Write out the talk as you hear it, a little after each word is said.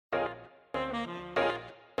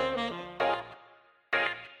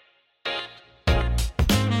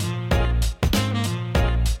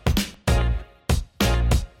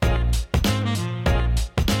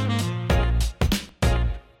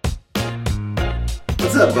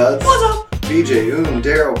What's up, buds? What's up? BJ, and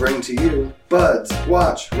Daryl bring to you Buds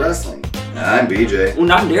Watch Wrestling. I'm BJ.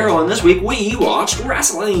 And I'm Daryl, and this week we watched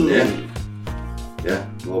wrestling. Yeah, a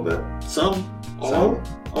little bit.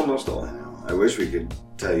 Almost all. I know. I wish we could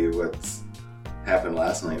tell you what's happened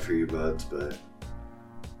last night for you, buds, but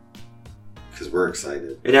because we're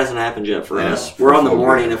excited. It hasn't happened yet for us. For We're on the full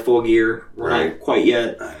morning gear. of Full Gear. We're Right. not quite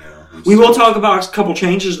yet. I know. We will talk about a couple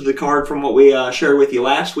changes to the card from what we shared with you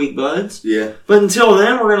last week, buds. Yeah. But until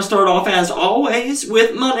then, we're going to start off, as always,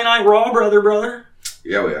 with Monday Night Raw, brother.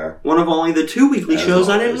 Yeah, we are. One of only the two weekly As shows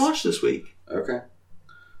I didn't always. watch this week. Okay.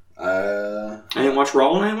 I didn't watch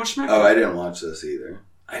Raw and I didn't watch SmackDown. Oh, I didn't watch this either.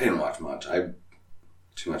 I didn't watch much.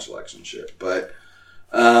 Too much election shit. But,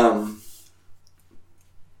 I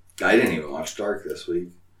didn't even watch Dark this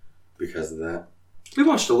week because of that. We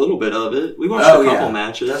watched a little bit of it. We watched a couple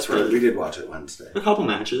matches. That's right. We did watch it Wednesday. A couple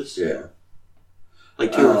matches. Yeah.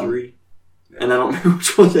 Like 2 or 3. Yeah. And I don't remember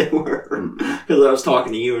which ones they were. Because I was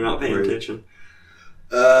talking to you and not paying Right. attention.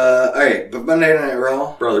 Alright, but Monday Night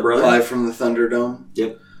Raw. Brother. Live from the Thunderdome.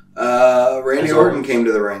 Yep. Randy As Orton always. came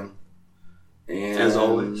to the ring. And As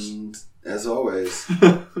always. As always.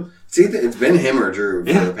 See, it's been him or Drew for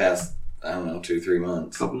Yeah. the past, 2-3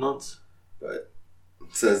 months. Couple months. But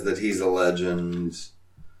it says that he's a legend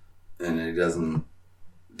and it doesn't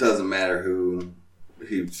matter who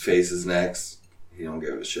he faces next. He don't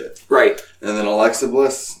give a shit. Right. And then Alexa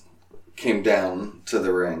Bliss came down to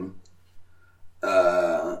the ring.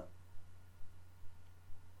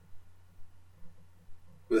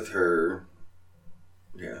 With her,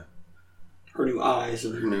 Her new eyes. her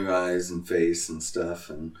And new eyes and face and stuff.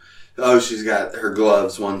 And she's got her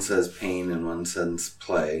gloves. One says pain and one says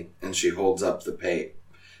play. And she holds up the pain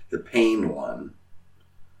one.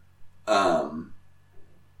 And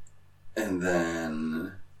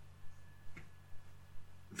then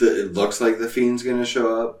it looks like the Fiend's gonna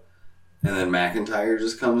show up. And then McIntyre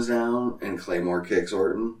just comes down and Claymore kicks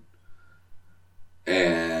Orton.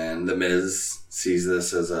 And The Miz sees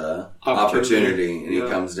this as a opportunity and he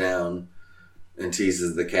comes down and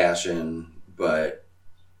teases the cash in, but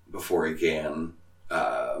before he can,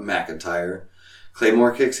 McIntyre,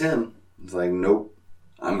 Claymore kicks him. It's like, nope,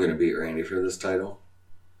 I'm going to beat Randy for this title.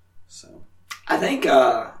 So I think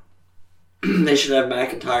they should have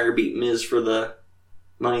McIntyre beat Miz for the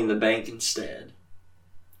Money in the Bank instead.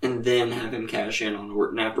 And then have him cash in on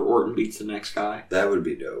Orton after Orton beats the next guy that would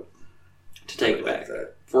be dope. to take I it would back. like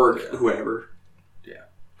that. For Yeah. whoever. Yeah.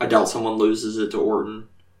 I doubt someone loses it to Orton.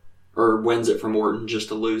 Or wins it from Orton just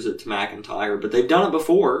to lose it to McIntyre. But they've done it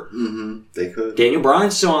before. Mm-hmm. They could. Daniel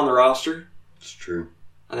Bryan's still on the roster. It's true.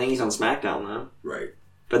 I think he's on SmackDown now. Right.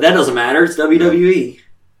 But that doesn't matter. It's WWE.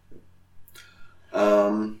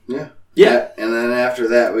 Yeah. Yeah. And then after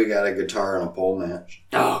that, we got a guitar and a pole match.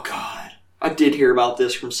 Oh, God. I did hear about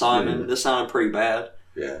this from Simon. Yeah. This sounded pretty bad.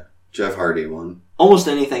 Yeah. Jeff Hardy won. Almost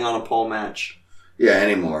anything on a pole match. Yeah,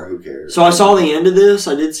 anymore. Who cares? So I saw the end of this.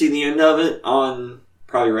 I did see the end of it on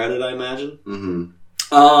probably Reddit, I imagine.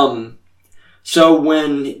 Mm-hmm. So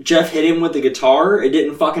when Jeff hit him with the guitar, it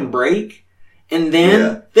didn't fucking break. And then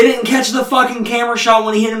Yeah. they didn't catch the fucking camera shot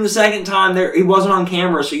when he hit him the second time. There, he wasn't on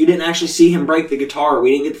camera, so you didn't actually see him break the guitar. We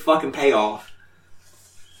didn't get the fucking payoff.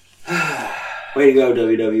 Way to go,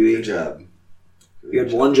 WWE. Good job. You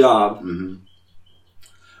had one job. Mm-hmm.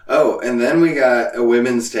 Oh, and then we got a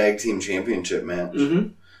women's tag team championship match. Mm-hmm.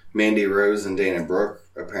 Mandy Rose and Dana Brooke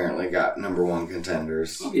apparently got number one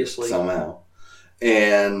contenders. Obviously. Somehow.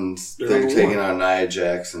 And They're they're number taking one. on Nia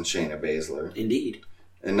Jax and Shayna Baszler. Indeed.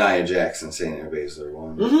 And Nia Jax and Shayna Baszler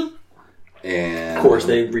won. Mm-hmm. And Of course,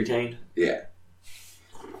 they retained. Yeah.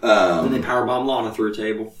 And they powerbomb Lana through a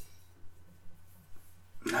table.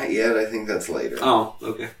 Not yet. I think that's later. Oh,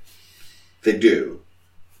 okay. They do.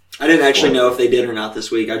 I didn't actually know if they did or not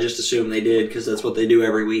this week. I just assumed they did because that's what they do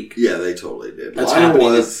every week. Yeah, they totally did. That's Lana happening.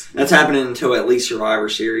 was. That's happening until at least Survivor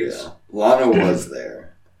Series. Yeah. Lana was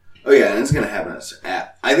there. Oh yeah, and it's going to happen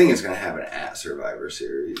at. I think it's going to happen at Survivor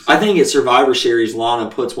Series. I think at Survivor Series,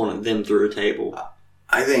 Lana puts one of them through a table.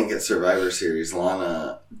 I think at Survivor Series,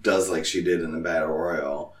 Lana does like she did in the Battle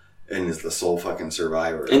Royal and is the sole fucking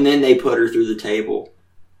survivor. And then they put her through the table.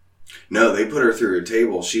 No, they put her through a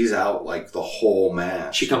table. She's out like the whole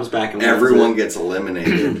match. She comes back and wins Everyone it. gets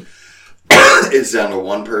eliminated. It's down to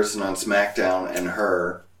one person on SmackDown and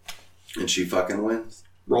her, and she fucking wins.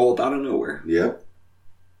 Roll up out of nowhere. Yep.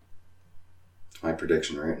 My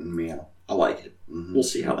prediction right in meow. I like it. Mm-hmm. We'll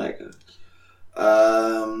see how that goes.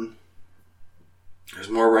 There's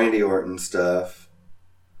more Randy Orton stuff.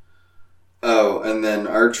 Oh, and then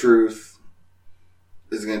R-Truth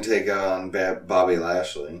is going to take on Bobby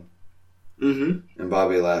Lashley. and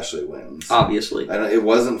Bobby Lashley wins. Obviously. It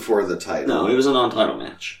wasn't for the title. No, it was a non-title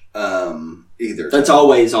match. Either. That's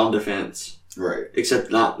always on defense. Right.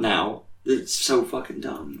 Except not now. It's so fucking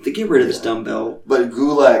dumb. To get rid of this dumb belt. But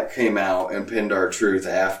Gulak came out and pinned R-Truth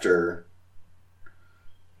after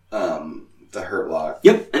the Hurt Lock.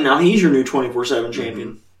 Yep, and now he's your new 24/7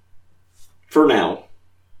 champion. For now.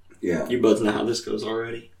 Yeah. You buds know how this goes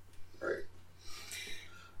already. Right.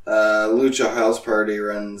 Lucha House Party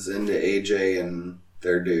runs into AJ and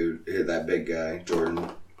their dude, that big guy,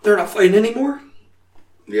 Jordan. They're not fighting anymore?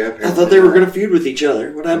 Yeah, I thought they were going to feud with each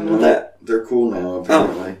other. What happened with that? They're cool now,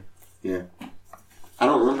 apparently. Yeah. I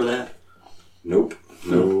don't remember that. Nope.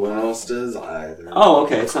 No one else does either. Oh,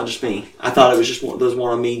 okay. It's not just me. I thought it was just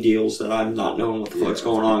one of me deals that I'm not knowing what the fuck's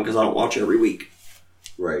going on because I don't watch every week.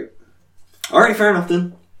 Right. Alright, fair enough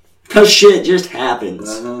then. Because shit just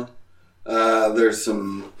happens. There's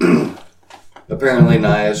some... Apparently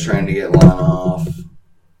Nia's trying to get Lana off.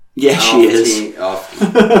 Yeah, she is.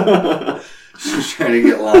 She's trying to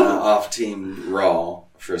get Lana off Team Raw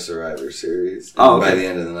for Survivor Series. Oh, okay. By the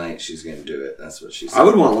end of the night, she's going to do it. That's what she said. I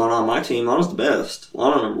would want Lana on my team. Lana's the best.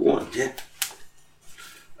 Lana number one. Yeah.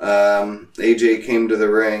 AJ came to the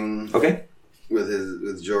ring. Okay.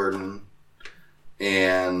 With Jordan.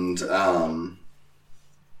 And, I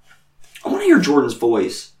want to hear Jordan's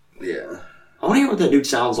voice. Yeah. I want to hear what that dude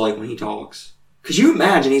sounds like when he talks. Because you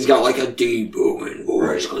imagine he's got like a deep booming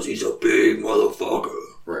voice because he's a big motherfucker.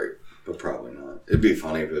 Right. But probably not. It'd be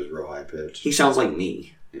funny if it was real high pitched. He sounds like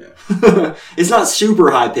me. Yeah. It's not super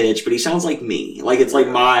high pitched, but he sounds like me. Like it's like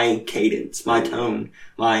my cadence, my tone,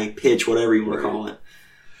 my pitch, whatever you want to call it.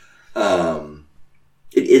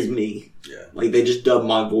 It is me. Yeah. Like they just dub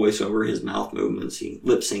my voice over his mouth movements. He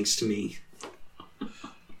lip syncs to me.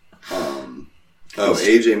 And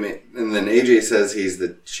then AJ says he's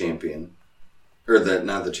the champion. Or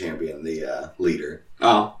not the champion, the leader.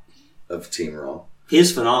 Oh. Of Team Raw. He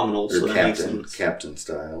is phenomenal, or so that makes sense. Captain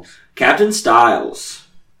Styles. Captain Styles.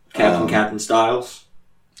 Captain Styles.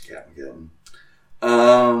 Captain.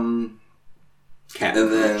 Captain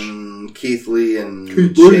and then Keith Lee and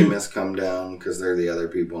Sheamus come down because they're the other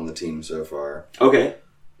people on the team so far. Okay.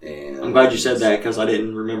 And I'm glad you said that because I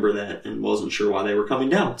didn't remember that and wasn't sure why they were coming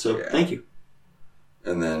down. So thank you.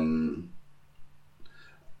 And then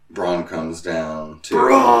Braun comes down too.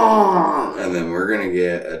 Braun! And then we're going to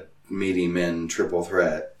get a Meaty Men triple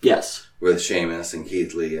threat. Yes. With Sheamus and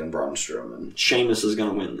Keith Lee and Braun Strowman. Sheamus is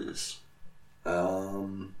going to win this.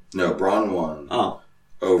 No, Braun won. Oh.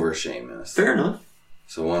 Over Sheamus. Fair enough.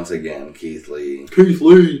 So once again, Keith Lee.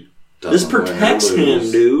 This protects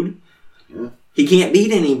him, dude. Yeah. He can't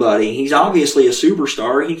beat anybody. He's obviously a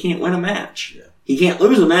superstar. He can't win a match. Yeah. He can't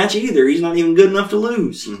lose a match either. He's not even good enough to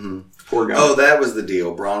lose. Mm-hmm. Poor guy. Oh, that was the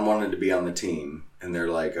deal. Braun wanted to be on the team. And they're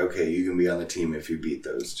like, okay, you can be on the team if you beat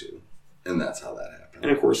those two. And that's how that happened.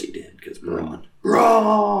 And of course he did, because Braun.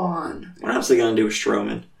 Braun! What else are they going to do with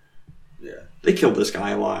Strowman? Yeah. They killed this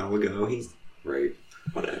guy a while ago. He's... Right.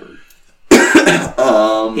 Whatever.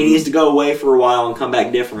 He needs to go away for a while and come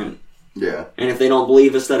back different. Yeah. And if they don't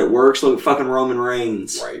believe us that it works, look at fucking Roman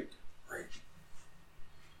Reigns. Right.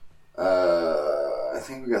 I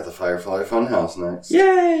think we got the Firefly Funhouse next.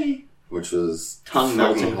 Yay! Which was tongue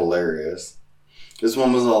fucking hilarious. This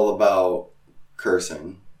one was all about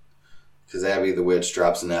cursing. Because Abby the Witch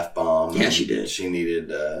drops an F-bomb. Yeah, she did. She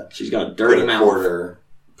needed... she's got a dirty mouth.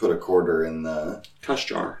 Put a quarter in the... Cuss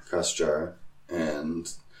jar.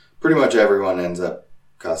 And pretty much everyone ends up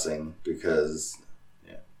cussing because...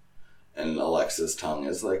 Yeah. And Alexa's tongue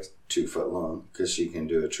is like 2 foot long. Because she can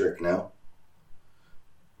do a trick now.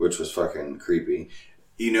 Which was fucking creepy.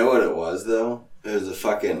 You know what it was, though? It was a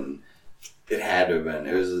fucking... It had to have been.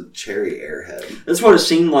 It was a cherry airhead. That's what it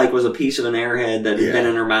seemed like, was a piece of an airhead that had been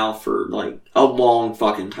in her mouth for, like, a long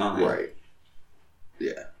fucking time. Right.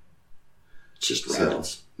 Yeah. It's just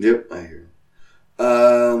rabbits. So, yep, I hear.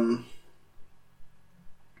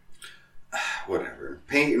 Whatever.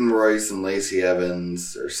 Peyton Royce and Lacey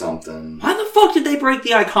Evans or something. Why the fuck did they break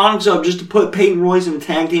the Iconics up just to put Peyton Royce in a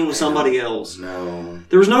tag team with somebody else? No.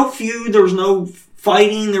 There was no feud. There was no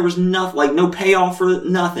fighting. There was nothing. Like, no payoff for it.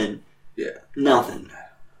 Nothing. Yeah. Nothing.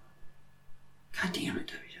 God damn it,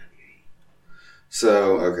 WWE.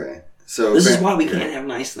 So, okay. So this is why we can't have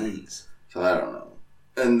nice things. So, I don't know.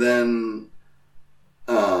 And then,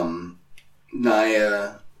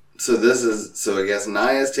 Nia... So I guess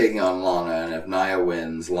Nia's taking on Lana, and if Nia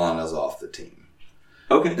wins, Lana's off the team.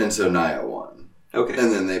 Okay. And so Nia won. Okay.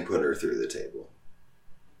 And then they put her through the table.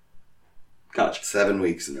 Gotcha. 7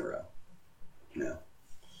 weeks in a row. Yeah.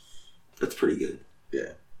 That's pretty good.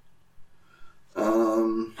 Yeah.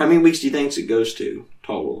 How many weeks do you think it goes to?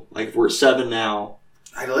 total. Like, if we're at 7 now...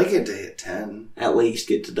 I'd like it to hit 10. At least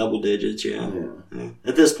get to double digits, yeah.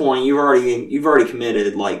 At this point, you've already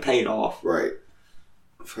committed, like, paid off. Right.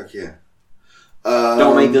 Fuck yeah.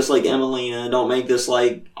 Don't make this like Emelina. Don't make this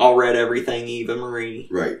like I'll read everything Eva Marie.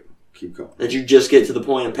 Right. Keep going. That you just get to the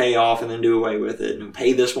point of pay off and then do away with it. And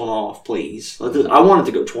pay this one off, please. I want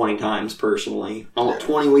it to go 20 times, personally. I want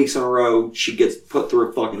 20 weeks in a row she gets put through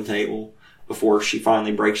a fucking table before she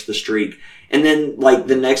finally breaks the streak. And then, like,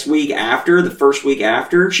 the next week after, the first week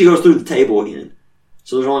after, she goes through the table again.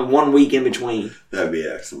 So there's only 1 week in between. That'd be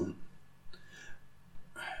excellent.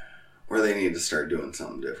 Or they need to start doing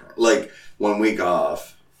something different. Like, 1 week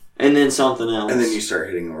off. And then something else. And then you start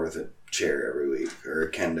hitting her with a chair every week. Or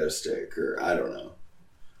a kendo stick. Or, I don't know.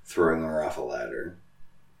 Throwing her off a ladder.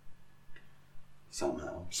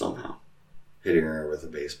 Somehow. Hitting her with a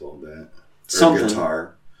baseball bat. Or a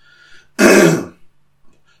guitar.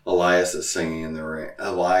 Elias is singing in the ring.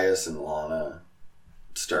 Elias and Lana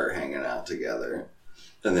start hanging out together.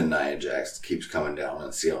 And then Nia Jax keeps coming down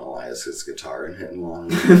and stealing Elias' guitar and hitting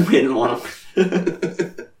Lana. Hitting Lana.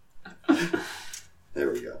 There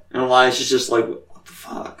we go. And Elias is just like, what the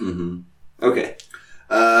fuck? Mm-hmm. Okay.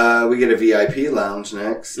 We get a VIP lounge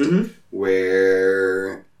next. Mm-hmm.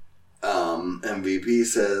 Where MVP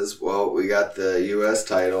says, well, we got the U.S.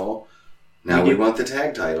 title. Now we want the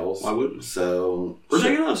tag titles. Why wouldn't we? So we're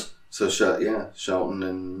taking those. So Shelton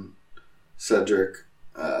and Cedric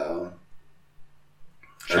are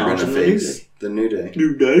going to face the New Day.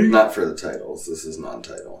 New Day? Not for the titles. This is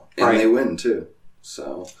non-title. And they win, too.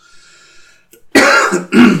 So.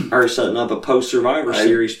 Already setting up a post-Survivor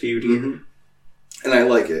Series feud here. Mm-hmm. And I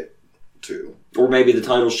like it, too. Or maybe the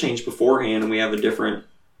titles change beforehand and we have a different...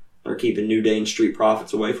 They're keeping New Day and Street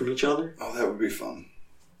Profits away from each other. Oh, that would be fun.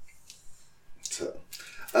 So,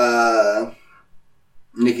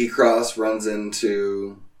 Nikki Cross runs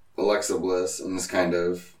into Alexa Bliss and is kind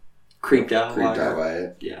of creeped out by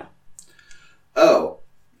it. Yeah. Oh,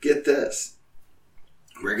 get this.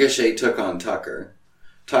 Ricochet took on Tucker.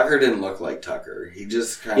 Tucker didn't look like Tucker. He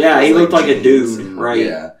just kind of he looked like a dude, right?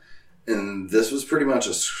 Yeah. And this was pretty much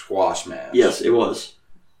a squash match. Yes, it was.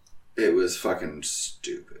 It was fucking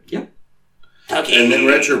stupid. Yep. Tucky. And then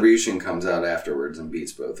Retribution comes out afterwards and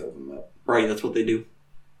beats both of them up. Right, that's what they do.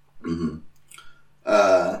 Mm-hmm.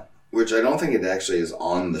 Which I don't think it actually is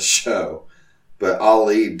on the show, but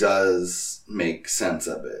Ali does make sense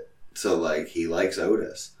of it. So, like, he likes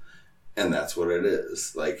Otis, and that's what it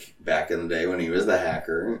is. Like, back in the day when he was the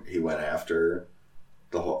hacker, he went after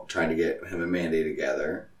the whole, trying to get him and Mandy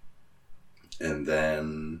together, and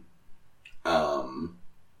then,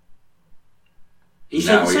 he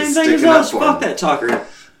said the same thing as us. Fuck that Tucker.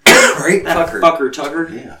 Right? That fucker Tucker.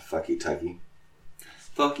 Yeah, fucky Tucky.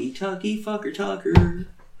 Fucky Tucky, fucker Tucker.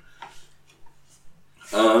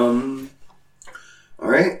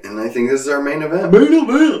 Alright, and I think this is our main event.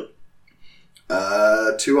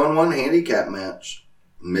 2-on-1 handicap match.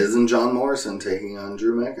 Miz and John Morrison taking on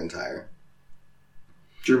Drew McIntyre.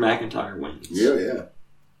 Drew McIntyre wins. Yeah.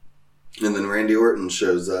 And then Randy Orton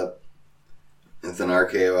shows up with an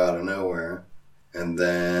RKO out of nowhere. And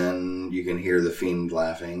then you can hear the Fiend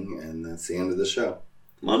laughing, and that's the end of the show.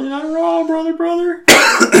 Monday Night Raw, brother.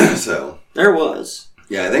 So. There was.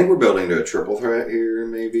 Yeah, I think we're building to a triple threat here,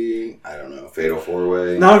 maybe. I don't know. Fatal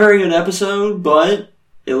 4-way. Not a very good episode, but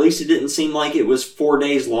at least it didn't seem like it was 4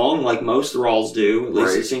 days long like most Raws do. At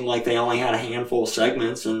least it seemed like they only had a handful of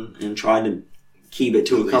segments and tried to keep it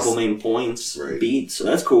to a couple main points, beats. So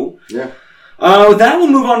that's cool. Yeah. With that,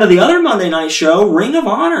 we'll move on to the other Monday night show, Ring of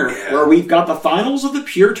Honor, where we've got the finals of the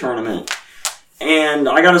Pure Tournament. And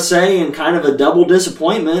I gotta say, in kind of a double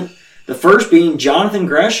disappointment, the first being Jonathan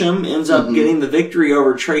Gresham ends up getting the victory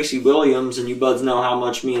over Tracy Williams, and you buds know how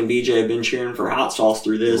much me and BJ have been cheering for Hot Sauce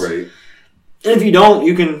through this. Right. And if you don't,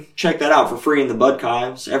 you can check that out for free in the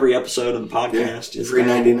Budkives. Every episode of the podcast is free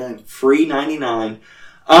 99. Free 99.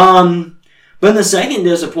 But the second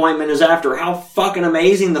disappointment is after how fucking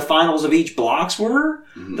amazing the finals of each blocks were.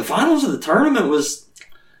 Mm-hmm. The finals of the tournament was...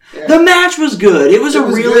 Yeah. The match was good. It was a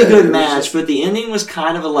really good match, but the ending was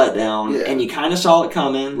kind of a letdown, and you kind of saw it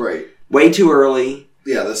coming. Right. Way too early.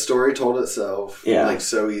 Yeah, the story told itself, like,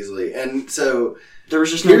 so easily. And so, there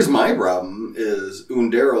was just here's my problem, is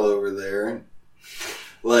Daryl over there,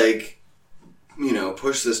 like...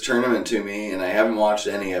 push this tournament to me, and I haven't watched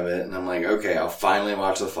any of it, and I'm like, okay, I'll finally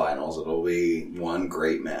watch the finals. It'll be one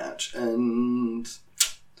great match. And,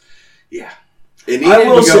 yeah. It needed to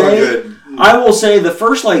go good. I will say the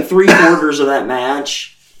first, 3/4 of that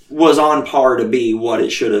match was on par to be what it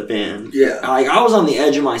should have been. Yeah. I was on the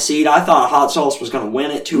edge of my seat. I thought Hot Sauce was going to win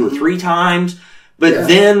it 2 or 3 times, But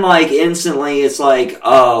then, like, instantly, it's like,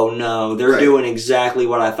 oh, no, they're doing exactly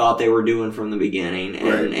what I thought they were doing from the beginning.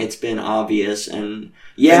 And it's been obvious. And,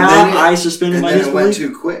 I suspended my disbelief. And then it went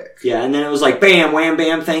too quick. Yeah, and then it was like, bam, wham,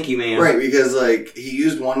 bam, thank you, man. Right, because, like, he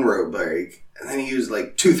used one rope break, and then he used,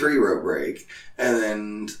 like, 2-3 rope break, and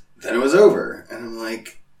then it was over. And I'm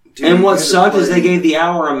like, dude. And what sucked is they gave the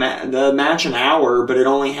match an hour, but it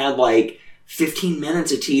only had, like, 15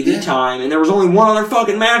 minutes of TV time, and there was only one other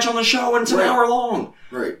fucking match on the show, and it's an hour long.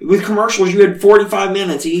 Right. With commercials, you had 45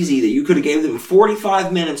 minutes easy that you could have gave them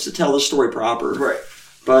 45 minutes to tell the story proper. Right.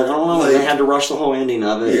 But I don't know, they had to rush the whole ending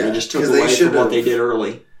of it, and it just took away from what they did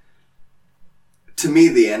early. To me,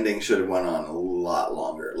 the ending should have went on a lot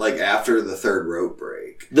longer. Like, after the third rope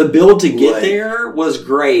break. The build to get there was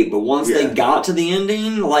great, but once they got to the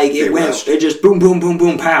ending, like, it just boom, boom, boom,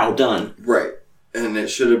 boom, pow, done. Right. And it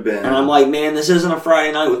should have been. And I'm like, man, this isn't a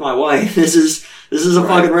Friday night with my wife. This is a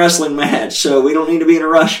fucking wrestling match, so we don't need to be in a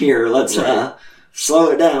rush here. Let's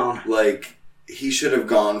slow it down. Like, he should have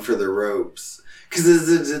gone for the ropes. Because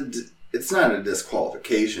it's not a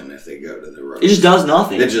disqualification if they go to the ropes. It just does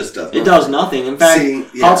nothing. It just does nothing. It does nothing. In fact,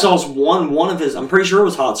 Hot Sauce won one of his, I'm pretty sure it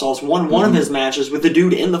was Hot Sauce, won one of his matches with the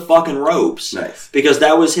dude in the fucking ropes. Nice. Because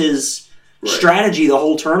that was his strategy the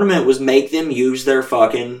whole tournament, was make them use their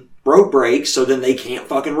fucking rope breaks, so then they can't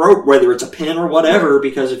fucking rope, whether it's a pin or whatever,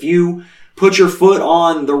 because if you put your foot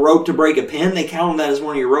on the rope to break a pin, they count that as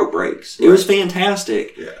one of your rope breaks. It was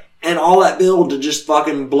fantastic. Yeah. And all that build to just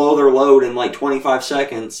fucking blow their load in like 25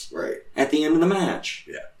 seconds at the end of the match.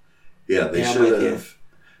 Yeah. Yeah, they should have.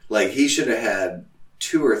 Like, he should have had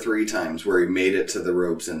 2 or 3 times where he made it to the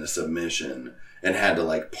ropes in a submission and had to,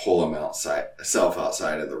 like, pull him outside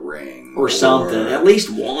of the ring. Or something. At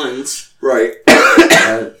least once. Right.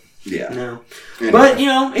 Yeah. No. Anyway. But,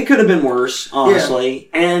 it could have been worse,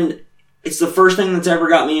 honestly. Yeah. And it's the first thing that's ever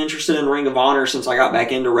got me interested in Ring of Honor since I got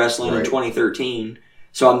back into wrestling in 2013.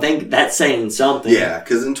 So I'm thinking that's saying something. Yeah,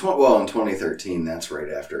 because in 2013, that's right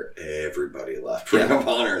after everybody left Ring of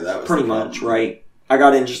Honor. That was pretty much, right. I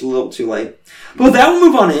got in just a little too late. But with that, we'll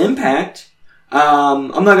move on to Impact. I'm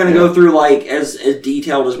not going to go through, like, as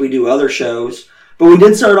detailed as we do other shows. But we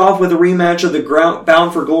did start off with a rematch of the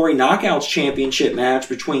Bound for Glory Knockouts Championship match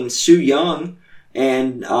between Su Yung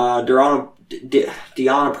and Diana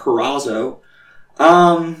Purrazzo.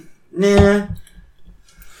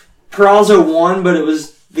 Purrazzo won, but it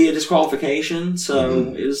was via disqualification,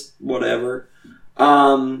 so it was whatever.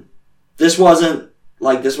 This wasn't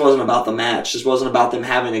about the match. This wasn't about them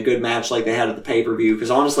having a good match like they had at the pay-per-view,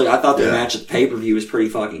 because honestly, I thought the match at the pay-per-view was pretty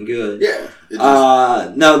fucking good. Yeah.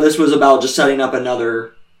 No, this was about just setting up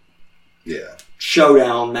another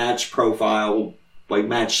showdown match profile, like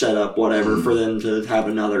match setup, whatever, for them to have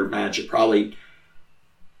another match at probably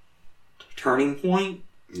Turning Point.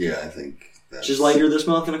 Yeah, I think that's... Which is later this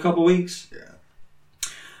month in a couple weeks. Yeah.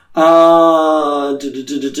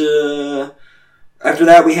 After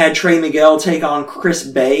that, we had Trey Miguel take on Chris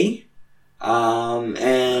Bay. Dude,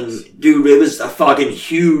 it was a fucking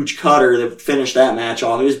huge cutter that finished that match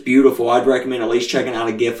off. It was beautiful. I'd recommend at least checking out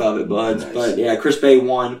a GIF of it, buds. Nice. But yeah, Chris Bay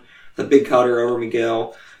won the big cutter over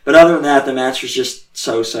Miguel. But other than that, the match was just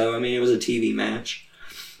so-so. I mean, it was a TV match.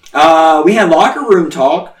 We had locker room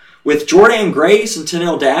talk with Jordynne Grace and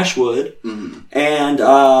Tenille Dashwood. Mm-hmm. And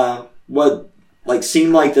what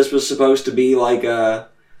seemed like this was supposed to be like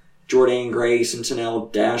Jordynne Grace and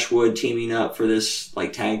Tenille Dashwood teaming up for this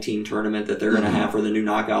like tag team tournament that they're going to have for the new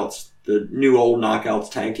Knockouts, the new old Knockouts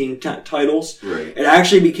tag team titles. Right. It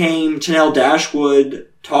actually became Tenille Dashwood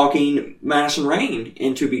talking Madison Rayne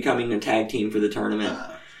into becoming a tag team for the tournament.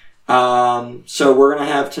 So we're going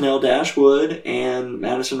to have Tenille Dashwood and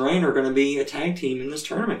Madison Rayne are going to be a tag team in this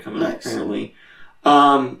tournament coming up, apparently.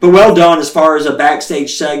 But well done as far as a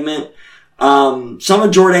backstage segment. Some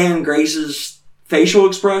of Jordynne Grace's facial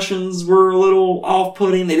expressions were a little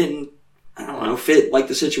off-putting. They didn't, fit like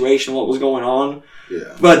the situation, what was going on.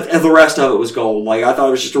 Yeah. But the rest of it was gold. Like, I thought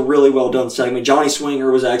it was just a really well done segment. Johnny Swinger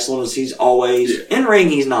was excellent as he's always. Yeah. In ring,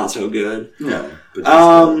 he's not so good. No. But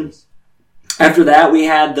after that, we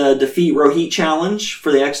had the Defeat Rohit Challenge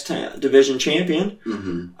for the X Division champion.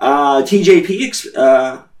 Mm-hmm.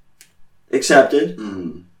 TJP accepted.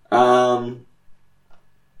 Mm-hmm.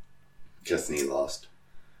 Guessing he lost.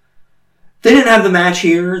 They didn't have the match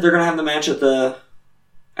here. They're going to have the match at the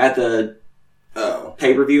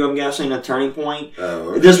pay-per-view, I'm guessing, at Turning Point. Oh,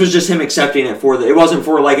 okay. This was just him accepting it it wasn't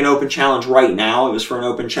for like an open challenge right now. It was for an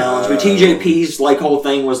open challenge. But TJP's like whole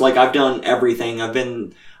thing was like, I've done everything. I've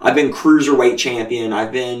been cruiserweight champion.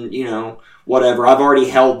 I've been, whatever. I've already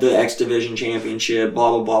held the X Division championship,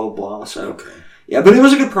 blah, blah, blah, blah, blah. So, yeah, but it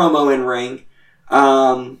was a good promo in ring.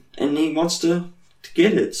 And he wants to to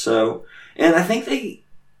get it. So, and I think they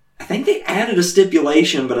added a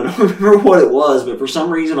stipulation, but I don't remember what it was. But for some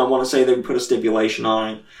reason, I want to say they put a stipulation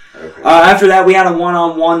on it. Okay. After that, we had a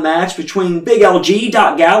one-on-one match between Big LG,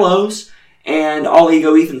 Doc Gallows, and All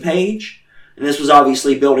Ego Ethan Page. And this was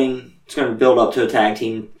obviously it's going to build up to a tag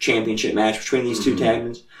team championship match between these two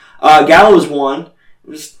tagmans. Gallows won. It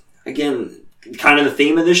was, again, kind of the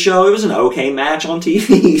theme of this show. It was an okay match on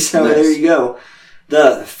TV, so nice. There you go.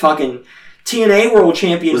 The fucking TNA World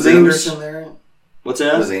Champion. Was Anderson there? What's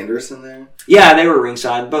that? Was Anderson there? Yeah, they were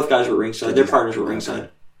ringside. Both guys were ringside. Their partners were ringside.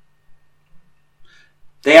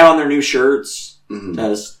 They had on their new shirts. Mm-hmm.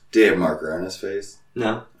 Did he have marker on his face?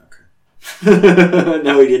 No. Okay.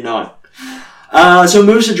 No, he did not. So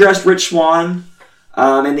Moose addressed Rich Swann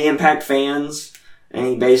and the Impact fans, and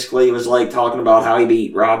he basically was like talking about how he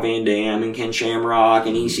beat Rob Van Dam and Ken Shamrock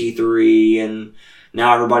and EC3, and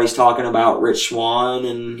now everybody's talking about Rich Swann,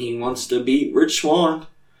 and he wants to beat Rich Swann.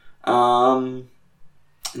 And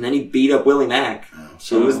then he beat up Willie Mack. Oh,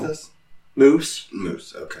 so who is this? Moose.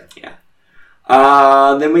 Moose, okay. Yeah.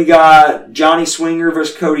 Then we got Johnny Swinger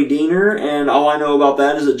versus Cody Deaner, and all I know about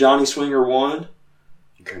that is that Johnny Swinger won.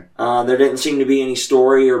 Okay. There didn't seem to be any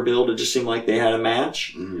story or build. It just seemed like they had a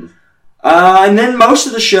match. Mm-hmm. And then most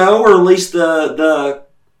of the show, or at least the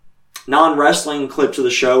non-wrestling clips of the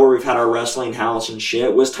show where we've had our wrestling house and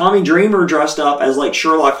shit, was Tommy Dreamer dressed up as like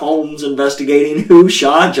Sherlock Holmes investigating who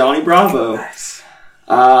shot Johnny Bravo. Nice.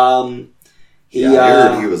 I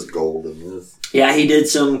heard he was gold in this. Yeah, he did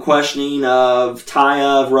some questioning of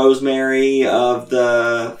Taya, of Rosemary, of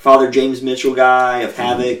the Father James Mitchell guy, of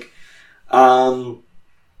Havoc.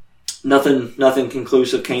 Nothing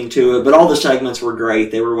conclusive came to it, but all the segments were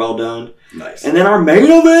great. They were well done. Nice. And then our main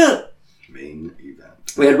event.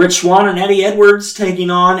 We had Rich Swann and Eddie Edwards taking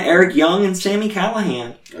on Eric Young and Sami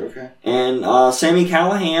Callihan. Okay. And Sami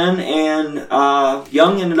Callihan and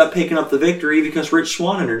Young ended up picking up the victory because Rich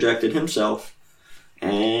Swann interjected himself.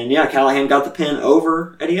 And yeah, Callihan got the pin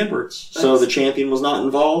over Eddie Edwards. Nice. So the champion was not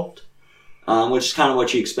involved, which is kind of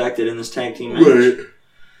what you expected in this tag team match.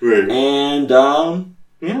 Right. And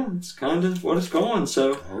yeah, it's kind of what it's going.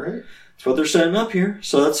 So all right. That's what they're setting up here.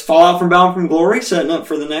 So that's Fallout from Bound from Glory, setting up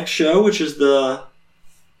for the next show, which is the...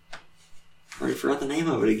 I already forgot the name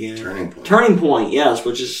of it again. Turning Point, yes,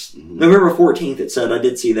 which is November 14th, it said. I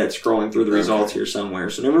did see that scrolling through the results here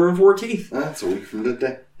somewhere. So November 14th. That's a week from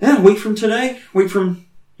today. Yeah, a week from today. A week from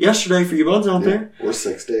yesterday for you buds out there. Or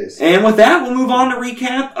 6 days. And with that, we'll move on to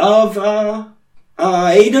recap of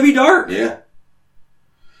AEW Dark. Yeah.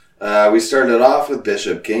 We started off with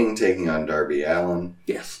Bishop King taking on Darby Allin.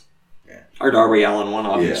 Yes. Yeah. Our Darby Allin won,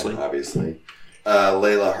 obviously. Yeah, obviously.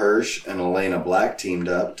 Layla Hirsch and Elena Black teamed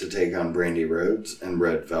up to take on Brandy Rhodes and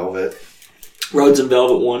Red Velvet. Rhodes and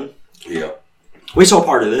Velvet won. Yep. We saw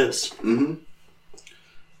part of this. Mm-hmm.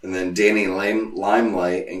 And then Danny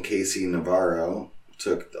Limelight and Casey Navarro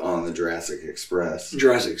took on the Jurassic Express.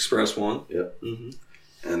 Jurassic Express won. Yep. Mm-hmm.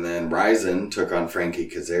 And then Ryzen took on Frankie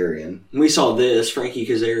Kazarian. We saw this. Frankie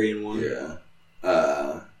Kazarian won. Yeah.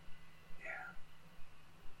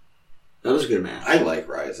 That was a good match. I like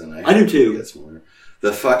Ryzen. I do too.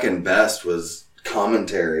 The fucking best was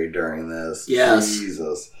commentary during this. Yes.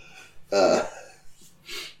 Jesus.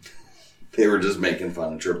 They were just making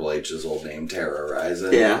fun of Triple H's old name, Terra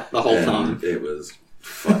Ryzen. Yeah, the whole time. It was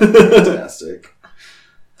fucking fantastic.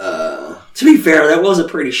 To be fair, that was a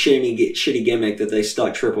pretty shitty gimmick that they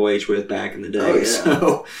stuck Triple H with back in the day. Oh, yeah.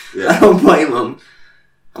 So yeah. I don't blame them.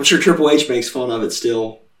 I'm sure Triple H makes fun of it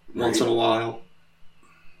still once in a while.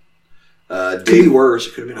 Could be worse.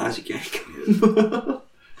 It could have been Isaac Yankem.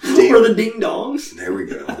 Or the Ding Dongs. There we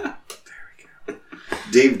go.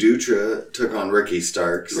 Dave Dutra took on Ricky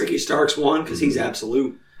Starks. Ricky Starks won because he's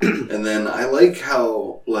absolute. And then I like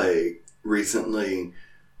how, recently,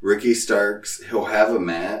 Ricky Starks, he'll have a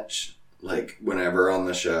match, whenever on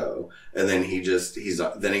the show, and then he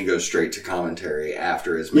goes straight to commentary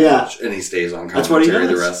after his match, and he stays on commentary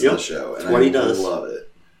the rest of the show. And what he does. I love it.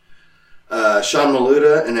 Sean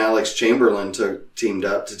Maluta and Alex Chamberlain teamed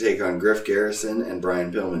up to take on Griff Garrison and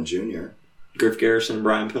Brian Pillman Jr. Griff Garrison and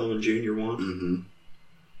Brian Pillman Jr. won. Mm-hmm.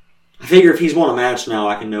 I figure if he's won a match now,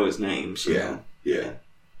 I can know his name. So. Yeah.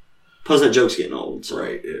 Plus, that joke's getting old. So.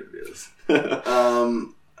 Right, it is.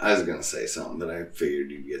 I was going to say something, but I figured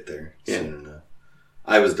you'd get there soon enough.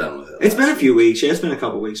 I was done with it. It's been a few weeks. Yeah, it's been a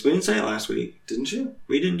couple weeks. We didn't say it last week. Didn't you?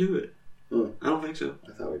 We didn't do it. Oh. I don't think so.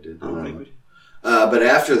 I thought we did. I don't think we did. But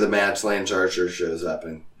after the match, Lance Archer shows up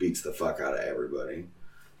and beats the fuck out of everybody.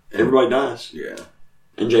 Everybody dies. Yeah.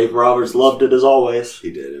 And Jake Roberts loved it as always.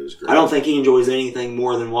 He did. It was great. I don't think he enjoys anything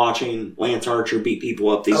more than watching Lance Archer beat people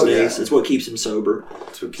up these days. Yeah. It's what keeps him sober.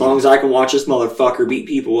 As long as I can watch this motherfucker beat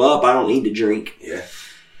people up, I don't need to drink. Yeah.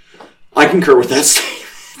 I concur with that statement.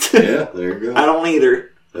 Yeah, there you go. I don't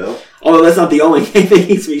either. Yep. Although that's not the only thing that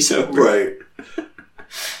keeps me sober. Right.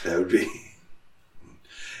 That would be...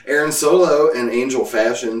 Aaron Solo and Angel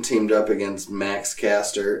Fashion teamed up against Max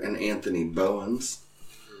Caster and Anthony Bowens.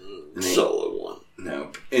 And Solo won.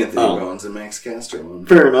 No, Anthony Bowens and Max Caster won.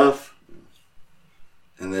 Fair enough.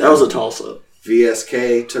 And then that was a toss-up.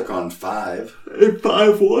 VSK took on 5. And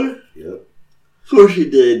 5 won? Yep. Of course you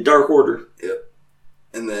did. Dark Order. Yep.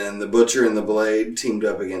 And then the Butcher and the Blade teamed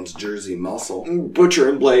up against Jersey Muscle. Butcher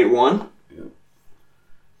and Blade won. Yep.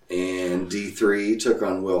 And D3 took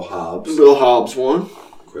on Will Hobbs. Will Hobbs won.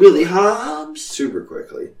 Willie Hobbs. Super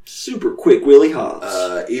quickly. Super quick Willie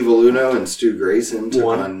Hobbs. Evil Uno and Stu Grayson took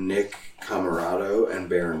on Nick Camarado and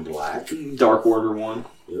Baron Black. Dark Order won.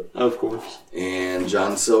 Yep. Of course. And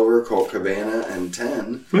John Silver, Colt Cabana, and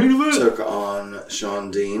 10 took on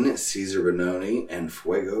Sean Dean, Cesar Bononi, and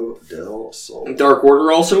Fuego del Sol. Dark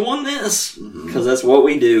Order also won this. Because that's what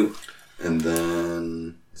we do. And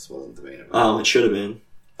then... This wasn't the main event. Oh, it should have been.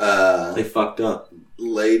 They fucked up.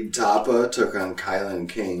 Lade Tapa took on Kylan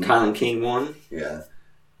King. Kylan King won. Yeah.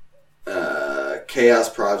 Chaos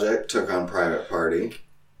Project took on Private Party.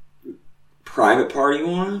 Private Party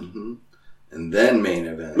won? Mm-hmm. And then main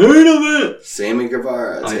event. Main event! Sammy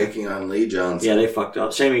Guevara taking on Lee Johnson. Yeah, they fucked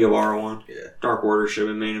up. Sammy Guevara won. Yeah. Dark Order should have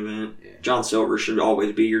been main event. Yeah. John Silver should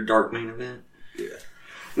always be your dark main event. Yeah.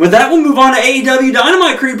 With that, we'll move on to AEW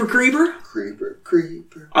Dynamite Creeper. Creeper.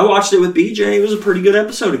 I watched it with BJ. It was a pretty good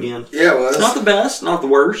episode again. Yeah, it was. It's not the best, not the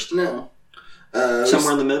worst. No.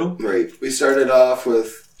 Somewhere in the middle. Right. We started off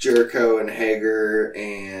with Jericho and Hager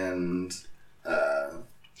and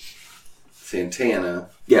Santana.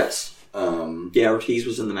 Yes. Yeah, Ortiz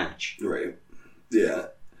was in the match. Right. Yeah.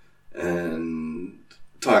 And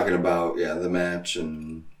talking about, the match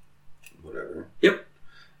and whatever. Yep.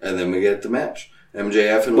 And then we get the match.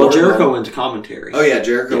 MJF and Wardlow. Jericho went to commentary. Oh, yeah,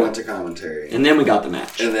 Jericho went to commentary. And then we got the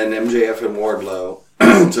match. And then MJF and Wardlow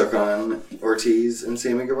took on Ortiz and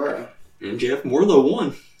Sammy Guevara. MJF and Wardlow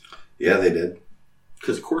won. Yeah, they did.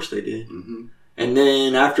 Because, of course, they did. Mm-hmm. And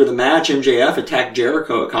then after the match, MJF attacked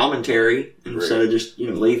Jericho at commentary instead of just,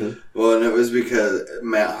 leaving. Well, and it was because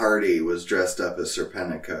Matt Hardy was dressed up as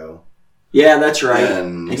Serpentico. Yeah, that's right.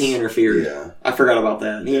 And he interfered. Yeah. I forgot about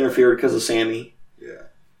that. He interfered because of Sammy. Yeah.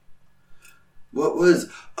 What was...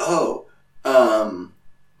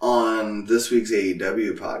 on this week's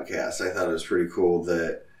AEW podcast, I thought it was pretty cool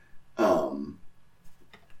that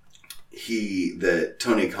that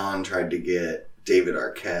Tony Khan tried to get David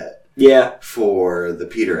Arquette for the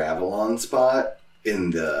Peter Avalon spot in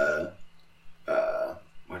the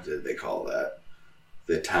what did they call that?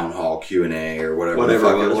 The town hall Q&A or whatever the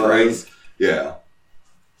fuck it was. Right? Yeah.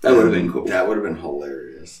 That would have been cool. That would have been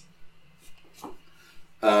hilarious.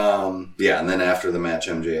 And then after the match,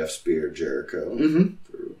 MJF speared Jericho through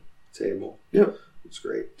the table. Yep. It was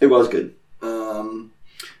great. It was good.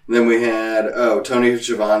 Then we had, Tony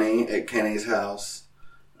Schiavone at Kenny's house.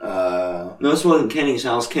 No, this wasn't Kenny's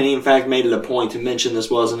house. Kenny, in fact, made it a point to mention this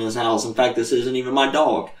wasn't his house. In fact, this isn't even my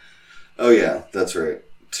dog. Oh, yeah, that's right.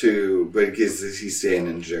 But because he's staying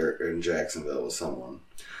in Jacksonville with someone.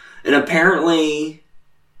 And apparently,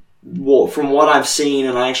 well, from what I've seen,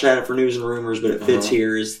 and I actually had it for News and Rumors, but it fits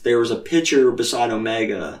here, is there was a picture beside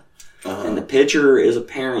Omega. And the picture was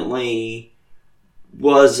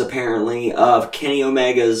apparently of Kenny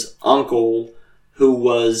Omega's uncle, who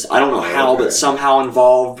was, I don't know how, but somehow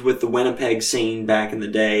involved with the Winnipeg scene back in the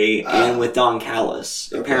day, and with Don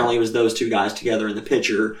Callis. Okay. Apparently it was those two guys together in the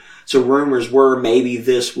picture. So rumors were maybe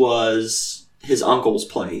this was his uncle's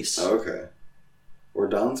place. Okay. Or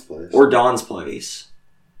Don's place.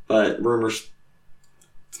 But rumors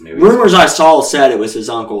I saw said it was his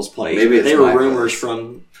uncle's place. Maybe they were rumors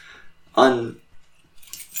from unconfirmed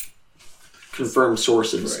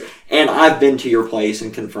sources. Right. And I've been to your place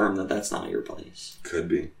and confirmed that that's not your place. Could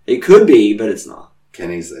be. It could be, but it's not.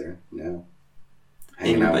 Kenny's there now.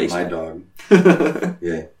 Hanging out with my dog.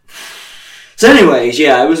 Yeah. So anyways,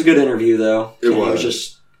 it was a good interview though. Kenny was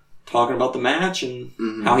just talking about the match and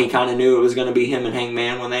how he kind of knew it was going to be him and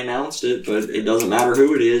Hangman when they announced it, but it doesn't matter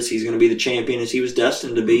who it is. He's going to be the champion as he was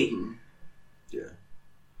destined to be. Yeah.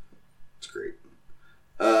 It's great.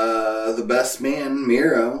 The best man,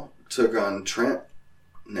 Miro, took on Trent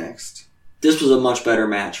next. This was a much better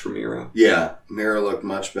match for Miro. Yeah, Miro looked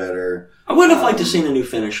much better. I would have liked to seen a new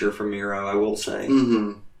finisher from Miro, I will say.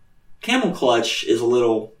 Mm-hmm. Camel Clutch is a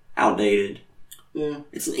little outdated. Yeah.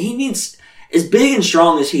 It's as big and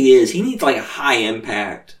strong as he is, he needs like a high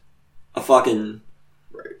impact, a fucking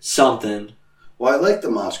something. Well, I like the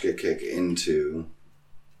Machka kick into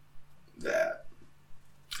that.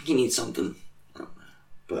 He needs something.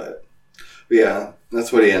 But yeah,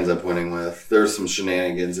 that's what he ends up winning with. There's some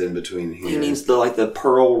shenanigans in between here. He needs the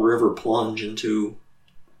Pearl River plunge into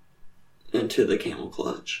the camel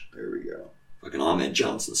clutch. There we go. Fucking Ahmed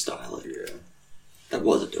Johnson style. Yeah. That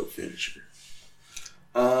was a dope finisher.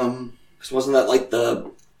 Because wasn't that like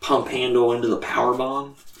the pump handle into the power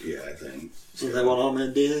bomb? Yeah, I think. Isn't that what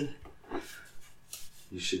Ahmed did?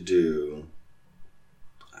 You should do,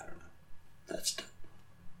 I don't know. That's dope.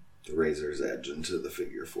 The Razor's Edge into the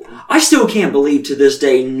figure 4. I still can't believe to this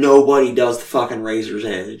day nobody does the fucking Razor's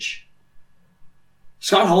Edge.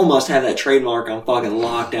 Scott Hall must have that trademark on fucking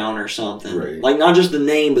lockdown or something. Right. Like, not just the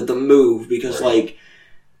name, but the move. Because,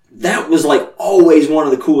 that was, always one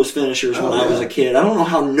of the coolest finishers when I was a kid. I don't know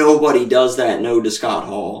how nobody does that no to Scott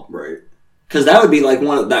Hall. Right. Because that would be,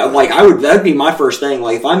 one of that. That'd be my first thing.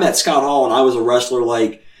 If I met Scott Hall and I was a wrestler,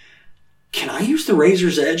 can I use the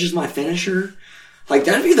Razor's Edge as my finisher?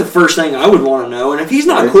 That'd be the first thing I would want to know. And if he's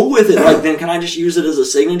not cool with it, then can I just use it as a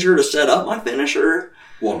signature to set up my finisher?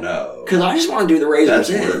 Well, no. Because I just want to do the Razor's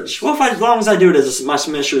Edge. Well, as long as I do it as my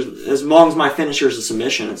submission, as long as my finisher is a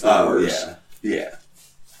submission, it's not worse. Yeah.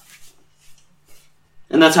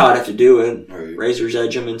 And that's how I'd have to do it. Right. Razor's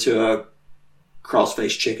Edge him into a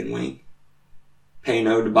crossface chicken wing. Pay an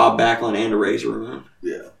ode to Bob Backlund and a Razor Ramon.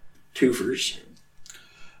 Yeah. Twofers.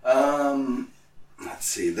 Let's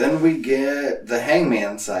see. Then we get the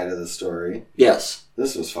Hangman side of the story. Yes.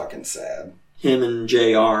 This was fucking sad. Him and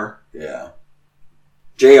JR. Yeah.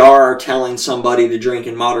 JR telling somebody to drink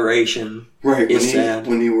in moderation. Right. Is sad.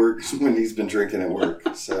 When he's been drinking at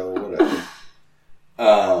work. So whatever.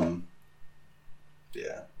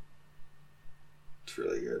 Yeah. It's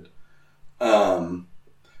really good.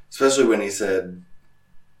 Especially when he said,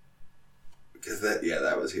 because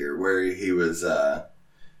that was here where he was, I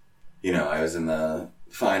was in the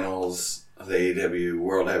finals of the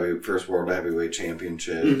AEW first World Heavyweight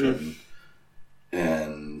Championship, mm-hmm.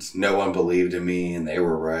 and no one believed in me, and they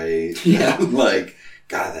were right. Yeah.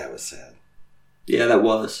 God, that was sad. Yeah, that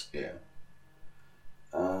was. Yeah.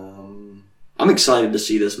 I'm excited to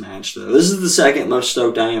see this match, though. This is the second most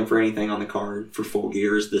stoked I am for anything on the card for Full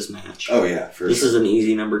Gear is this match. Oh, yeah, This is an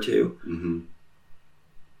easy number 2. Mm-hmm.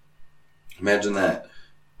 Imagine that.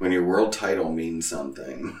 When your world title means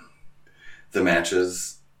something, the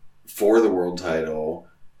matches for the world title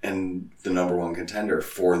and the number 1 contender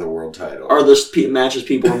for the world title are the matches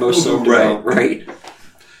people are most stoked about, right?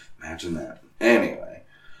 Imagine that. Anyway.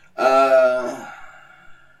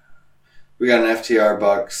 We got an FTR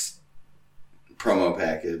Bucks promo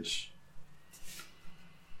package.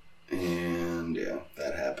 And, yeah,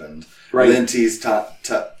 that happened. Right. And then Team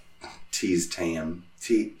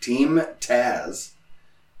Taz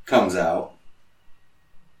comes out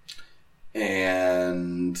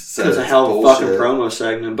and says it was a hell of a fucking promo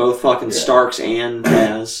segment. Both fucking Starks and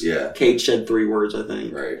Taz. Yeah. Cage said 3 words, I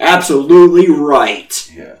think. Right. Absolutely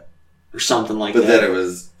right. Yeah. Or something like that. But then it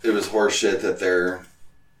was horseshit that they're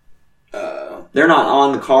not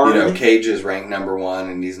on the card. Cage is ranked number 1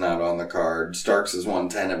 and he's not on the card. Starks has won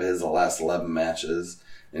 10 of his last 11 matches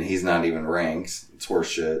and he's not even ranked. It's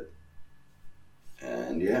horseshit.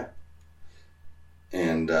 And yeah.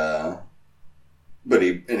 And but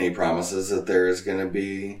he promises that there is going to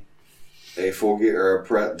be a Full Gear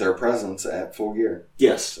or their presence at Full Gear.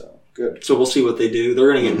 Yes. So good. So we'll see what they do.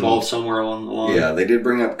 They're going to get involved somewhere along the line. Yeah, they did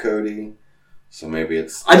bring up Cody. So maybe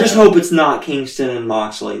it's... I just hope it's not Kingston and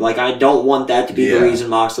Moxley. I don't want that to be the reason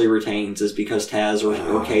Moxley retains is because Taz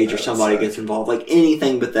or Cage or somebody gets involved.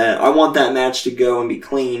 Anything but that. I want that match to go and be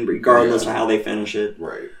clean regardless of how they finish it.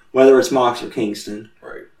 Right. Whether it's Mox or Kingston.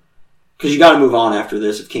 Right. Because you got to move on after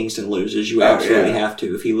this if Kingston loses. You absolutely have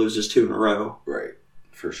to if he loses 2 in a row. Right.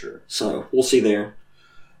 For sure. So, we'll see there.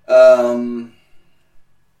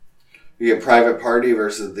 We get Private Party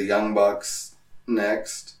versus the Young Bucks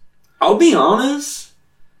next. I'll be honest,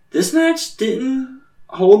 this match didn't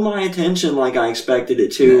hold my attention like I expected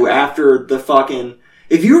it to after the fucking...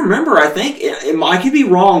 If you remember, I think, I could be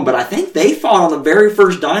wrong, but I think they fought on the very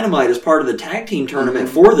first Dynamite as part of the tag team tournament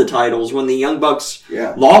for the titles when the Young Bucks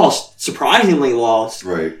surprisingly lost.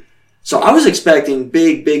 Right. So I was expecting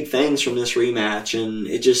big things from this rematch, and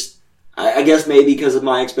it just... I guess maybe because of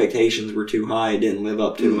my expectations were too high, it didn't live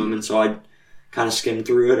up to them, and so I kind of skimmed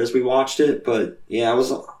through it as we watched it, but yeah, I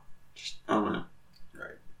was... I don't know.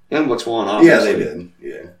 Right. Young Bucks won, obviously. Yeah, they did.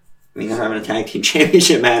 Yeah. I mean, they're having a tag team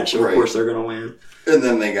championship match, so of course they're going to win. And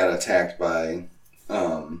then they got attacked by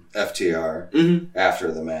FTR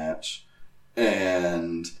after the match.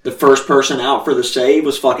 And the first person out for the save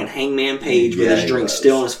was fucking Hangman Page with his drink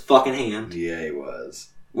still in his fucking hand. Yeah, he was.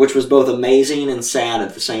 Which was both amazing and sad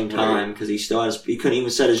at the same time because he couldn't even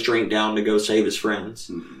set his drink down to go save his friends.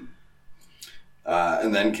 Mm-hmm.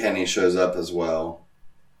 And then Kenny shows up as well.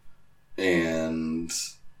 And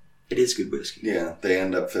it is good whiskey. Yeah, they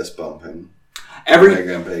end up fist bumping.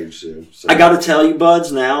 Hangman Page too. So. I got to tell you,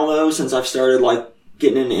 buds, now though, since I've started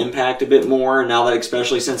getting into Impact a bit more, and now that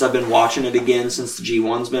especially since I've been watching it again since the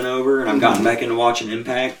G1's been over, and I've gotten back into watching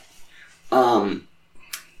Impact.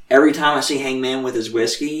 Every time I see Hangman with his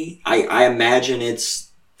whiskey, I imagine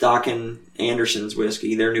it's Doc and Anderson's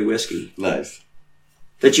whiskey, their new whiskey. Nice.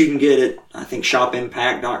 That you can get at, I think,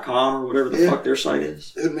 shopimpact.com or whatever the fuck their site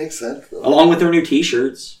is. It makes sense, though. Along with their new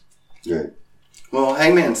t-shirts. Right. Well,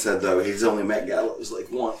 Hangman said, though, he's only met Gallows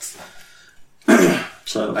once.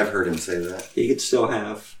 So I've heard him say that. He could still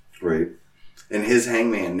have. Right. And his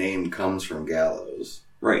Hangman name comes from Gallows.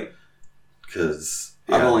 Right. Because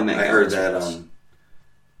I've only met Gallows. I heard that on...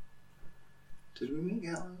 Did we meet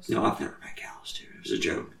Gallows? No, I've never met Gallows, dude. It was a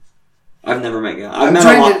joke. I've never met Gallows.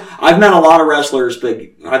 I've met a lot of wrestlers, but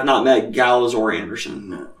I've not met Gallows or Anderson.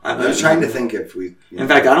 No. I was trying to think if we... In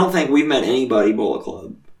fact, I don't think we've met anybody Bullet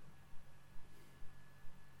Club.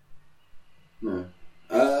 No.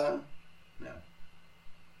 No.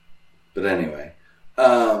 But anyway.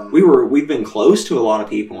 We've been close to a lot of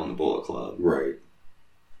people in the Bullet Club. Right.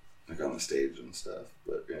 Like on the stage and stuff,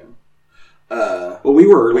 but yeah. Well, we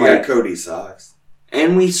got Cody Socks.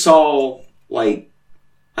 And we saw,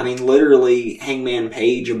 literally Hangman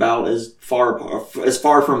Page about as far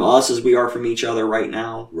from us as we are from each other right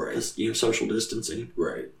now. Right. Just, social distancing.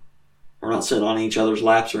 Right. We're not sitting on each other's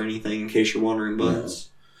laps or anything, in case you're wondering, but... No.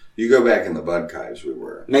 You go back in the Bud Kives, we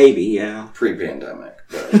were. Maybe, yeah. Pre-pandemic,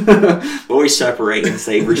 but... But we separate and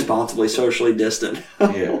stay responsibly socially distant.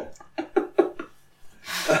 Yeah.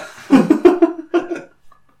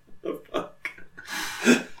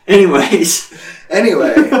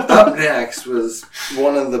 Anyway, up next was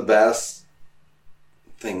one of the best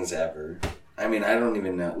things ever. I mean, I don't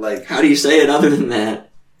even know. How do you say it other than that?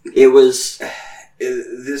 It was...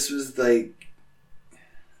 This was,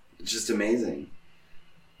 just amazing.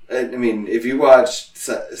 I mean, if you watch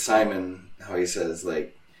Simon, how he says,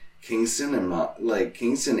 Kingston and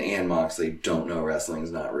Moxley don't know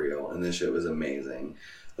wrestling's not real, and this shit was amazing.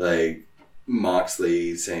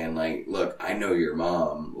 Moxley saying, look, I know your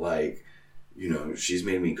mom, she's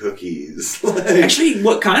made me cookies. Actually,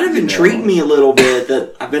 what kind of intrigued me a little bit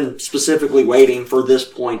that I've been specifically waiting for this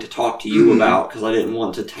point to talk to you about, because I didn't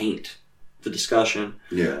want to taint the discussion.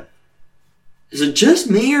 Yeah. Is it just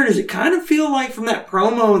me, or does it kind of feel like from that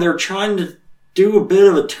promo they're trying to do a bit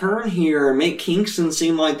of a turn here and make Kingston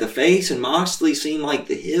seem like the face and Moxley seem like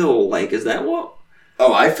the heel? Is that what...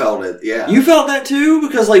 Oh, I felt it, yeah. You felt that too?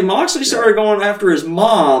 Because, Moxley started going after his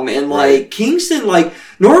mom, and, Kingston,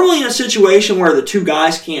 normally in a situation where the two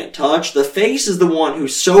guys can't touch, the face is the one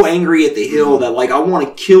who's so angry at the heel that, I want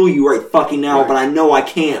to kill you right fucking now, but I know I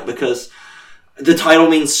can't because the title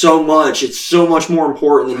means so much. It's so much more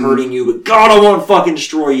important than hurting you, but God, I want to fucking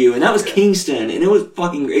destroy you. And that was Kingston, and it was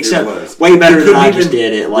fucking great. Except way better than I just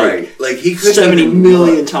did it. He couldn't 70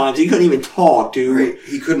 million times. He couldn't even talk, dude. Right.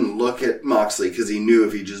 He couldn't look at Moxley because he knew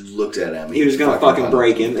if he just looked at him, he was going to fucking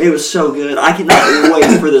break him. It was so good. I cannot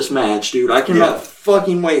wait for this match, dude. I cannot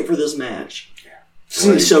fucking wait for this match. It's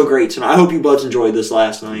going to be so great tonight. I hope you buds enjoyed this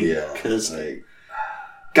last night. Yeah. Because...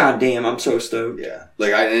 God damn, I'm so stoked. Yeah.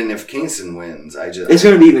 And if Kingston wins, it's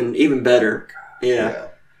going to be even better. Yeah.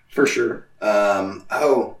 For sure.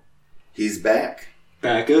 He's back.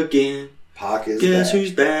 Back again. Pac is Guess back.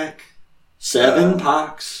 Who's back? 7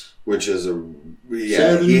 Pacs. Which is a... Yeah,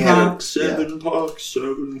 7 Pacs, 7 Pacs,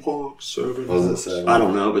 7 Pacs, 7 Was it 7? I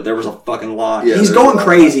don't know, but there was a fucking lot. Yeah, he's going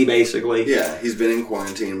crazy, basically. Yeah, he's been in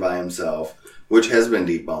quarantine by himself, which has been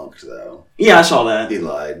debunked, though. Yeah, I saw that. He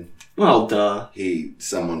lied. Well, duh.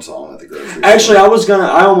 Someone saw him at the grocery store. Actually,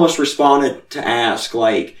 I almost responded to ask,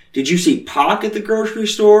 did you see Pac at the grocery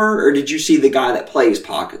store, or did you see the guy that plays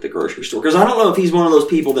Pac at the grocery store? Because I don't know if he's one of those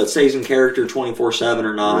people that stays in character 24/7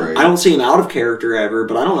 or not. Right. I don't see him out of character ever,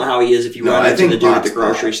 but I don't know how he is if you run into the dude at the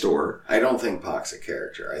grocery store. I don't think Pac's a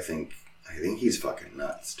character. I think he's fucking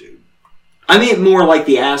nuts, dude. I mean, more like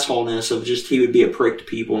the assholeness of just he would be a prick to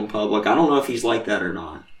people in public. I don't know if he's like that or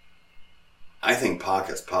not. I think Pac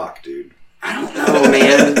is Pac, dude. I don't know,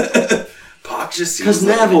 man. Pac just seems because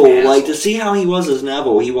Neville, to see how he was as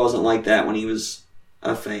Neville, he wasn't like that when he was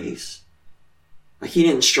a face. He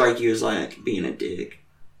didn't strike you as being a dick.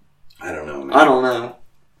 I don't know, man. I don't know.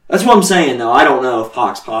 That's what I'm saying, though. I don't know if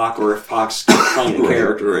Pac's Pac or if Pac's playing a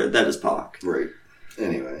character that is Pac. Right.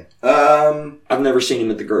 Anyway. I've never seen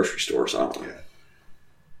him at the grocery store, so I don't know. Yeah.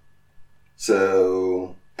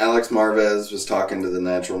 So, Alex Marvez was talking to the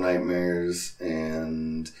Natural Nightmares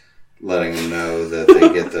and letting them know that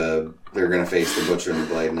they're going to face the Butcher and the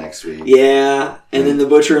Blade next week. Yeah, and then the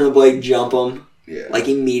Butcher and the Blade jump them. Yeah. Like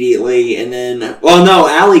immediately, and then... Well, no,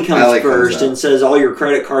 Allie comes first and says all your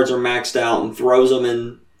credit cards are maxed out and throws them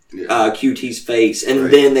in QT's face,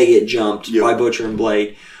 and then they get jumped by Butcher and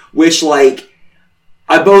Blade. Which, like,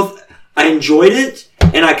 I enjoyed it,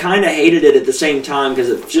 and I kind of hated it at the same time, because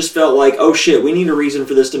it just felt like, oh shit, we need a reason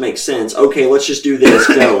for this to make sense. Okay, let's just do this,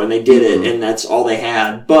 go. And they did it, and that's all they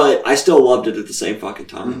had. But I still loved it at the same fucking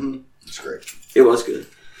time. Mm-hmm. It's great. It was good.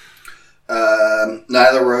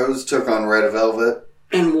 Nyla Rose took on Red Velvet.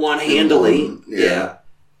 And won handily. Yeah.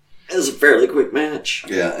 It was a fairly quick match.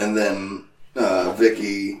 Yeah, and then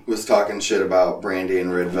Vicky was talking shit about Brandy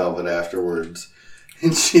and Red Velvet afterwards.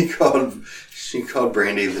 And she called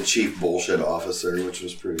Brandy the chief bullshit officer, which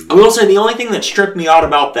was pretty good. I will say the only thing that struck me odd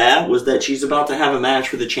about that was that she's about to have a match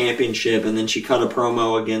for the championship, and then she cut a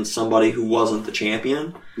promo against somebody who wasn't the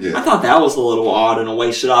champion. Yeah. I thought that was a little odd and a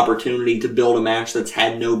wasted opportunity to build a match that's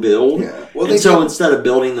had no build. Yeah. Well, instead of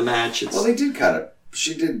building the match, she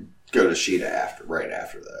did go to Shida right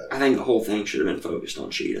after that. I think the whole thing should have been focused on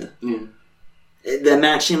Shida. Yeah. That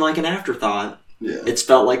match seemed like an afterthought. Yeah. It's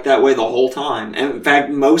felt like that way the whole time. And in fact,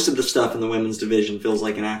 most of the stuff in the women's division feels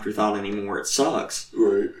like an afterthought anymore. It sucks.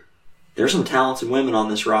 Right. There's some talented women on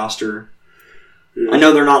this roster. Yeah. I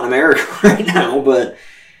know they're not in America right now, but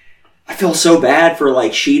I feel so bad for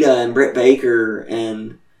like Shida and Britt Baker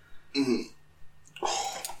and in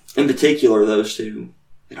particular those two.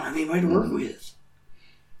 They don't have anybody to work with.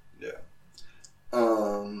 Yeah.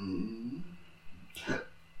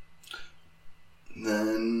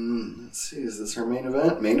 Then, let's see, is this our main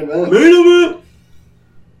event? Main event?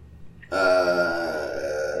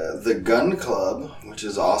 The Gun Club, which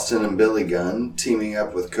is Austin and Billy Gunn, teaming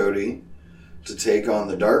up with Cody to take on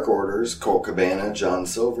the Dark Orders, Colt Cabana, John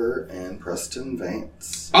Silver, and Preston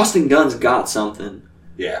Vance. Austin Gunn's got something.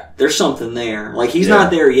 Yeah. There's something there. Like, he's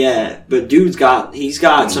not there yet, but he's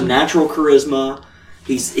got some natural charisma.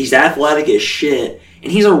 He's athletic as shit.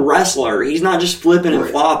 And he's a wrestler. He's not just flipping and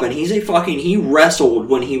flopping. He wrestled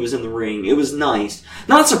when he was in the ring. It was nice.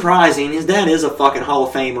 Not surprising. His dad is a fucking Hall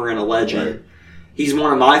of Famer and a legend. Right. He's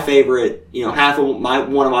one of my favorite,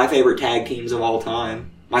 one of my favorite tag teams of all time.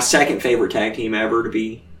 My second favorite tag team ever, to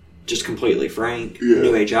be just completely frank. Yeah.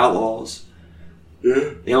 New Age Outlaws.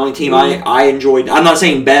 Yeah. The only team I enjoyed, I'm not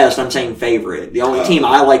saying best, I'm saying favorite. The only team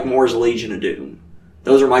I like more is Legion of Doom.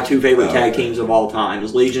 Those are my two favorite tag teams of all time,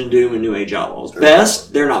 is Legion of Doom and New Age Outlaws.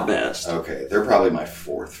 They're not best. Okay, they're probably my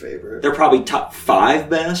fourth favorite. They're probably top 5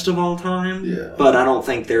 best of all time. Yeah. But I don't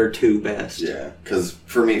think they're 2 best. Yeah, because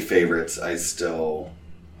for me, favorites, I still...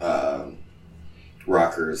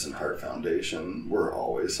 Rockers and Heart Foundation were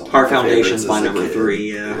always some of Heart Foundation's my number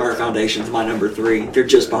 3, yeah. Heart Foundation's my number 3. They're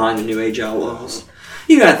just behind the New Age Outlaws.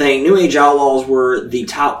 You gotta think, New Age Outlaws were the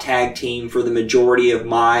top tag team for the majority of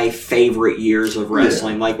my favorite years of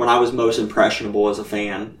wrestling. Yeah. Like, when I was most impressionable as a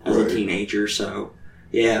fan, as a teenager, so...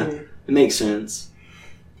 Yeah, it makes sense.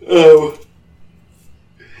 Oh.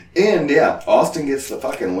 And, Austin gets the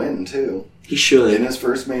fucking win, too. He should. In his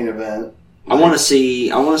first main event. I want to see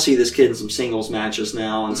this kid in some singles matches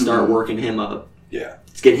now and start working him up. Yeah.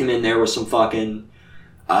 Let's get him in there with some fucking...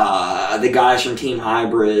 the guys from Team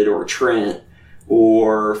Hybrid, or Trent...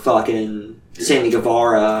 Or fucking Sammy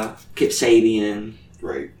Guevara, Kip Sabian.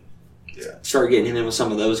 Right. Yeah. Start getting him in with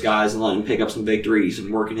some of those guys and letting him pick up some victories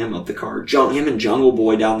and working him up the card. Him and Jungle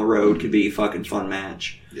Boy down the road could be a fucking fun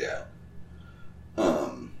match. Yeah.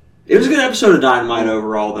 It was a good episode of Dynamite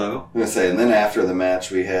overall, though. I'm going to say, and then after the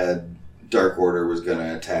match we had Dark Order was going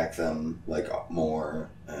to attack them more,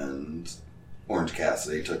 and Orange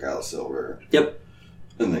Cassidy took out Silver. Yep.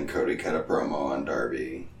 And then Cody cut a promo on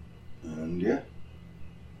Darby. And yeah.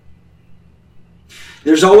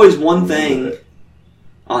 There's always one thing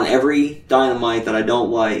on every Dynamite that I don't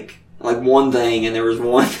like. Like one thing, and there was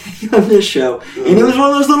one thing on this show. And it was one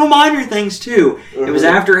of those little minor things, too. It was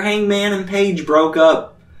after Hangman and Page broke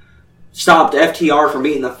up, stopped FTR from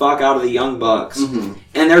beating the fuck out of the Young Bucks. Mm-hmm.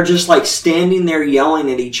 And they're just like standing there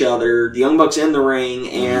yelling at each other. The Young Bucks in the ring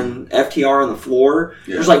and FTR on the floor.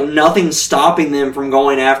 Yeah. There's like nothing stopping them from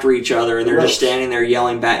going after each other. And they're just standing there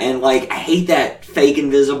yelling back. And like, I hate that fake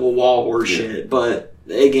invisible wall horse shit. But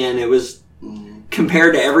again, it was...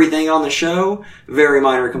 Compared to everything on the show, very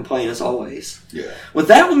minor complaint as always. Yeah. With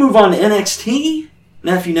that, we'll move on to NXT.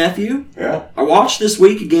 Nephew. Yeah. I watched this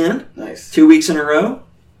week again. Nice. 2 weeks in a row.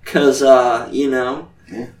 Because, Yeah.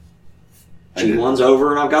 G1's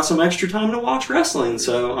over, and I've got some extra time to watch wrestling.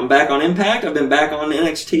 So I'm back on Impact. I've been back on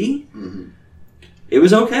NXT. Mm-hmm. It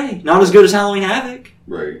was okay. Not as good as Halloween Havoc.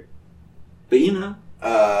 Right. But, you know.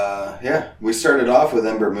 Yeah. We started off with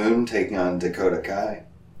Ember Moon taking on Dakota Kai.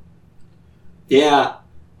 Yeah.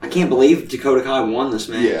 I can't believe Dakota Kai won this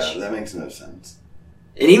match. Yeah, that makes no sense.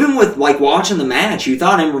 And even with, like, watching the match, you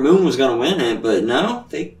thought Ember Moon was going to win it, but no,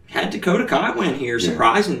 they had Dakota Kai win here,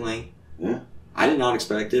 surprisingly. Yeah. I did not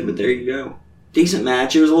expect it, but there you go. Decent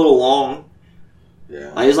match. It was a little long.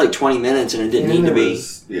 Yeah. It was like 20 minutes, and it didn't need to be.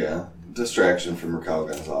 Yeah. Distraction from Raquel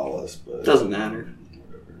Gonzalez, but... Doesn't matter.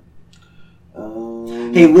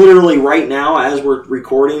 Hey, literally right now, as we're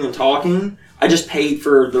recording and talking, I just paid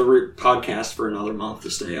for the podcast for another month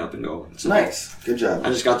to stay up and going. So nice. Good job. I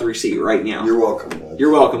just got the receipt right now. You're welcome, buds.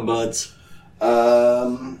 You're welcome, buds.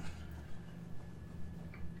 Cameron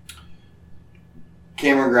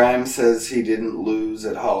Grimes says he didn't lose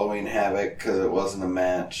at Halloween Havoc because it wasn't a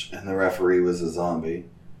match and the referee was a zombie.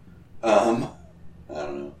 I don't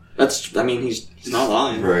know. He's not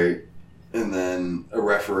lying. Right. And then a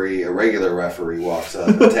regular referee walks up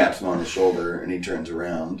and taps him on the shoulder, and he turns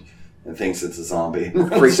around and thinks it's a zombie.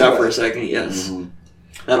 Freaks out for a second, yes. Mm-hmm.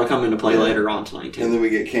 That'll come into play later on tonight, too. And then we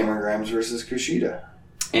get Cameron Grimes versus Kushida.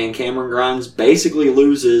 And Cameron Grimes basically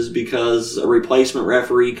loses because a replacement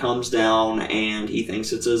referee comes down and he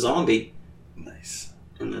thinks it's a zombie. Nice.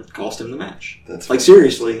 And that cost him the match. That's like,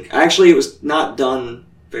 seriously. Actually, it was not done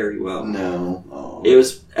very well. No. Oh. It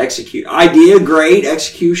was idea great,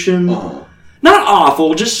 execution not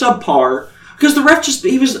awful, just subpar. Because the ref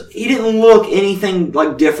he didn't look anything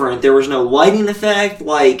like different. There was no lighting effect.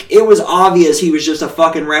 Like, it was obvious he was just a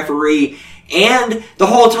fucking referee. And the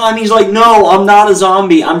whole time he's like, no, I'm not a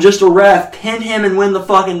zombie. I'm just a ref. Pin him and win the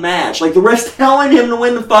fucking match. Like, the ref's telling him to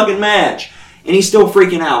win the fucking match. And he's still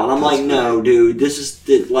freaking out. And I'm like, no, dude, this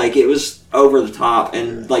is, like, it was over the top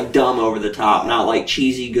and, like, dumb over the top. Not, like,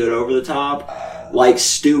 cheesy good over the top. Like,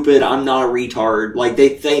 stupid, I'm not a retard. Like, they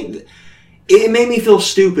think... It made me feel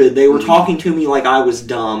stupid. They were talking to me like I was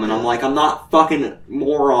dumb. And I'm like, I'm not fucking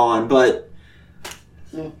moron, but...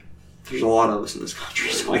 There's a lot of us in this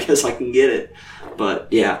country, so I guess I can get it. But,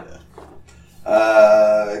 yeah.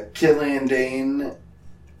 Killian Dane...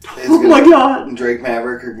 Oh my god! And Drake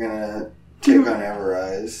Maverick are gonna take on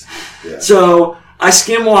Everrise. Yeah. So, I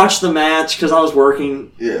skim-watched the match because I was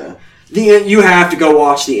working. Yeah. You have to go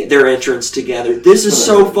watch their entrance together. This is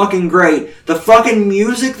so fucking great. The fucking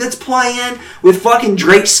music that's playing with fucking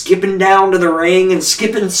Drake skipping down to the ring and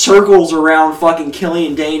skipping circles around fucking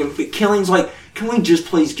Killian Dane. And Killian's like, can we just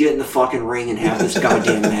please get in the fucking ring and have this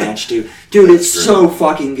goddamn match, dude? Dude, it's so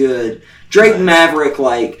fucking good. Drake Maverick,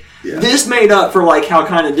 like... Yeah. This made up for, like, how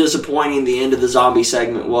kind of disappointing the end of the zombie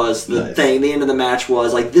segment was. The end of the match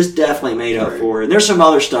was. Like, this definitely made up for it. And there's some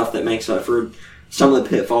other stuff that makes up for some of the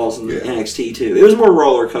pitfalls in the NXT, too. It was more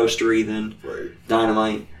roller coastery than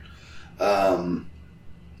Dynamite.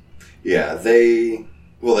 Yeah, they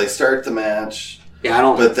start the match. Yeah, I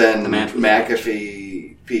don't... But then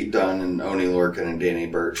McAfee, Pete Dunne, and Oney Lorcan and Danny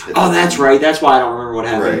Burch hit them. That's right. That's why I don't remember what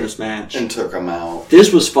happened in this match. And took them out.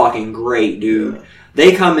 This was fucking great, dude. Yeah.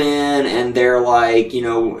 They come in and they're like, you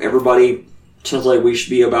know, everybody sounds like we should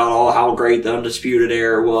be about how great the Undisputed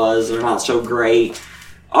Era was. They're not so great.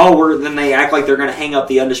 Then they act like they're going to hang up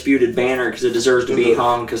the Undisputed banner because it deserves to be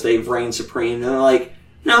hung because they've reigned supreme. And they're like,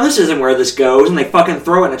 no, this isn't where this goes. And they fucking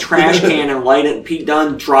throw it in a trash can and light it. And Pete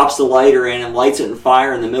Dunne drops the lighter in and lights it in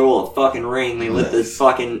fire in the middle of the fucking ring. They lit the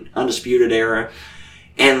fucking Undisputed Era.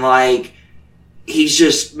 And like...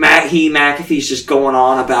 McAfee's just going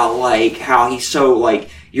on about, like, how he's so, like,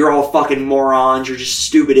 you're all fucking morons, you're just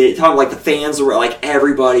stupid. Talking like the fans were, like,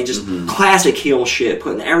 everybody, just classic heel shit,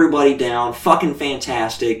 putting everybody down, fucking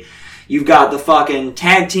fantastic. You've got the fucking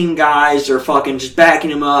tag team guys are fucking just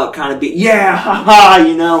backing him up, kind of haha,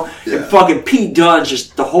 you know? Yeah. And fucking Pete Dunne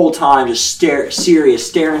just the whole time just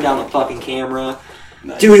staring down the fucking camera.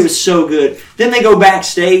 Nice. Dude, it was so good. Then they go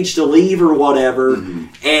backstage to leave or whatever,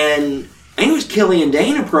 and... I think it was Killian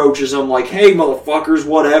Dane approaches him like, hey, motherfuckers,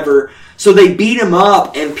 whatever. So they beat him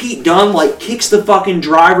up, and Pete Dunne, like, kicks the fucking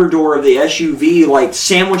driver door of the SUV, like,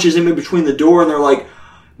 sandwiches him in between the door, and they're like,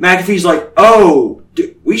 McAfee's like, oh,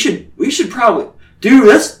 dude, we should probably, dude,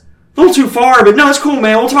 that's a little too far, but no, it's cool,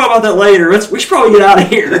 man, we'll talk about that later. We should probably get out of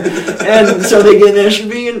here. And so they get in the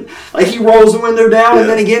SUV, and, like, he rolls the window down, and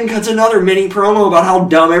then again cuts another mini promo about how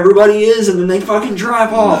dumb everybody is, and then they fucking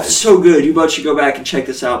drive off. Nice. So good. You both should go back and check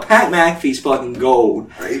this out. Pat McAfee's fucking gold.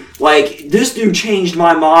 Right. Like, this dude changed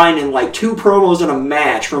my mind in, like, 2 promos in a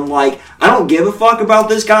match from, like, I don't give a fuck about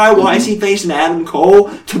this guy, why is he facing Adam Cole,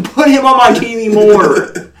 to put him on my TV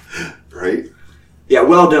more. Right. Yeah,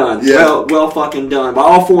 well done. Yeah. Well fucking done. By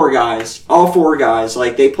all four guys.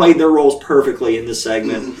 Like, they played their roles perfectly in this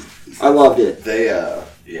segment. I loved it. They,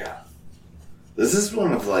 yeah. This is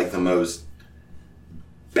one of, like, the most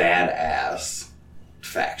badass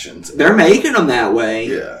factions. They're making them that way.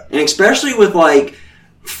 Yeah. And especially with, like,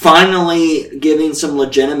 finally giving some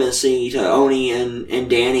legitimacy to Oni and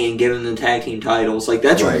Danny and giving them tag team titles. Like,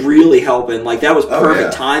 that's really helping. Like, that was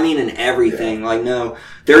perfect timing and everything. Yeah. Like, no,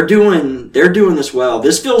 they're doing this well.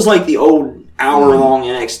 This feels like the old hour-long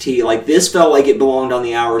NXT. Like, this felt like it belonged on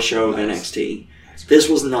the hour show of NXT. This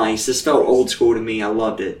was nice. This felt old school to me. I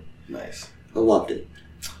loved it. Nice. I loved it.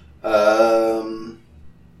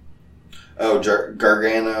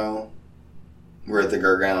 Gargano. We're at the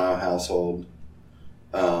Gargano household.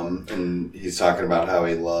 And he's talking about how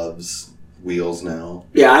he loves wheels now.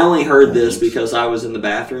 Yeah, I only heard this because I was in the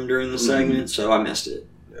bathroom during the segment, so I missed it.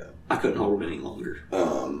 Yeah. I couldn't hold it any longer.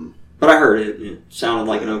 But I heard it. It sounded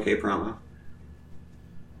like an okay promo.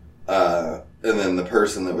 And then the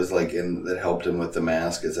person that was that helped him with the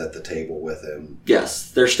mask is at the table with him.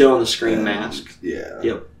 Yes, they're still on the screen mask. Yeah.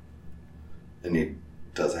 Yep. And he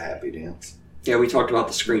does a happy dance. Yeah, we talked about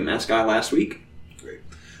the screen mask guy last week. Great.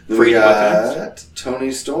 Then we got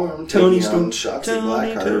Toni Storm taking on Shotzi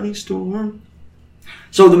Blackheart. Toni Storm.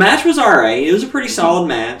 So the match was alright. It was a pretty solid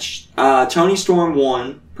match. Toni Storm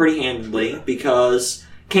won pretty handedly because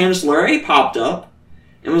Candice LeRae popped up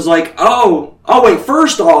and was like, oh wait,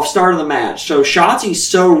 first off, start of the match. So Shotzi's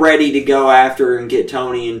so ready to go after her and get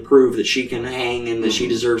Toni and prove that she can hang and that she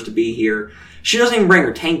deserves to be here. She doesn't even bring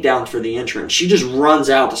her tank down for the entrance. She just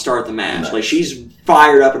runs out to start the match. Nice. Like, she's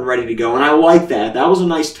fired up and ready to go. And I like that. That was a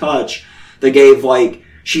nice touch that gave, like,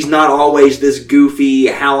 she's not always this goofy,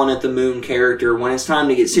 howling at the moon character when it's time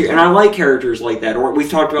to get serious. And I like characters like that. Or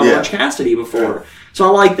we've talked about Orange Cassidy before. Yeah. So I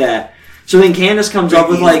like that. So then Candice comes up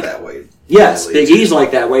with, like... that way. Yes, Big E's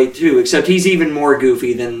like that way, too. Except he's even more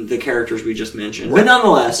goofy than the characters we just mentioned. But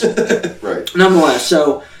nonetheless... Right. Nonetheless,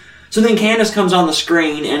 so then Candice comes on the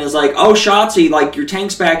screen and is like, oh, Shotzi, like, your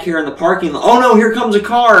tank's back here in the parking lot. Oh, no, here comes a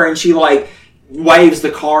car. And she, like, waves the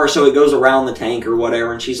car so it goes around the tank or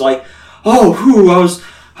whatever. And she's like, oh, I was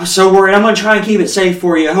so worried. I'm going to try and keep it safe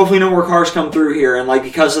for you. Hopefully no more cars come through here. And, like,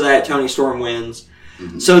 because of that, Toni Storm wins.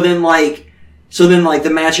 Mm-hmm. So then, the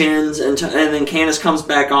match ends, and then Candice comes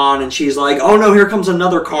back on, and she's like, oh no, here comes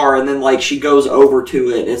another car, and then, like, she goes over to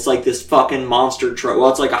it. It's like this fucking monster truck. Well,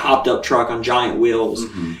 it's like a hopped-up truck on giant wheels.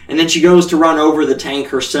 Mm-hmm. And then she goes to run over the tank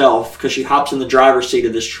herself, because she hops in the driver's seat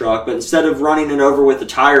of this truck, but instead of running it over with the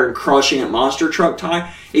tire and crushing it monster truck tire,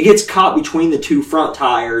 it gets caught between the two front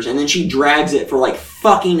tires, and then she drags it for, like,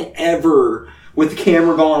 fucking ever with the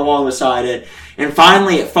camera going along beside it. And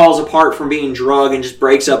finally, it falls apart from being drug and just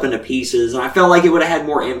breaks up into pieces. And I felt like it would have had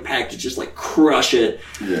more impact to just, like, crush it.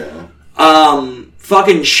 Yeah.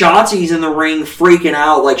 Fucking Shotzi's in the ring freaking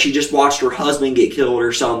out like she just watched her husband get killed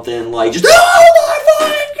or something. Like, just, oh my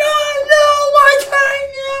fucking God, no, my tank,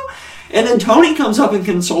 no. And then Toni comes up and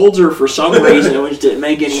consoles her for some reason, which didn't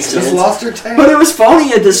make any sense. She just lost her tank. But it was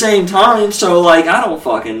funny at the same time, so, like, I don't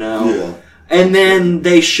fucking know. Yeah. And then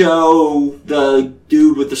they show the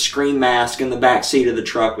dude with the scream mask in the back seat of the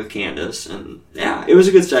truck with Candice. And yeah, it was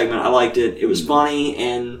a good segment. I liked it. It was funny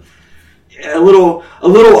and a little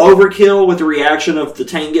overkill with the reaction of the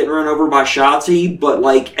tank getting run over by Shotzi, but,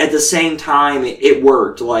 like, at the same time it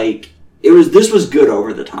worked. Like, this was good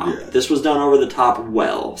over the top. Yeah. This was done over the top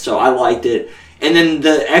well. So I liked it. And then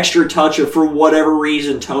the extra touch of, for whatever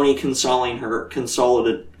reason, Toni consoling her,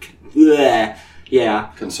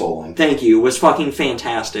 yeah. Consoling. Thank you. Was fucking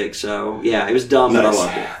fantastic. So, yeah, it was dumb, nice. But I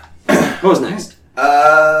loved it. What was next?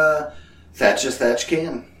 Thatch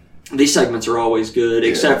Can. These segments are always good,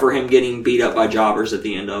 except for him getting beat up by jobbers at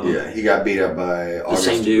the end of them. Yeah, he got beat up by August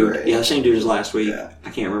the same dude. Gray. Yeah, the same dude as last week. Yeah. I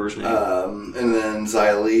can't remember his name. And then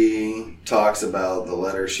Xia Li talks about the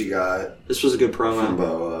letter she got. This was a good promo. From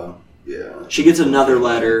Boa. Yeah. She gets another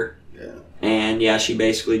letter. Yeah. And, yeah, she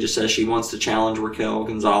basically just says she wants to challenge Raquel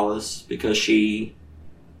Gonzalez because she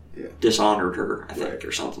dishonored her, I think,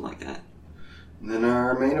 or something like that. And then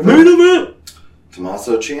our main event.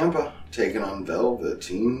 Tommaso Ciampa taking on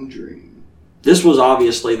Velveteen Dream. This was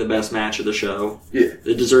obviously the best match of the show. Yeah.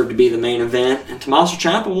 It deserved to be the main event, and Tommaso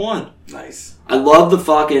Ciampa won. Nice. I love the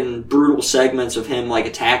fucking brutal segments of him, like,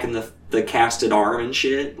 attacking the casted arm and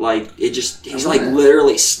shit. Like, he's like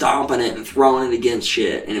literally stomping it and throwing it against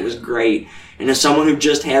shit, and it was great. And as someone who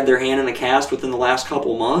just had their hand in a cast within the last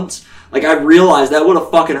couple months, like, I realized that would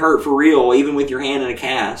have fucking hurt for real, even with your hand in a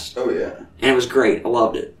cast. Oh, yeah. And it was great. I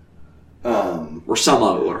loved it. Or some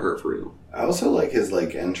of it would have hurt for real. I also like his,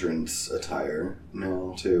 like, entrance attire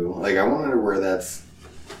now, too. Like, I wanted to wear that's...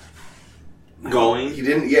 going. He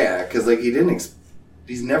didn't. Yeah, because like he didn't.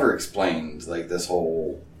 He's never explained like this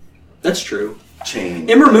whole. That's true. Chain.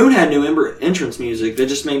 Ember Moon had new entrance music. That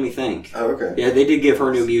just made me think. Oh, okay. Yeah, they did give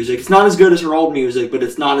her new music. It's not as good as her old music, but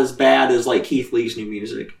it's not as bad as like Keith Lee's new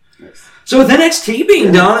music. Nice. So with NXT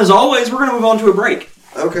being done, as always, we're going to move on to a break.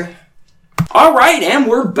 Okay. All right, and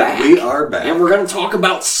we're back. We are back. And we're going to talk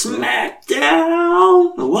about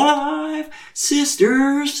SmackDown Live.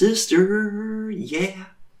 Sister, yeah.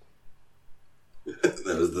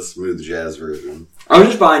 That was the smooth jazz version. I was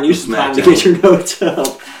just buying you some time to get your notes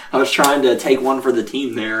up. I was trying to take one for the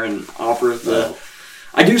team there and offer the...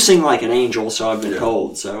 I do sing like an angel, so I've been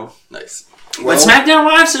told, so... Nice. Well, SmackDown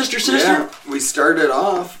Live, sister. Yeah, we started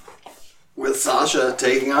off with Sasha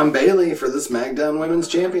taking on Bayley for the SmackDown Women's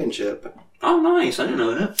Championship. Oh, nice. I didn't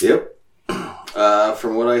know that. Yep.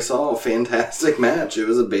 From what I saw, fantastic match. It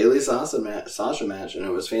was a Bayley-Sasha match, and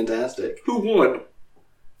it was fantastic. Who won?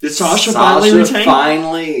 Did Sasha finally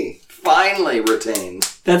retain? Finally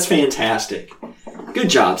retained. That's fantastic. Good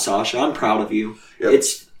job, Sasha. I'm proud of you. Yep.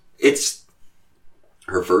 It's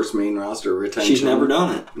her first main roster retention. She's never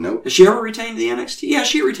done it. Nope. Has she ever retained the NXT? Yeah,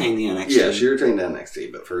 she retained the NXT. Yeah, she retained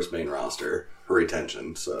NXT, but first main roster, her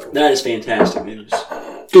retention. So that is fantastic news.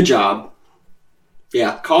 Good job.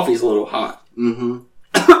 Yeah, coffee's a little hot.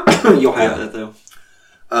 Mm-hmm. You'll have that though.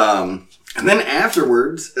 And then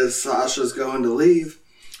afterwards, as Sasha's going to leave,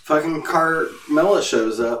 fucking Carmella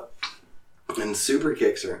shows up and super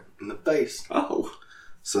kicks her in the face. Oh.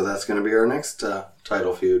 So that's going to be our next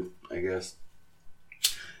title feud, I guess.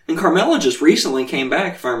 And Carmella just recently came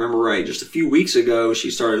back, if I remember right. Just a few weeks ago,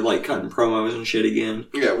 she started like cutting promos and shit again.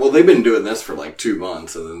 Yeah, well, they've been doing this for like 2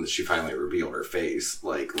 months, and then she finally revealed her face,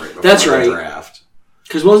 like right before the draft.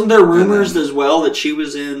 Because wasn't there rumors as well that she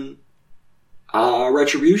was in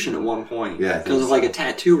Retribution at one point? Yeah, because of like a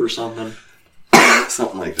tattoo or something.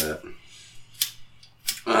 Something like that.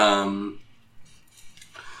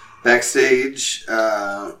 Backstage,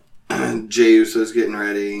 Jey Uso's getting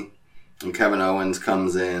ready, and Kevin Owens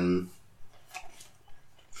comes in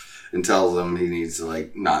and tells him he needs to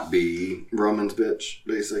like not be Roman's bitch,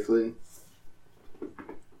 basically.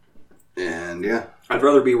 And yeah, I'd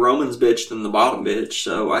rather be Roman's bitch than the bottom bitch.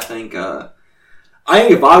 So I think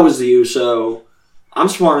if I was the Uso, I'm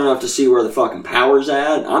smart enough to see where the fucking power's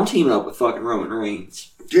at. I'm teaming up with fucking Roman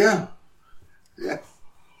Reigns. Yeah.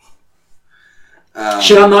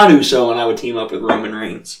 Shit, I'm not Uso, and I would team up with Roman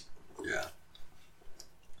Reigns. Yeah.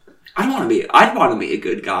 I'd want to be a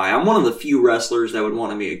good guy. I'm one of the few wrestlers that would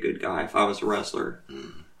want to be a good guy if I was a wrestler.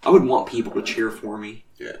 I would want people to cheer for me.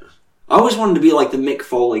 Yeah. I always wanted to be like the Mick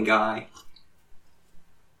Foley guy.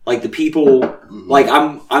 Like the people, like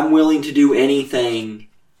I'm willing to do anything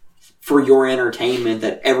for your entertainment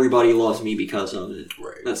that everybody loves me because of it.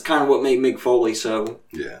 Right. That's kind of what made Mick Foley so.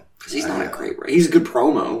 Yeah. Because he's not a great. He's a good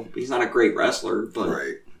promo. He's not a great wrestler, but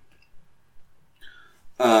right.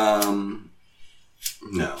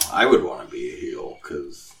 No, I would want to be a heel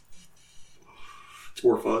because it's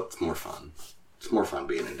more fun. It's more fun. It's more fun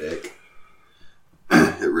being a dick.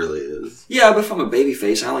 It really is. Yeah, but if I'm a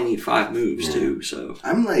babyface, I only need 5 moves too. So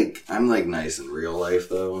I'm like nice in real life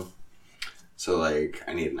though. So like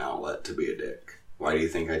I need an outlet to be a dick. Why do you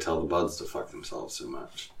think I tell the buds to fuck themselves so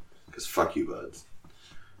much? Because fuck you, buds.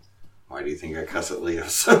 Why do you think I cuss at Leo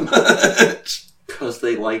so much? Because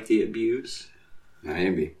they like the abuse.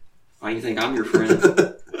 Maybe. Why do you think I'm your friend?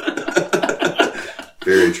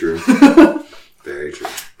 Very true. Very true.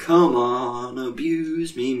 Come on,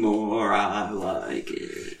 abuse me more. I like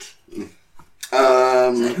it. Who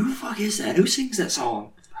the fuck is that? Who sings that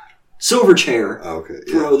song? Silverchair. Okay.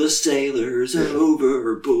 Yeah. Throw the sailors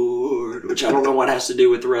overboard. Which I don't know what has to do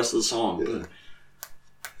with the rest of the song, but.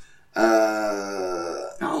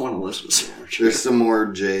 I don't want to listen to Silverchair. There's some more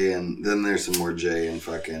Jay and then there's some more Jay and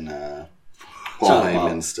fucking Paul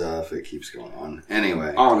Heyman stuff. It keeps going on.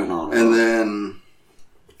 Anyway. On and on.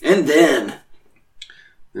 And then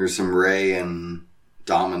there's some Ray and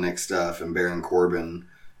Dominic stuff, and Baron Corbin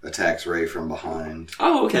attacks Ray from behind.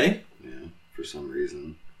 Oh, okay. Yeah, for some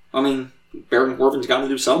reason. I mean, Baron Corbin's got to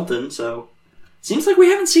do something, so. Seems like we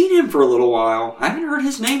haven't seen him for a little while. I haven't heard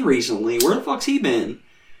his name recently. Where the fuck's he been?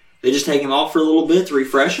 They just take him off for a little bit to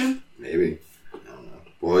refresh him? Maybe. I don't know.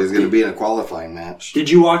 Well, he's going to be in a qualifying match. Did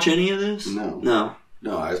you watch any of this? No.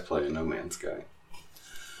 No, I was playing No Man's Sky.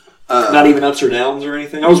 Not even ups or downs or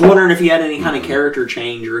anything? I was wondering if he had any kind of character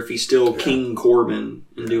change or if he's still King Corbin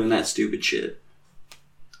and doing that stupid shit.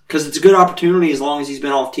 Because it's a good opportunity as long as he's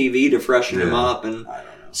been off TV to freshen him up and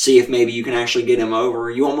see if maybe you can actually get him over.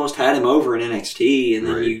 You almost had him over in NXT and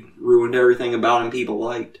then you ruined everything about him people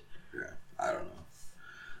liked. Yeah, I don't know.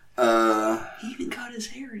 He even cut his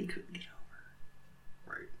hair and he couldn't get over.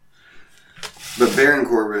 But Baron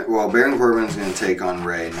Corbin's going to take on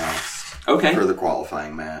Ray next. Okay. For the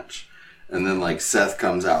qualifying match. And then, like, Seth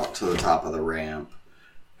comes out to the top of the ramp.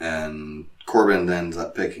 And Corbin ends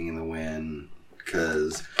up picking the win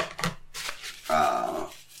because I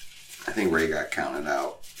think Ray got counted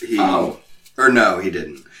out. Or no, he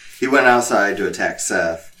didn't. He went outside to attack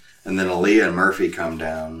Seth. And then Aaliyah and Murphy come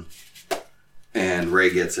down. And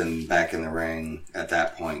Ray gets back in the ring at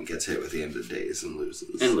that point, gets hit with the end of days and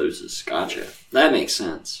loses. Gotcha. That makes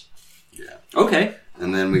sense. Yeah. Okay.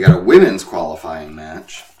 And then we got a women's qualifying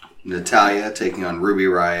match. Natalya taking on Ruby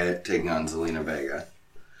Riott, taking on Zelina Vega.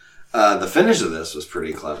 The finish of this was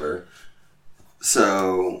pretty clever.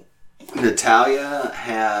 So, Natalya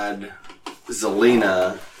had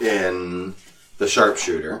Zelina in the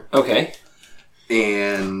sharpshooter. Okay.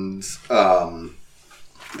 And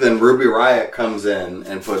then Ruby Riott comes in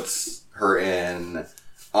and puts her in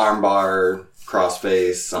armbar,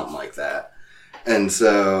 crossface, something like that. And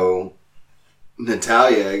so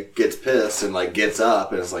Natalya gets pissed and like gets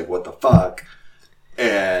up and is like, what the fuck?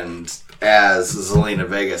 And as Zelina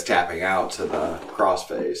Vega's tapping out to the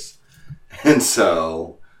crossface. And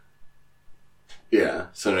so, yeah.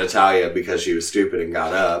 So Natalya, because she was stupid and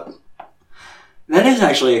got up. That is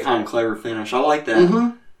actually a kind of clever finish. I like that.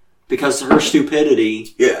 Mm-hmm. Because her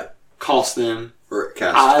stupidity cost them. Or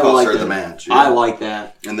cost her the match. Yeah. I like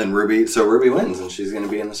that. And then Ruby wins, and she's going to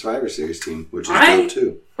be in the Survivor Series team, which is dope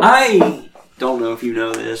too. I don't know if you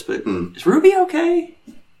know this, but is Ruby okay?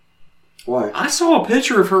 Why? I saw a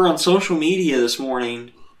picture of her on social media this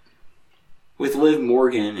morning with Liv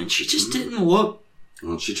Morgan, and she just didn't look...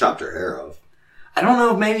 Well, she chopped her hair off. I don't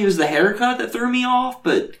know if maybe it was the haircut that threw me off,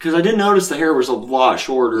 but because I did notice the hair was a lot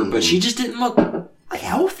shorter, but she just didn't look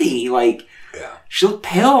healthy. Like, she looked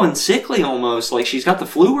pale and sickly almost, like she's got the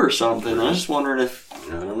flu or something. I was just wondering if, I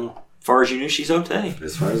don't know. As far as you knew, she's okay.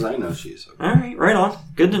 As far as I know, she's okay. All right, right on.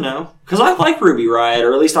 Good to know. Because I like Ruby Riott,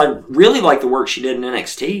 or at least I really like the work she did in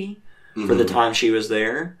NXT for the time she was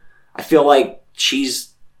there. I feel like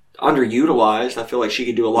she's underutilized. I feel like she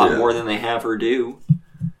could do a lot more than they have her do.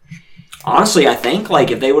 Honestly, I think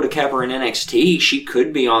like if they would have kept her in NXT, she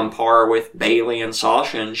could be on par with Bayley and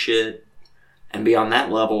Sasha and shit, and be on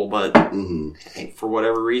that level. But for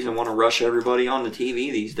whatever reason, want to rush everybody onto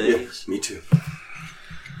TV these days. Yeah, me too.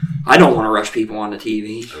 I don't want to rush people onto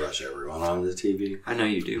TV. I rush everyone onto TV. I know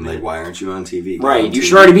you do, man. Like, why aren't you on TV? Right, you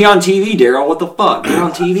should already be on TV, Daryl. What the fuck? You're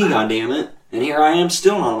on TV, goddammit. And here I am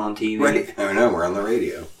still not on TV. Right. I know, we're on the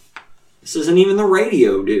radio. This isn't even the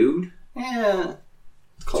radio, dude. Yeah.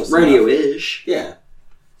 It's radio-ish. Yeah.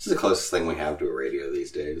 This is the closest thing we have to a radio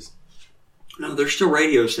these days. No, there's still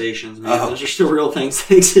radio stations, man. Those are still real things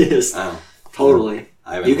that exist. Oh. Totally.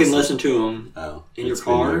 You can listen to them in your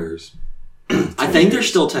car. I think there's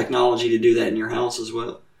still technology to do that in your house as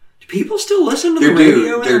well. Do people still listen to the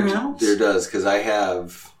radio in their house? There does, because I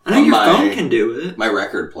have... I know your phone can do it. My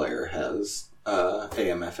record player has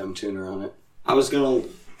AM/FM tuner on it.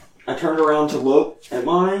 I turned around to look at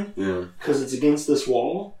mine because it's against this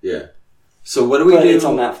wall. Yeah. So what do we do? It's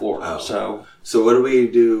on that floor. Oh. So what do we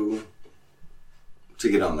do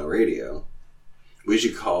to get on the radio? We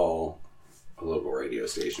should call a local radio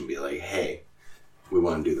station and be like, hey, we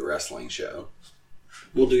want to do the wrestling show.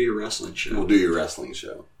 We'll do your wrestling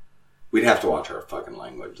show. We'd have to watch our fucking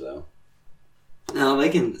language, though. No, they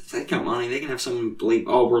got money. They can have someone bleep.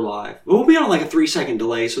 Oh, we're live. We'll be on like a 3-second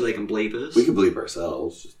delay so they can bleep us. We can bleep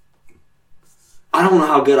ourselves. I don't know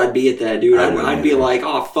how good I'd be at that, dude. I'd be like,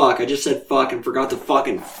 oh, fuck. I just said fuck and forgot to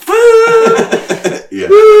fucking... Yeah.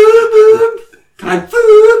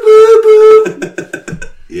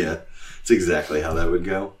 Yeah. That's exactly how that would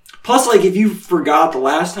go. Plus, like, if you forgot the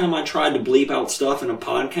last time I tried to bleep out stuff in a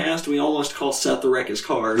podcast, we almost called Seth the Wreck his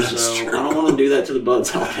car. So I don't want to do that to the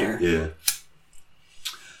buds out there. Yeah.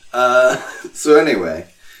 So anyway,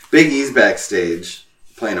 Big E's backstage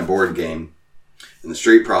playing a board game, and the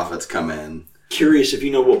Street Profits come in. Curious if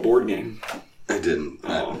you know what board game. I didn't.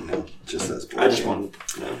 Oh. No, it just says board game. I just wanted to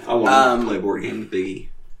play a board game with Big E.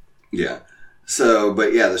 Yeah. So,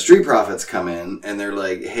 but yeah, the Street Profits come in, and they're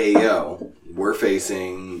like, hey, yo, we're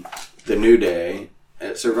facing the New Day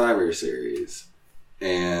at Survivor Series,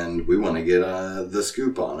 and we want to get the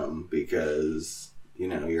scoop on them because, you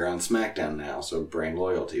know, you're on SmackDown now, so brand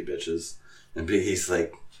loyalty, bitches. And Big E's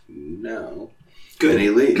like, no. Good. And he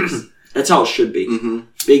leaves. That's how it should be. Mm-hmm.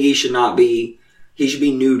 Big E should not be... He should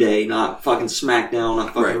be New Day, not fucking SmackDown,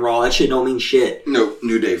 not fucking Raw. That shit don't mean shit. No,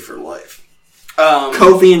 New Day for life.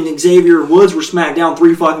 Kofi and Xavier Woods were SmackDown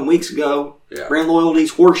 3 fucking weeks ago. Yeah. Brand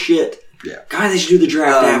loyalty's horse shit. Yeah. God, they should do the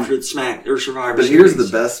draft after the Survivor Series. But here's the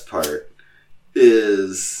best part,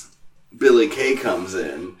 is Billy Kay comes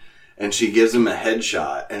in, And she gives him a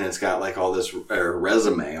headshot, and it's got like all this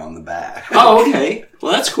resume on the back. Oh, okay.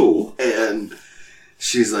 Well, that's cool. And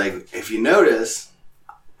she's like, if you notice,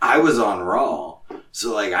 I was on Raw.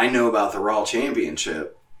 So, like, I know about the Raw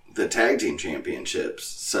Championship, the Tag Team Championships.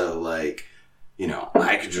 So, like, you know,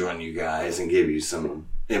 I could join you guys and give you some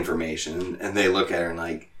information. And they look at her and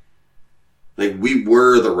like we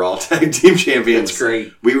were the Raw Tag Team Champions. That's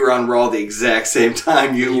great. We were on Raw the exact same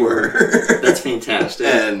time you were. That's fantastic.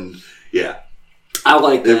 And, yeah. I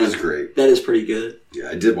like that. It was great. That is pretty good. Yeah,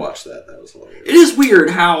 I did watch that. That was hilarious. It is weird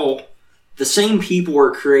how the same people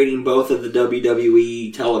are creating both of the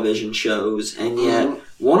WWE television shows, and yet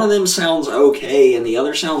one of them sounds okay and the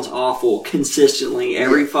other sounds awful consistently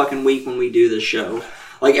every fucking week when we do this show.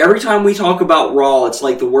 Like, every time we talk about Raw, it's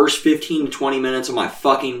like the worst 15 to 20 minutes of my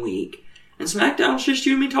fucking week. And SmackDown's just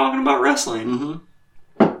you and me talking about wrestling.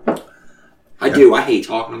 I do. I hate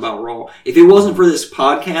talking about Raw. If it wasn't for this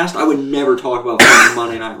podcast, I would never talk about fucking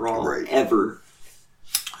Monday Night Raw. Right. Ever.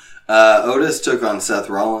 Otis took on Seth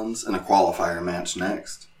Rollins in a qualifier match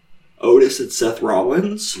next. Otis and Seth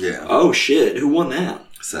Rollins? Yeah. Oh, shit. Who won that?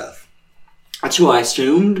 Seth. That's who I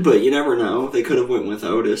assumed, but you never know. They could have went with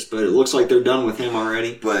Otis, but it looks like they're done with him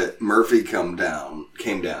already. But Murphy came down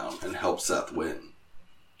and helped Seth win.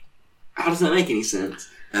 How does that make any sense?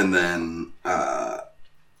 And then,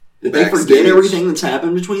 did they forget everything that's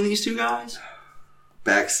happened between these two guys?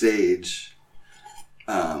 Backstage,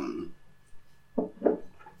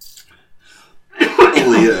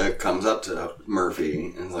 Aaliyah comes up to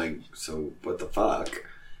Murphy and is like, so what the fuck?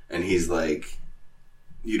 And he's like,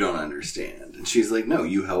 you don't understand. And she's like, no,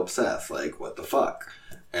 you help Seth. Like, what the fuck?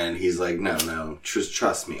 And he's like, no, just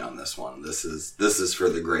trust me on this one. This is for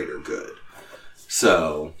the greater good.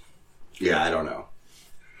 So, yeah, I don't know.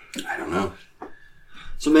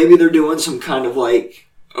 So maybe they're doing some kind of like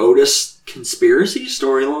Otis conspiracy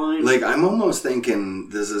storyline? Like, I'm almost thinking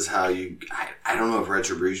this is how I don't know if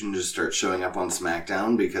Retribution just starts showing up on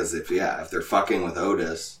SmackDown, because if they're fucking with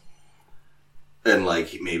Otis, and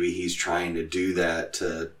like maybe he's trying to do that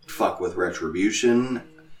to fuck with Retribution,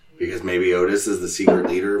 because maybe Otis is the secret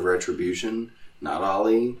leader of Retribution, not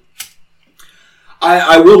Ali.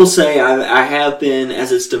 I will say I have been,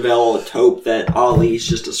 as it's developed, hope that Ali's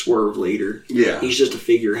just a swerve leader. Yeah. He's just a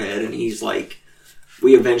figurehead, and he's like,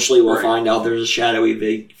 we eventually will find out there's a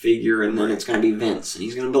shadowy figure, and then it's going to be Vince. And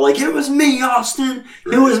he's going to be like, it was me, Austin!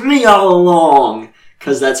 It was me all along!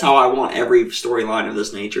 Because that's how I want every storyline of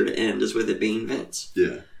this nature to end, is with it being Vince.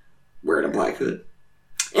 Yeah. Wearing a black hood.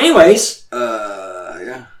 Anyways.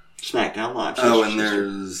 Yeah. SmackDown Live. Oh, and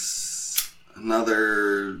there's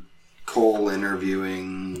another Cole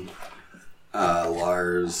interviewing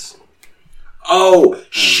Lars. Oh,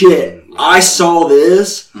 shit. I saw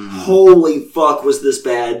this. Holy fuck, was this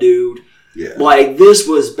bad, dude. Yeah. Like, this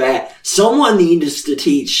was bad. Someone needs to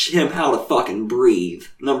teach him how to fucking breathe,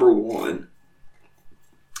 number one.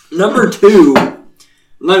 Number two,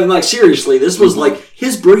 like seriously, this was like,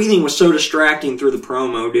 his breathing was so distracting through the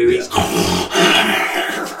promo, dude.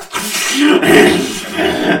 Yeah.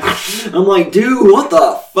 I'm like, dude, what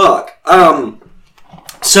the fuck?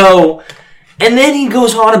 So, and then he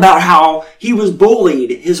goes on about how he was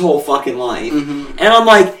bullied his whole fucking life. And I'm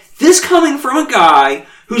like, this coming from a guy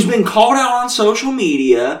who's been called out on social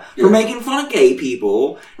media for making fun of gay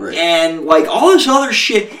people and like all this other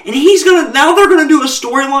shit, and now they're gonna do a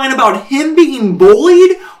storyline about him being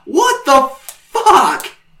bullied? What the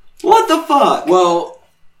fuck? What the fuck? Well,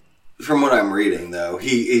 from what I'm reading though,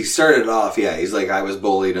 he started off, he's like, I was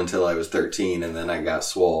bullied until I was 13 and then I got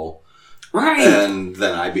swole. Right. And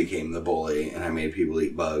then I became the bully and I made people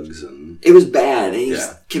eat bugs, and it was bad. And he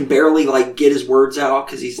can barely like get his words out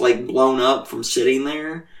because he's like blown up from sitting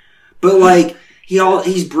there. But like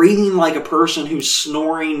he's breathing like a person who's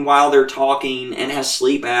snoring while they're talking and has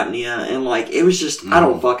sleep apnea, and like it was just I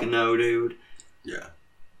don't fucking know, dude. Yeah.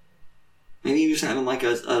 Maybe he was having like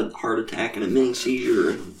a heart attack and a mini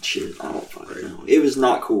seizure and shit. I don't fucking know. It was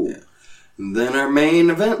not cool. Yeah. And then our main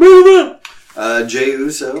event. Jey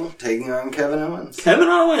Uso taking on Kevin Owens. Kevin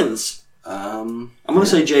Owens. I'm going to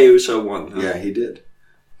say Jey Uso won. Yeah, he did.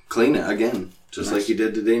 Clean it again. Just like he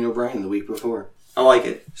did to Daniel Bryan the week before. I like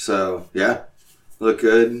it. So, yeah. Look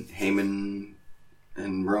good. Heyman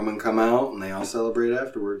and Roman come out and they all celebrate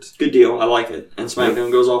afterwards. Good deal. I like it. And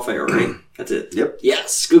SmackDown goes off air, right? That's it. Yep.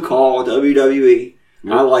 Yes. Good call. WWE.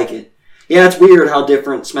 Yep. I like it. Yeah, it's weird how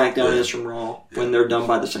different SmackDown is from Raw when they're done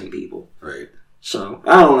by the same people. Right. So,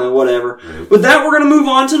 I don't know, whatever. Right. With that, we're going to move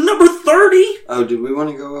on to number 30. Oh, did we want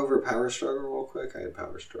to go over Power Struggle real quick? I had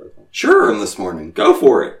Power Struggle. Sure. From this morning. Go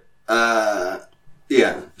for it.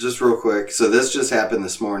 Yeah, just real quick. So this just happened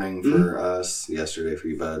this morning for us, yesterday for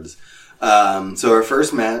you buds. So our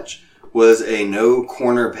first match was a no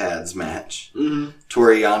corner pads match. Mm-hmm.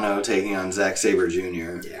 Toru Yano taking on Zack Sabre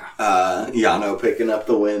Jr. Yeah. Yano picking up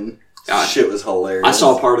the win. Shit was hilarious. I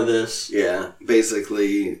saw part of this. Yeah.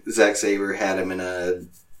 Basically, Zack Sabre had him in a...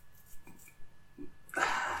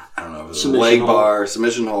 I don't know, it was a leg bar,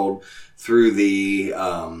 submission hold through the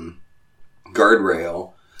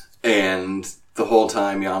guardrail. And the whole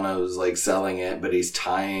time Yano was like selling it, but he's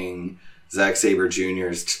tying Zack Sabre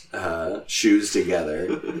Jr.'s shoes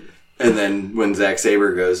together. And then when Zack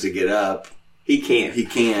Sabre goes to get up, he can't.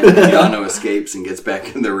 Yano escapes and gets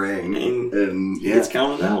back in the ring. And yeah. Gets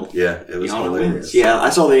counted out. Yeah, it was Yano hilarious. Wins. Yeah, I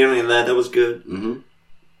saw the ending of that. That was good. Mm-hmm.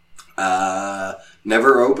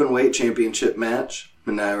 Never open weight championship match.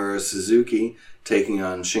 Minoru Suzuki taking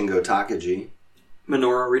on Shingo Takagi.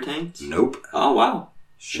 Minoru retains? Nope. Oh, wow.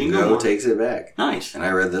 Shingo takes it back. Nice. And I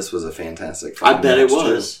read this was a fantastic I bet it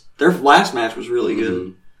was. Too. Their last match was really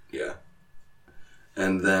good. Yeah.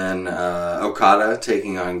 And then Okada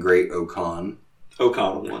taking on Great Okan.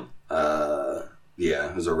 Okada won. Yeah,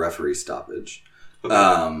 it was a referee stoppage.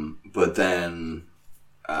 Okay. But then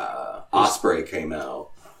Ospreay came out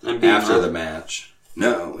after the match.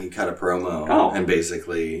 No, he cut a promo and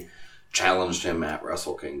basically challenged him at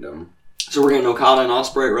Wrestle Kingdom. So we're getting Okada and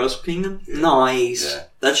Ospreay at Wrestle Kingdom? Yeah. Nice. Yeah.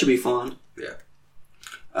 That should be fun. Yeah.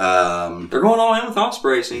 They're going all in with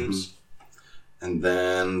Ospreay, seems. Mm-hmm. And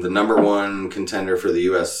then the number one contender for the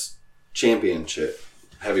U.S. Championship,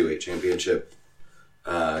 Heavyweight Championship,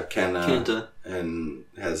 Kenta. And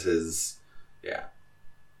has his,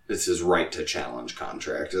 it's his right to challenge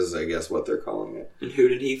contract, is I guess what they're calling it. And who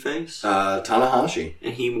did he face? Tanahashi.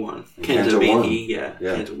 And he won. Kenta won.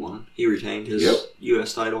 Kenta won. He retained his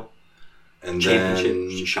U.S. title. And championship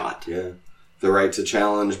then, shot. Yeah. The right to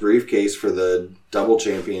challenge briefcase for the double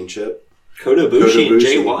championship. Kota Ibushi and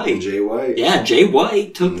Jay White. Yeah, Yeah, Jay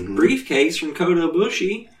White took the briefcase from Kota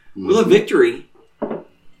Ibushi with a victory.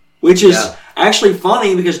 Which is actually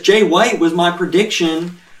funny because Jay White was my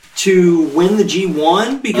prediction to win the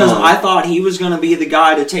G1 because I thought he was going to be the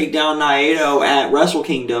guy to take down Naito at Wrestle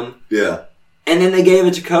Kingdom. Yeah. And then they gave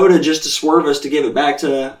it to Kota just to swerve us to give it back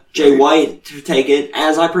to Jay White to take it,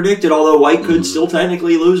 as I predicted, although White could still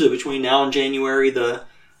technically lose it between now and January I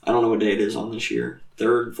don't know what day it is on this year.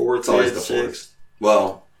 3rd, 4th, it's always the 4th.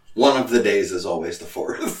 Well, one of the days is always the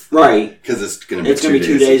 4th. Right. Because it's going to be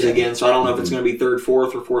 2 days again, so I don't know if it's going to be 3rd,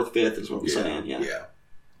 4th, or 4th, 5th is what I'm saying. Yeah.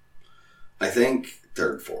 I think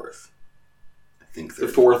 3rd, 4th. The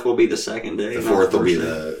 4th will be the second day. The 4th will be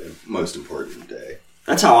the most important day.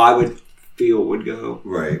 That's how I would feel it would go.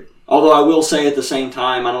 Right. Although I will say at the same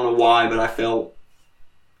time, I don't know why, but I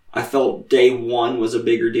felt day 1 was a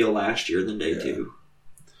bigger deal last year than day 2.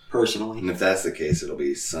 Personally. And if that's the case, it'll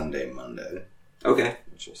be Sunday, Monday. Okay.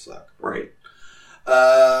 Which will suck. Right.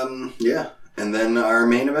 Yeah. And then our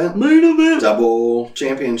main event. Double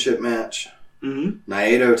championship match. Mm-hmm.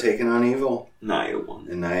 Naito taking on Evil. Naito won.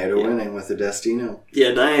 And Naito winning with the Destino. Yeah,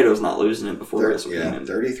 Naito's not losing it before Wrestle Kingdom.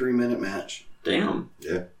 33-minute match. Damn.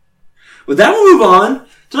 Yeah. With that, we'll move on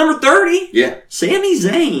to number 30. Yeah. Sami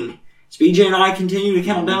Zayn. As BJ and I continue to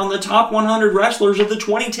count down the top 100 wrestlers of the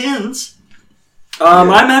 2010s.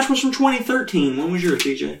 My match was from 2013. When was yours,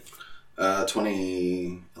 BJ?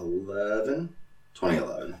 2011.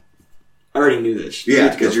 2011. I already knew this. Yeah,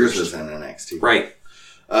 because yours was in NXT. Right.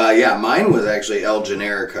 Mine was actually El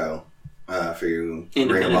Generico for you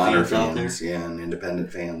Ring of Honor fans. Yeah, and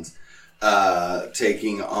independent fans.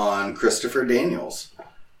 Taking on Christopher Daniels.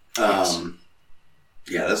 Yes.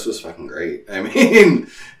 Yeah, this was fucking great. I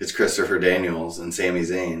mean, it's Christopher Daniels and Sami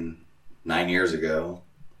Zayn 9 years ago.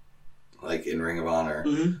 Like in Ring of Honor.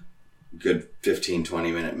 Mm-hmm. Good 15,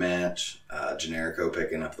 20-minute match. Generico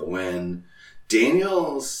picking up the win.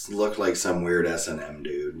 Daniels looked like some weird S&M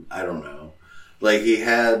dude. I don't know. Like he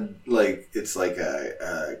had, it's like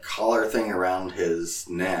a collar thing around his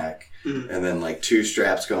neck. Mm-hmm. And then 2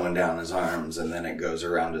 straps going down his arms. And then it goes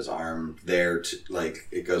around his arm there.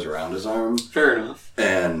 It goes around his arm. Fair enough.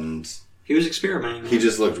 And he was experimenting. He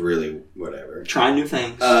just looked really whatever. Trying new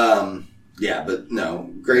things. Yeah, but no,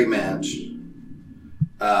 great match.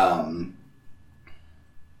 Sami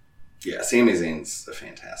Zayn's a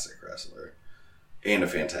fantastic wrestler. And a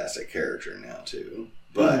fantastic character now, too.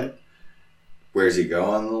 But where's he go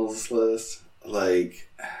on this list?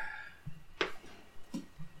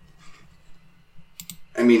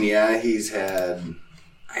 He's had...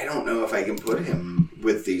 I don't know if I can put him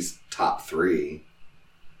with these top 3.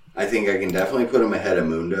 I think I can definitely put him ahead of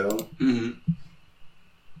Mundo. Mm-hmm.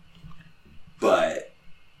 But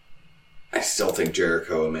I still think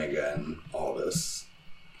Jericho, Omega, and Aldis ridiculous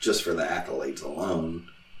just for the accolades alone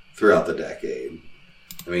throughout the decade.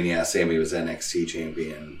 I mean, yeah, Sammy was NXT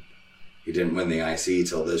champion. He didn't win the IC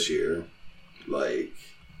till this year. Like,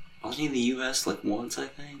 wasn't he in the US like once, I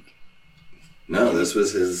think? No, this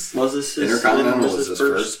was his... Was this his... Intercontinental was his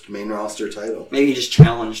first main roster title. Maybe he just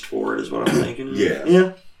challenged for it is what I'm thinking. Yeah.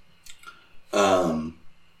 Yeah.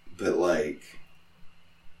 But like...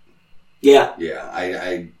 Yeah.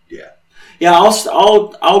 Yeah, Yeah,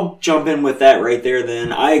 I'll jump in with that right there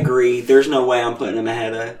then. I agree. There's no way I'm putting him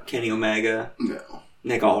ahead of Kenny Omega. No.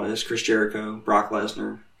 Nick Aldis, Chris Jericho, Brock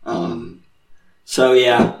Lesnar. So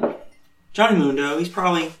yeah. Johnny Mundo, he's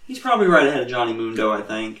probably right ahead of Johnny Mundo, I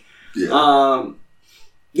think. Yeah.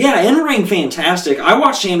 Yeah, in-ring fantastic. I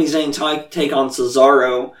watched Sami Zayn take on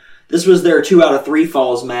Cesaro. This was their 2 out of 3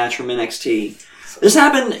 falls match from NXT. This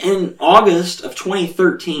happened in August of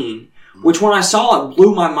 2013, which when I saw it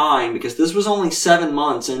blew my mind because this was only 7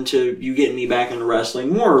 months into you getting me back into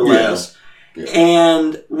wrestling, more or less. Yeah.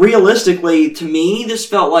 And realistically, to me, this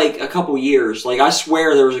felt like a couple years. Like, I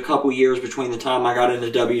swear there was a couple years between the time I got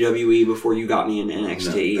into WWE before you got me into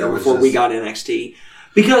NXT, or before we got NXT.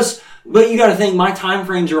 But you gotta think, my time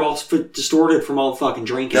frames are all distorted from all the fucking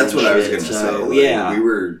drinking. That's what I was gonna say. Like, yeah. We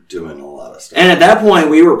were doing a lot of stuff. And at that point,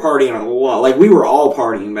 we were partying a lot. Like, we were all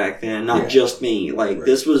partying back then, not just me. Like,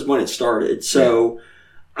 this was when it started. So,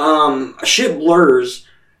 shit blurs.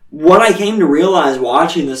 What I came to realize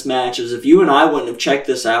watching this match is if you and I wouldn't have checked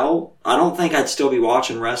this out, I don't think I'd still be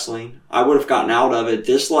watching wrestling. I would have gotten out of it.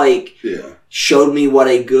 This, showed me what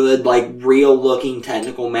a good, real-looking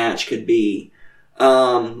technical match could be.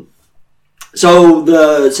 So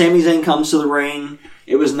the Sami Zayn comes to the ring.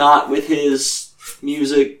 It was not with his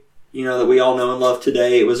music, that we all know and love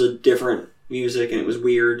today. It was a different music, and it was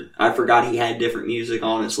weird. I forgot he had different music,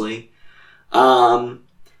 honestly.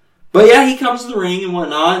 But yeah, he comes to the ring and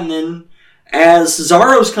whatnot, and then as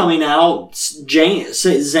Cesaro's coming out,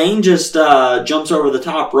 Zayn just jumps over the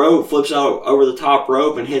top rope, flips out over the top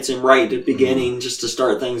rope, and hits him right at the beginning just to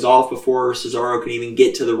start things off before Cesaro can even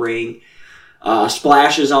get to the ring.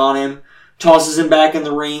 Splashes on him, tosses him back in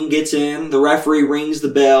the ring, gets in. The referee rings the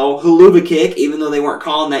bell. Haluva kick, even though they weren't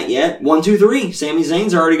calling that yet. 1, 2, 3. Sami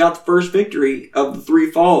Zayn's already got the first victory of the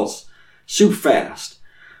 3 falls. Super fast.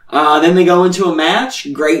 Then they go into a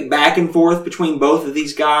match. Great back and forth between both of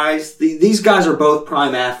these guys. These guys are both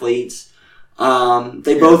prime athletes.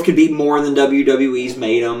 They both could be more than WWE's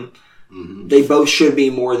made them. Mm-hmm. They both should be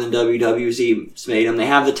more than WWE's made them. They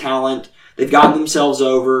have the talent. They've gotten themselves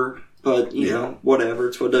over. But, whatever.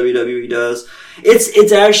 It's what WWE does.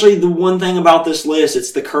 It's actually the one thing about this list.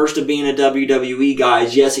 It's the curse of being a WWE guy.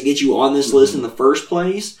 Yes, it gets you on this list in the first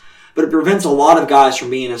place, but it prevents a lot of guys from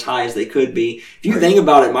being as high as they could be. If you think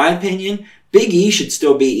about it, in my opinion, Big E should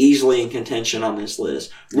still be easily in contention on this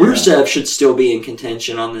list. Rusev should still be in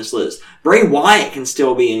contention on this list. Bray Wyatt can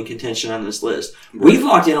still be in contention on this list. We've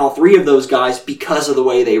locked in all 3 of those guys because of the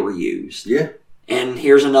way they were used. Yeah. And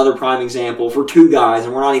here's another prime example for 2 guys,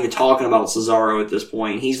 and we're not even talking about Cesaro at this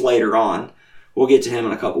point. He's later on. We'll get to him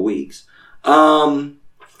in a couple weeks. Next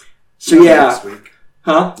week.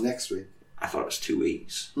 Huh? Next week. I thought it was 2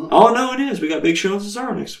 weeks. Mm-hmm. Oh, no, it is. We got Big Show and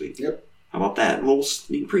Cesaro next week. Yep. How about that? A little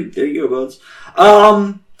sneak peek. There you go, buds.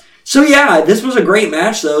 So yeah, this was a great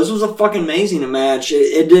match, though. This was a fucking amazing match.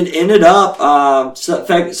 It ended up,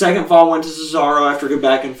 second fall went to Cesaro after a good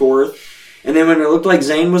back and forth. And then when it looked like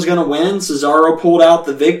Zayn was going to win, Cesaro pulled out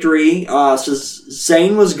the victory.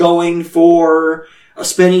 Zayn was going for a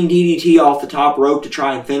spinning DDT off the top rope to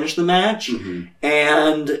try and finish the match. Mm-hmm.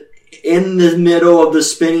 And in the middle of the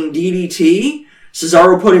spinning DDT,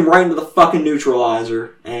 Cesaro put him right into the fucking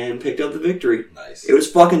neutralizer and picked up the victory. Nice. It was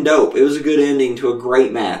fucking dope. It was a good ending to a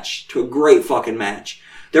great match. To a great fucking match.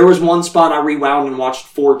 There was one spot I rewound and watched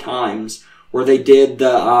 4 times where they did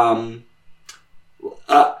the,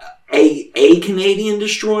 a Canadian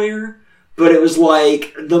destroyer, but it was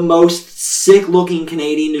like the most sick-looking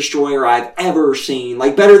Canadian destroyer I've ever seen.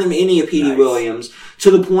 Like, better than any of Petey Williams.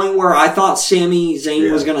 To the point where I thought Sami Zayn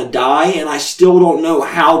was going to die, and I still don't know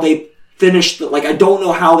how they finished I don't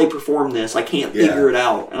know how they performed this. I can't figure it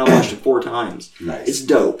out, and I watched it 4 times. Nice. It's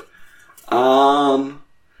dope.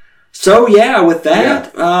 So, yeah, with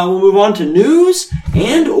that, we'll move on to news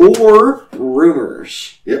and or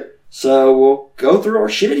rumors. Yep. So we'll go through our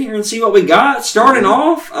shit here and see what we got. Starting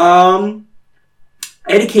off,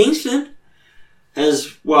 Eddie Kingston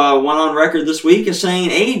has went on record this week as saying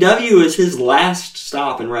AEW is his last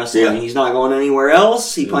stop in wrestling. Yeah. He's not going anywhere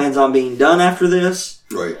else. He plans on being done after this.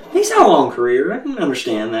 Right. He's had a long career. I can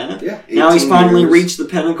understand that. Yeah. Now he's finally reached the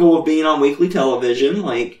pinnacle of being on weekly television.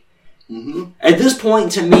 Mm-hmm. At this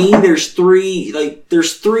point, to me, there's three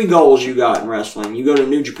goals you got in wrestling. You go to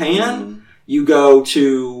New Japan, you go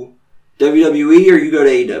to WWE, or you go to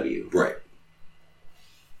AEW. Right.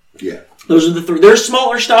 Yeah. Those are the three. There's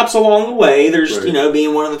smaller stops along the way. There's,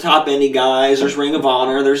 being one of the top indie guys. There's Ring of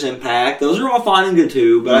Honor. There's Impact. Those are all fine and good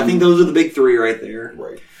too, but I think those are the big three right there.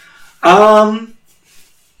 Right.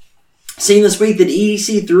 Seen this week that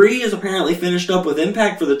EC3 is apparently finished up with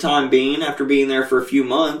Impact for the time being after being there for a few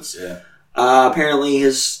months. Yeah. Apparently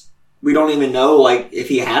we don't even know if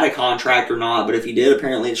he had a contract or not, but if he did,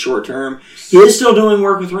 apparently it's short term. He is still doing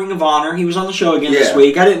work with Ring of Honor. He was on the show again this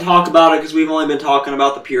week. I didn't talk about it because we've only been talking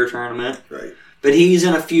about the Pure tournament. Right. But he's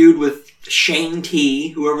in a feud with Shane T,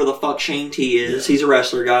 whoever the fuck Shane T is. Yeah. He's a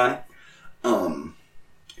wrestler guy. Yeah.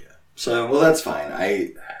 So. Well, that's fine.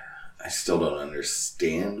 I still don't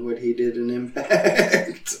understand what he did in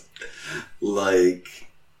Impact.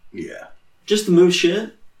 Yeah. Just the move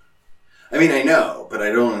shit? I mean, I know, but I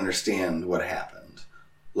don't understand what happened.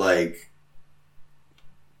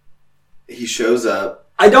 He shows up.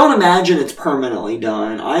 I don't imagine it's permanently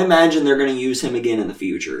done. I imagine they're going to use him again in the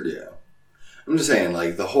future. Yeah. I'm just saying,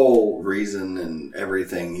 the whole reason and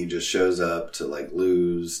everything, he just shows up to,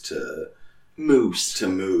 lose to... Moose.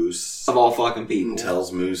 Of all fucking people. And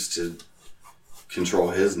tells Moose to control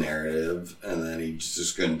his narrative, and then he's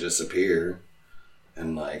just going to disappear.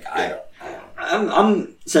 And,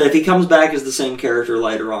 I'm said if he comes back as the same character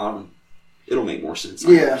later on, it'll make more sense.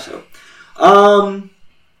 Tony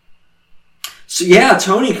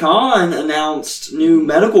Khan announced new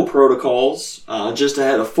medical protocols just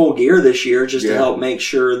ahead of Full Gear this year, just to help make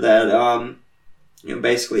sure that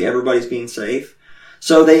basically everybody's being safe.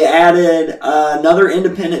 So they added another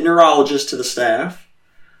independent neurologist to the staff.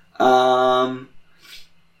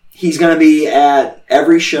 He's going to be at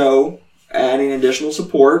every show, adding additional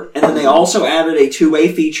support. And then they also added a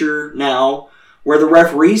two-way feature now where the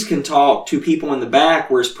referees can talk to people in the back,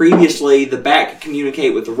 whereas previously the back could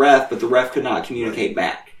communicate with the ref, but the ref could not communicate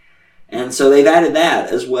back. And so they've added that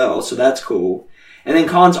as well, so that's cool. And then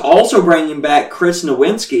Khan's also bringing back Chris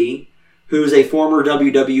Nowinski, who's a former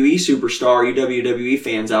WWE superstar. You WWE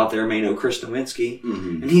fans out there may know Chris Nowinski.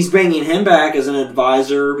 Mm-hmm. And he's bringing him back as an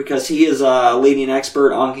advisor because he is a leading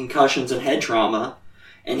expert on concussions and head trauma.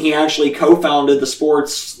 And he actually co-founded the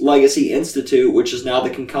Sports Legacy Institute, which is now the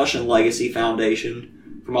Concussion Legacy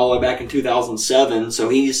Foundation, from all the way back in 2007. So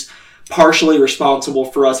he's partially responsible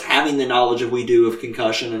for us having the knowledge that we do of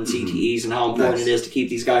concussion and CTEs and how important it is to keep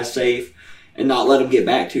these guys safe and not let them get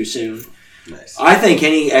back too soon. Nice. I think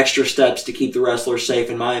any extra steps to keep the wrestlers safe,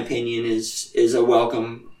 in my opinion, is a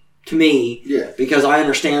welcome to me. Yeah. Because I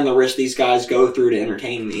understand the risk these guys go through to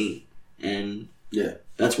entertain me. And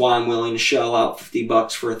that's why I'm willing to shell out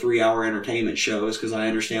 $50 for a 3-hour entertainment show, is because I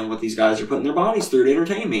understand what these guys are putting their bodies through to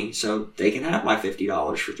entertain me. So they can have my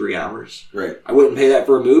 $50 for 3 hours. Right. I wouldn't pay that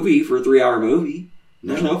for a movie, for a 3-hour movie.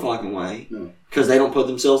 There's no fucking way. No. Because they don't put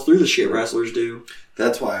themselves through the shit wrestlers do.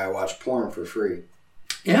 That's why I watch porn for free.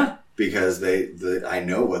 Yeah. Because I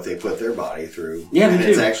know what they put their body through. Yeah, and me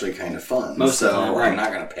too. It's actually kind of fun. Most of the time, right. I'm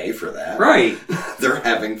not going to pay for that. Right. They're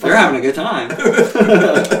having fun. They're having a good time.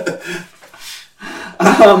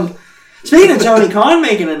 Speaking of Tony Khan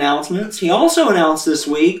making announcements, he also announced this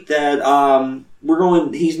week that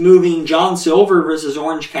he's moving John Silver versus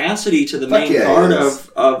Orange Cassidy to the main card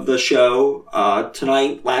of the show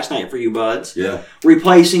last night for you buds. Yeah.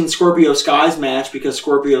 Replacing Scorpio Sky's match because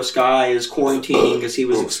Scorpio Sky is quarantining because he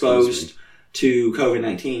was exposed to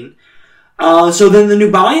COVID-19. So then the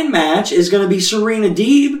new buy-in match is going to be Serena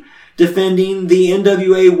Deeb defending the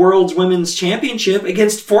NWA World's Women's Championship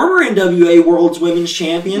against former NWA World's Women's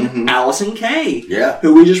Champion Allison Kay. Yeah.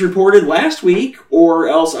 Who we just reported last week, or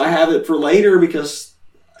else I have it for later because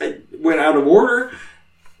I went out of order,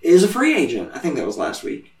 is a free agent. I think that was last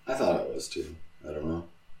week. I thought it was too. I don't know.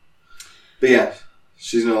 But yeah,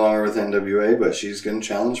 she's no longer with NWA, but she's going to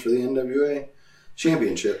challenge for the NWA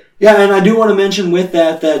Championship. Yeah, and I do want to mention with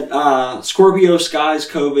that Scorpio Sky's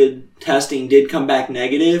COVID testing did come back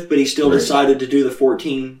negative, but he still decided to do the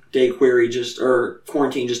 14-day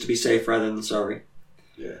quarantine just to be safe rather than sorry.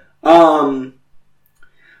 Yeah.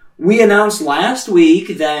 We announced last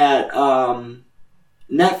week that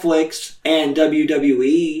Netflix and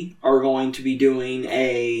WWE are going to be doing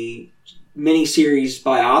a mini-series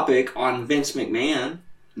biopic on Vince McMahon.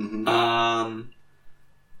 Mm-hmm.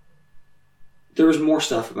 There was more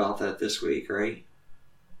stuff about that this week, right?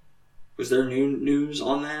 Was there new news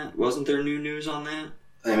on that? Wasn't there new news on that?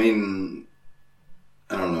 I mean,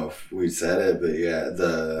 I don't know if we said it, but yeah,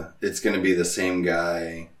 it's going to be the same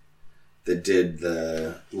guy that did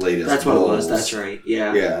the latest. That's what Bulls. it was. That's right.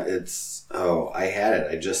 Yeah. Yeah. It's I had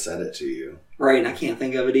it. I just sent it to you. Right, and I can't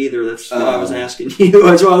think of it either. That's why I was asking you.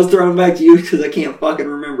 That's why I was throwing back to you because I can't fucking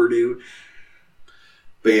remember, dude.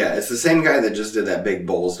 But yeah, it's the same guy that just did that big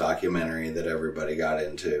Bulls documentary that everybody got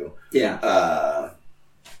into. Yeah.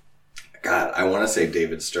 God, I want to say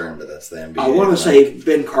David Stern, but that's the NBA. I want to say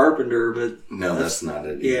Ben Carpenter, but... No, that's not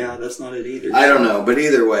it either. Yeah, that's not it either. I don't know, but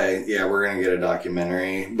either way, yeah, we're going to get a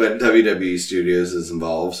documentary. But WWE Studios is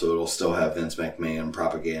involved, so it'll still have Vince McMahon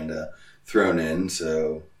propaganda thrown in,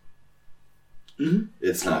 so... Mm-hmm.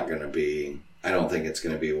 It's not going to be... I don't think it's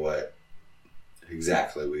going to be what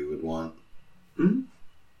exactly we would want. Mm-hmm.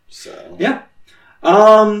 So... Yeah.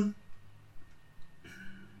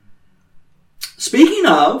 Speaking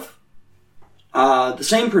of... the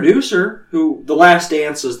same producer who The Last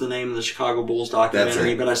Dance is the name of the Chicago Bulls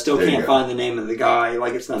documentary, but I still can't find the name of the guy.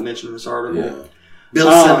 Like, it's not mentioned in this article. Yeah.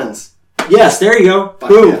 Bill Simmons. Yes, there you go.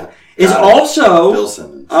 Who is also Bill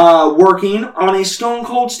Simmons. Working on a Stone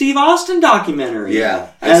Cold Steve Austin documentary.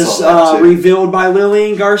 Yeah, as revealed by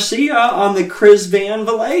Lillian Garcia on the Chris Van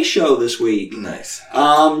Vliet show this week. Nice.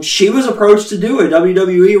 She was approached to do it.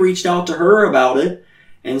 WWE reached out to her about it.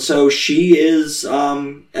 And so she is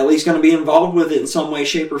at least going to be involved with it in some way,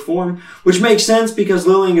 shape, or form, which makes sense because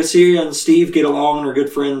Lillian Garcia and Steve get along and are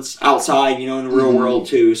good friends outside, in the real world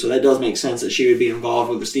too. So that does make sense that she would be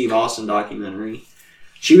involved with the Steve Austin documentary.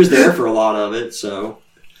 She was there for a lot of it, so.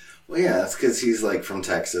 Well, yeah, that's because he's like from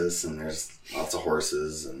Texas and there's lots of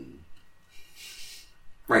horses and.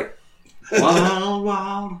 Right. Wild,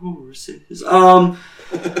 wild horses.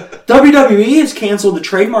 WWE has canceled the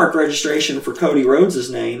trademark registration for Cody Rhodes'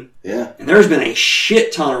 name. Yeah. And there's been a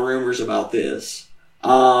shit ton of rumors about this.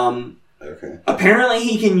 Okay. Apparently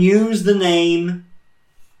he can use the name...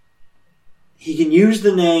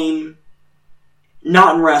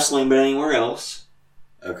 not in wrestling, but anywhere else.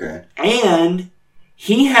 Okay. And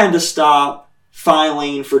he had to stop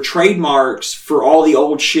filing for trademarks for all the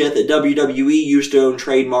old shit that WWE used to own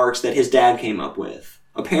trademarks that his dad came up with.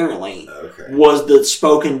 Apparently, was the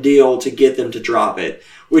spoken deal to get them to drop it.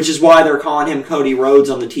 Which is why they're calling him Cody Rhodes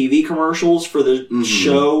on the TV commercials for the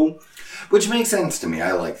show. Which makes sense to me.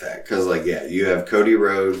 I like that. Because, you have Cody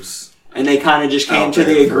Rhodes. And they kind of just came to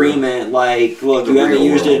the agreement, look, you haven't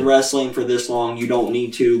used it in wrestling for this long, you don't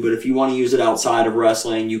need to. But if you want to use it outside of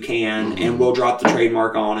wrestling, you can. And we'll drop the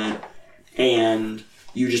trademark on it. And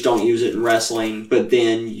you just don't use it in wrestling. But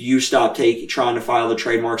then you stop trying to file the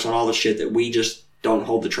trademarks on all the shit that we just don't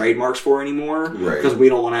hold the trademarks for anymore. Right. Because we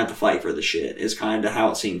don't want to have to fight for the shit, is kind of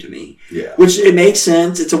how it seemed to me. Yeah. Which, it makes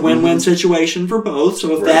sense. It's a win-win situation for both.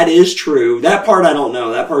 So if that is true, that part I don't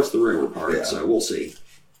know. That part's the rumor part. Yeah. So we'll see.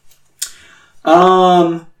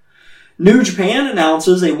 New Japan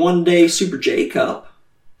announces a one-day Super J Cup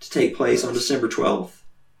to take place on December 12th.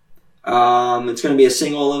 It's going to be a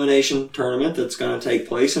single elimination tournament that's going to take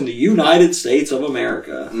place in the United States of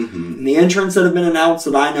America. Mm-hmm. And the entrants that have been announced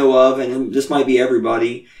that I know of, and this might be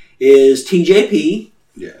everybody, is TJP,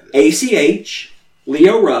 ACH,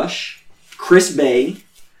 Lio Rush, Chris Bay,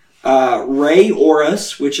 Ray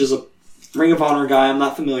Oris, which is a Ring of Honor guy I'm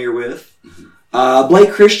not familiar with,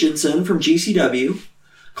 Blake Christensen from GCW,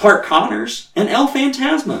 Clark Connors, and El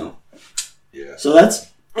Phantasmo. Yeah. So that's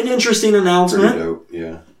an interesting announcement. Pretty dope,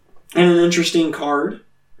 yeah. And an interesting card.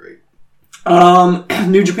 Great.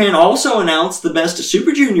 New Japan also announced the Best of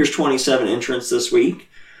Super Juniors 27 entrants this week.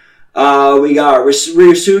 We got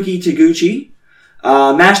Ryusuke Taguchi,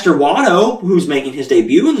 Master Wato, who's making his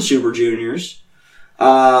debut in the Super Juniors,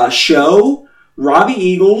 Sho, Robbie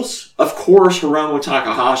Eagles, of course Hiromu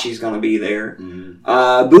Takahashi's going to be there,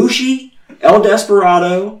 Bushi, El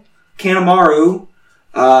Desperado, Kanemaru,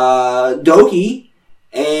 Doki,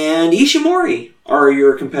 and Ishimori are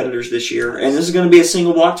your competitors this year. And this is going to be a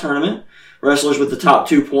single block tournament. Wrestlers with the top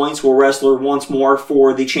 2 points will wrestle once more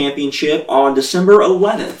for the championship on December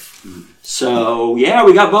 11th. So, yeah,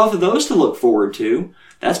 we got both of those to look forward to.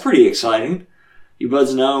 That's pretty exciting. You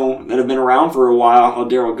buds know that have been around for a while how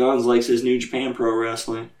Daryl Guns likes his New Japan Pro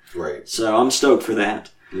Wrestling. Right. So I'm stoked for that.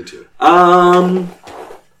 Me too.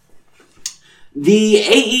 The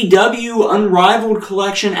AEW Unrivaled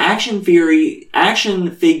Collection Action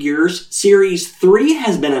Figures Series 3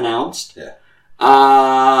 has been announced. Yeah.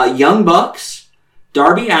 Young Bucks,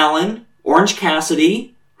 Darby Allin, Orange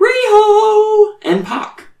Cassidy, Riho, and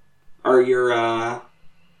Pac are your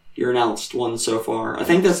announced ones so far. I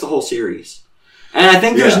think that's the whole series. And I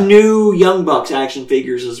think there's new Young Bucks action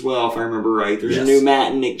figures as well, if I remember right. There's a new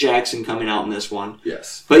Matt and Nick Jackson coming out in this one.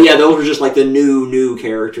 Yes. But yeah, those are just like the new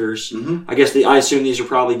characters. Mm-hmm. I guess I assume these are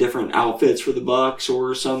probably different outfits for the Bucks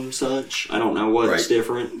or some such. I don't know what's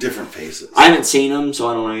different. Different faces. I haven't seen them, so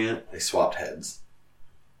I don't know yet. They swapped heads.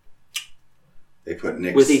 They put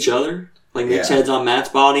Nick's... With each other? Like Nick's head's on Matt's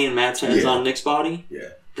body and Matt's head's on Nick's body? Yeah.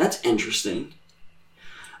 That's interesting.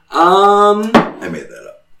 I made that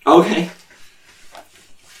up. Okay.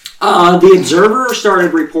 The Observer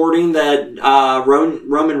started reporting that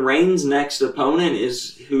Roman Reigns' next opponent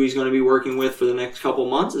is who he's going to be working with for the next couple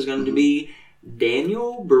months is going to be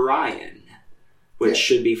Daniel Bryan, which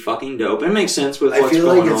should be fucking dope. It makes sense with what's going on.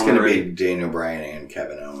 I feel like it's going to be Daniel Bryan and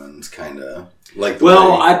Kevin Owens, kind of.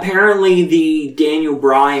 Apparently the Daniel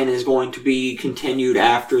Bryan is going to be continued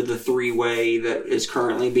after the three-way that is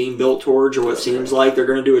currently being built towards, or what seems like they're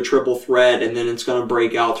going to do a triple threat, and then it's going to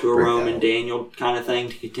break out to a Roman Daniel kind of thing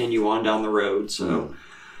to continue on down the road. So,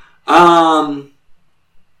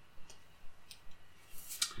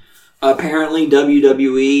 apparently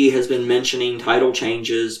WWE has been mentioning title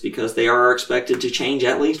changes because they are expected to change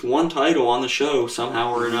at least one title on the show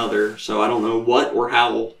somehow or another. So I don't know what or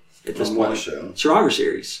how. At this point, show? Survivor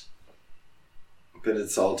Series. But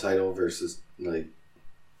it's all title versus, like...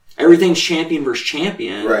 Everything's champion versus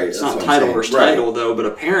champion. Right. It's not title versus title, though, but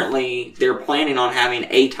apparently they're planning on having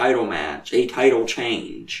a title match, a title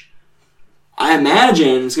change. I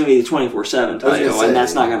imagine it's going to be the 24/7 title, and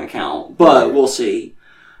that's not going to count. But we'll see.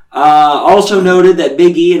 Also noted that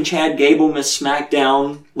Big E and Chad Gable missed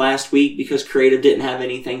SmackDown last week because Creative didn't have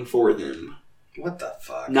anything for them. What the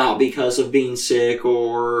fuck? Not because of being sick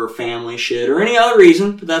or family shit or any other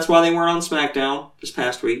reason, but that's why they weren't on SmackDown this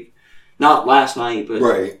past week. Not last night, but...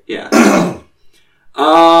 Right. Yeah.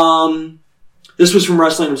 This was from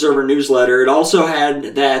Wrestling Observer Newsletter. It also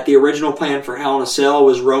had that the original plan for Hell in a Cell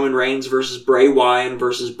was Roman Reigns versus Bray Wyatt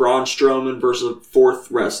versus Braun Strowman versus a fourth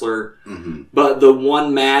wrestler. Mm-hmm. But the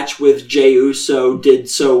one match with Jey Uso did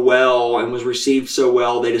so well and was received so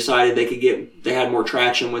well, they decided they had more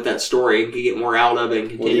traction with that story and could get more out of it and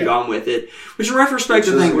continued on with it. Which in retrospect,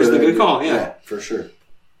 I think was the good call. Yeah, for sure.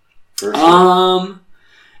 And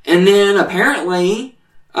then apparently...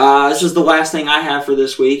 this is the last thing I have for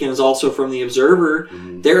this week, and is also from the Observer.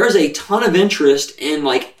 Mm-hmm. There is a ton of interest in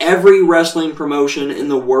like every wrestling promotion in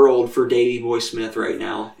the world for Davey Boy Smith right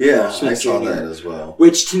now. Yeah, Smith I saw Jr., that as well.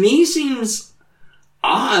 Which to me seems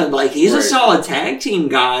odd. Like he's a solid tag team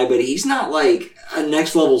guy, but he's not like a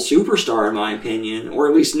next level superstar in my opinion, or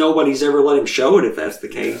at least nobody's ever let him show it if that's the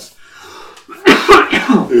case.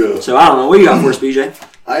 So I don't know. What do you got for us, BJ?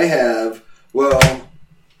 I have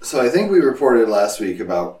So I think we reported last week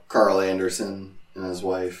about Carl Anderson and his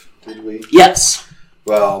wife, did we? Yes.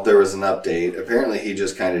 Well, there was an update. Apparently he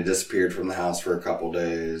just kind of disappeared from the house for a couple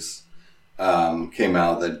days. Came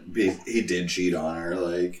out that he did cheat on her,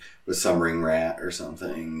 like, with some ring rat or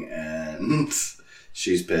something, and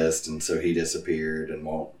she's pissed, and so he disappeared and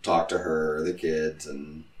won't talk to her or the kids,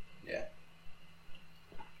 and yeah.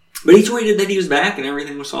 But he tweeted that he was back and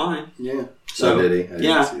everything was fine. Yeah. So did he? I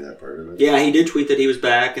didn't see that part of it. Yeah, he did tweet that he was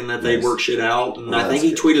back and that they'd work shit out. And I think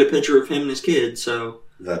he tweeted a picture of him and his kid. So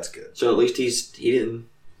that's good. So at least he didn't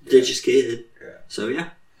ditch his kid. Yeah. So yeah.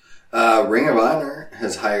 Ring of Honor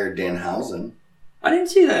has hired Danhausen. I didn't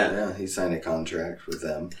see that. Yeah, he signed a contract with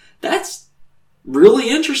them. That's really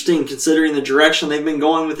interesting considering the direction they've been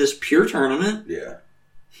going with this pure tournament. Yeah.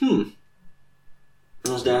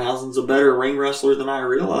 Unless Danhausen's a better ring wrestler than I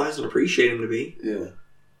realized and appreciate him to be. Yeah.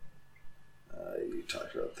 You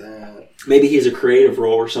talked about that. Maybe he's a creative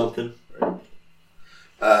role or something. Right.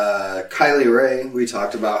 Kylie Ray, we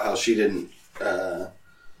talked about how she didn't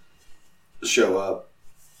show up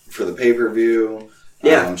for the pay-per-view.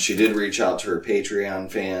 Yeah. She did reach out to her Patreon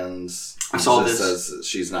fans. I saw this. Says that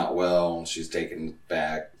she's not well. She's taken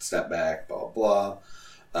step back, blah, blah.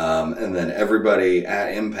 And then everybody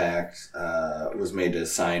at Impact was made to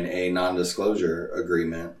sign a non-disclosure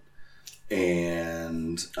agreement.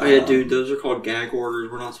 And oh yeah, dude, those are called gag orders.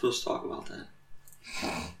 We're not supposed to talk about that.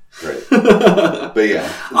 Right. But yeah.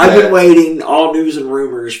 I've been waiting all news and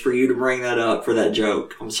rumors for you to bring that up for that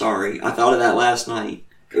joke. I'm sorry. I thought of that last night.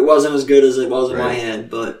 It wasn't as good as it was in my head,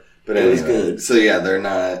 but it was good. So yeah, they're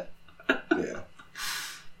not... Yeah.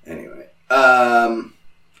 Anyway.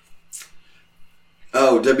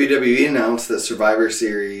 WWE announced that Survivor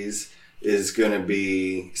Series is going to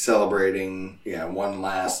be celebrating, one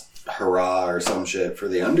last hurrah or some shit for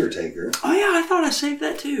The Undertaker. Oh yeah, I thought I saved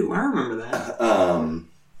that too. I remember that.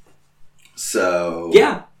 So...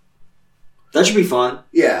 Yeah. That should be fun.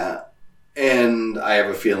 Yeah. And I have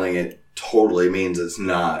a feeling it totally means it's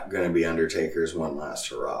not going to be Undertaker's one last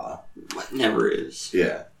hurrah. It never is.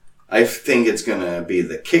 Yeah. I think it's going to be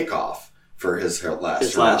the kickoff for his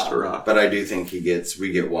last hurrah. But I do think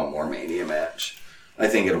we get one more Mania match. I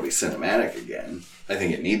think it'll be cinematic again. I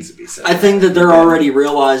think it needs to be cinematic. I think that they're already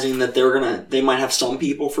realizing that they might have some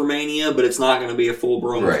people for Mania, but it's not going to be a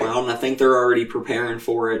full-blown crowd, and I think they're already preparing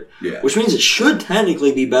for it. Yeah. Which means it should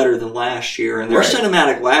technically be better than last year, and their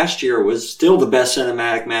cinematic last year was still the best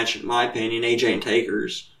cinematic match, in my opinion, AJ and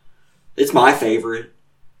Taker's. It's my favorite.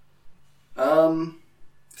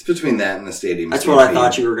 It's between that and the Stadium That's Stampede. what I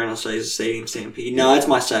thought you were going to say, is the Stadium Stampede. No, it's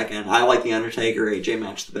my second. I like the Undertaker-AJ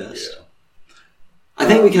match the best. Yeah. I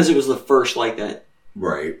think because it was the first like that.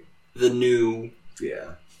 Right. The new...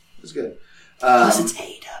 Yeah. It was good. Plus it's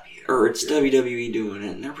AEW. Or it's WWE doing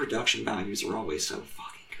it, and their production values are always so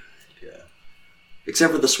fucking good. Yeah.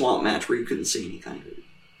 Except for the swamp match where you couldn't see anything.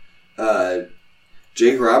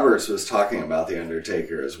 Jake Roberts was talking about The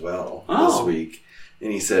Undertaker as well this week.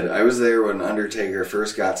 And he said, I was there when Undertaker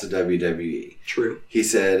first got to WWE. True. He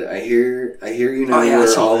said, I hear you know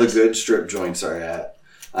where all the good strip joints are at.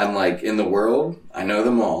 I'm like, in the world, I know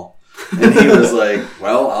them all. And he was like,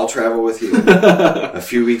 well, I'll travel with you. A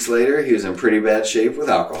few weeks later, he was in pretty bad shape with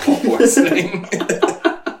alcohol poisoning.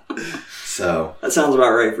 So. That sounds about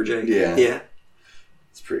right for Jake. Yeah.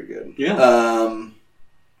 It's pretty good. Yeah.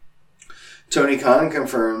 Tony Khan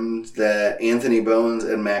confirmed that Anthony Bowens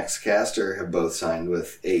and Max Caster have both signed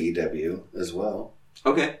with AEW as well.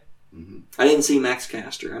 Okay. Mm-hmm. I didn't see Max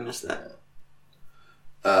Caster. I missed that.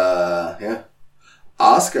 Yeah.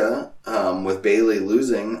 Asuka, with Bayley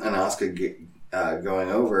losing and Asuka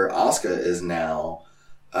going over, Asuka is now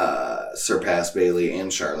surpassed Bayley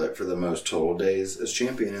and Charlotte for the most total days as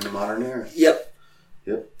champion in the modern era. Yep.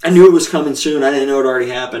 I knew it was coming soon. I didn't know it already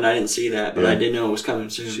happened. I didn't see that, but I did know it was coming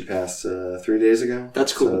soon. She passed 3 days ago.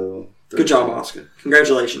 That's cool. So, good job, Asuka.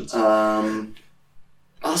 Congratulations.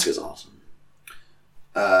 Asuka's awesome.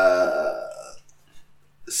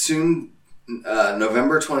 Soon,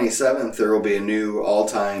 November 27th, there will be a new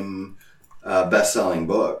all-time best-selling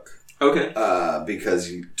book. Okay.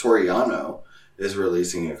 Because Toru Yano is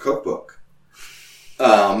releasing a cookbook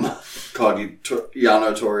called Toru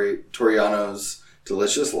Yano's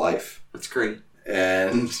Delicious Life. That's great.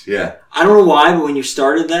 And, yeah. I don't know why, but when you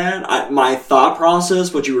started that, my thought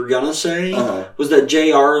process, what you were going to say, was that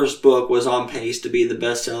JR's book was on pace to be the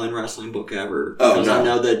best-selling wrestling book ever. Because I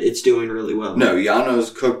know that it's doing really well. No,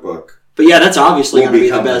 Yano's cookbook. But yeah, that's obviously going to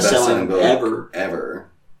be the best-selling book ever.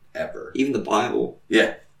 Even the Bible.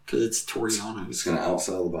 Yeah. Because it's Toru Yano's. It's going to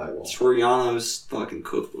outsell the Bible. It's Toru Yano's fucking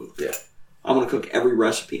cookbook. Yeah. I'm going to cook every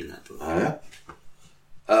recipe in that book. Oh,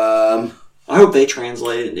 yeah? I hope they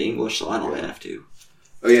translate it into English so I don't have to.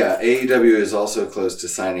 Oh, yeah. AEW is also close to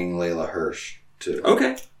signing Layla Hirsch, too.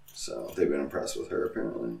 Okay. So they've been impressed with her,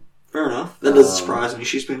 apparently. Fair enough. That doesn't surprise me.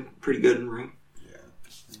 She's been pretty good in the ring.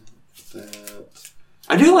 Yeah.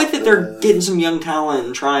 I do like that they're getting some young talent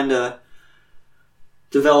and trying to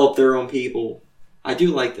develop their own people. I do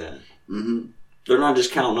like that. Mm-hmm. They're not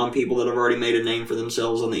just counting on people that have already made a name for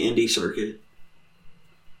themselves on the indie circuit.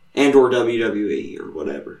 And or WWE or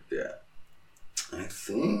whatever. Yeah. I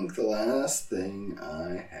think the last thing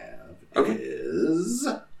I have is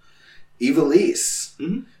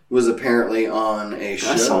Ivelisse was apparently on a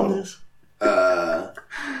show. I saw this.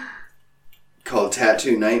 Called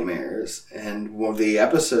Tattoo Nightmares, and the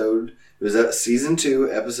episode, it was season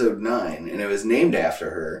 2, episode 9, and it was named after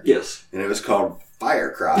her. Yes. And it was called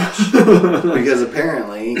Fire Crotch. Because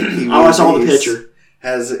apparently I saw the picture.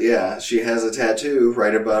 She has a tattoo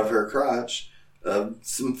right above her crotch of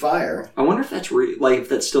some fire. I wonder if that's if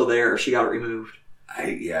that's still there or she got it removed.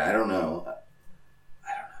 I don't know.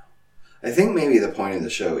 I think maybe the point of the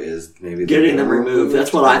show is maybe getting them removed.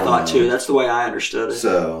 That's what I thought too. That's the way I understood it.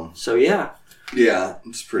 So yeah. Yeah,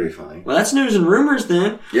 it's pretty funny. Well, that's news and rumors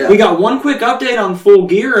then. Yeah. We got one quick update on Full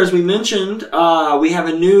Gear, as we mentioned. We have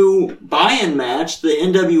a new buy-in match, the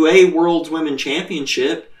NWA World's Women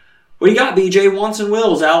Championship. What do you got, BJ? Wants and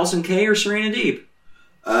Wills, Allison Kay or Serena Deeb?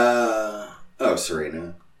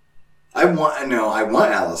 Serena. I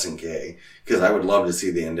want Allison Kay because I would love to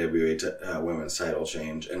see the NWA women's title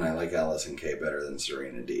change, and I like Allison Kay better than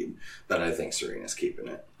Serena Deeb, but I think Serena's keeping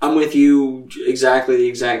it. I'm with you exactly,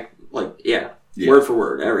 word for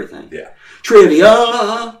word, everything. Yeah.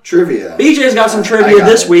 Trivia. BJ's got some trivia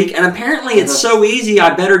this week, and apparently it's so easy,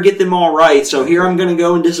 I better get them all right. So here I'm going to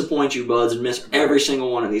go and disappoint you, buds, and miss every single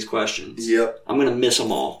one of these questions. Yep. I'm going to miss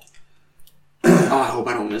them all. I hope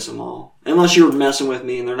I don't miss them all. Unless you're messing with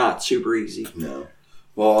me and they're not super easy. No.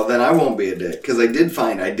 Well, then I won't be a dick, because I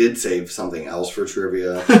did save something else for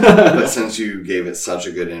trivia, but since you gave it such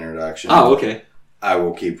a good introduction... Oh, okay. I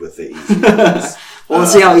will keep with the easy ones. Well,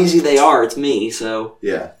 let's see how easy they are. It's me, so...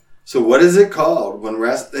 Yeah. So what is it called when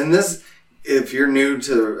and this, if you're new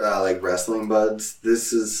to like Wrestling Buds,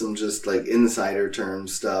 this is some just like insider term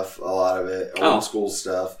stuff, a lot of it, old school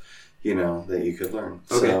stuff, that you could learn.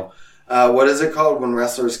 Okay. So what is it called when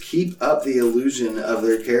wrestlers keep up the illusion of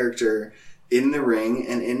their character in the ring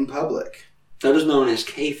and in public? That is known as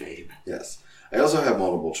kayfabe. Yes. I also have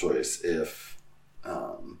multiple choice if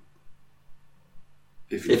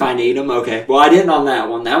I need them, okay. Well, I didn't on that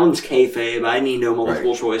one. That one's kayfabe. I need no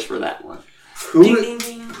multiple choice for that one.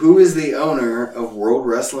 Who is the owner of World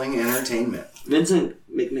Wrestling Entertainment? Vincent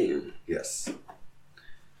McMahon. Yes.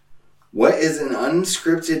 What is an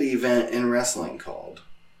unscripted event in wrestling called?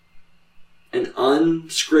 An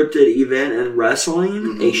unscripted event in wrestling?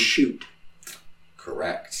 Mm-hmm. A shoot.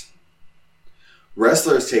 Correct.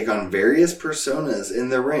 Wrestlers take on various personas in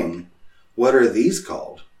the ring. What are these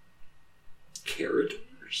called?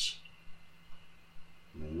 Characters.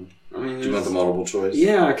 Mm-hmm. I mean, do you want the multiple choice?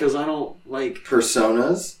 Yeah, because I don't like...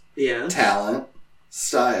 Personas, talent,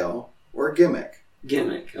 style, or gimmick.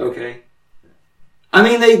 Gimmick, okay. I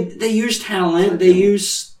mean, they use talent, they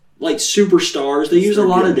use, like, superstars, they use a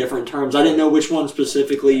lot of different terms. I didn't know which one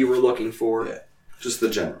specifically you were looking for. Yeah, just the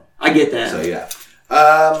general. I get that. So, yeah.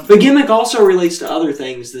 But gimmick also relates to other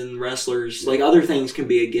things than wrestlers. Like, other things can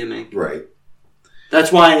be a gimmick. Right.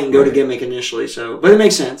 That's why I didn't go to gimmick initially, but it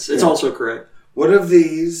makes sense. It's also correct. What of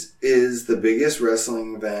these is the biggest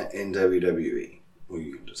wrestling event in WWE? Well,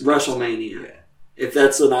 you can just WrestleMania. Yeah. If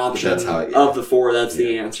that's an option of the four, that's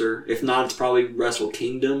the answer. If not, it's probably Wrestle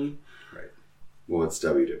Kingdom. Right. Well, it's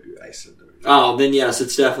WWE. I said WWE. Oh, then yes,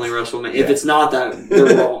 it's definitely WrestleMania. Yeah. If it's not that,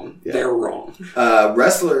 they're wrong. Yeah. They're wrong.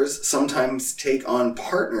 Wrestlers sometimes take on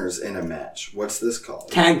partners in a match. What's this called?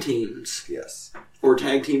 Tag teams. Yes. Or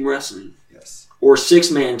tag team wrestling. Yes. Or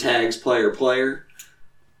 6-man tags, player.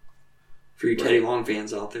 For you Teddy Long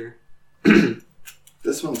fans out there.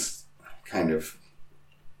 This one's kind of...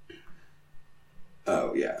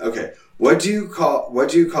 Oh, yeah. Okay. What do you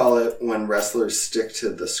call it when wrestlers stick to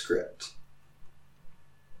the script?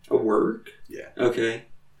 A work? Yeah. Okay.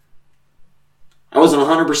 I wasn't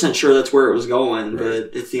 100% sure that's where it was going, but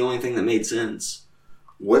it's the only thing that made sense.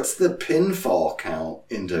 What's the pinfall count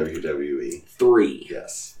in WWE? 3.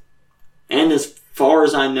 Yes. And as far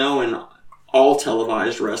as I know, in all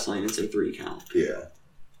televised wrestling, it's a 3 count. Yeah.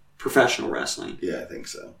 Professional wrestling. Yeah, I think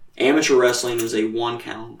so. Amateur wrestling is a 1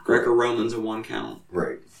 count. Greco-Roman's a 1 count.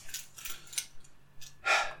 Right.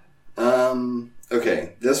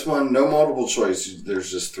 Okay, this one, no multiple choice.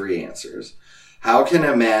 There's just 3 answers. How can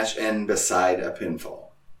a match end beside a pinfall?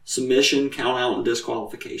 Submission, count out, and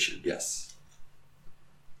disqualification. Yes.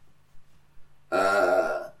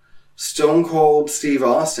 Stone Cold Steve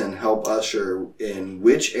Austin helped usher in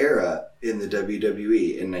which era in the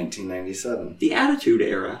WWE in 1997? The Attitude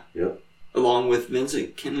Era. Yep. Along with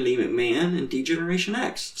Vincent Kennedy McMahon and D-Generation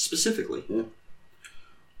X, specifically. Yeah.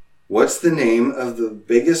 What's the name of the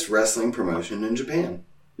biggest wrestling promotion in Japan?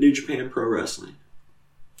 New Japan Pro Wrestling.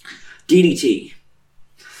 DDT.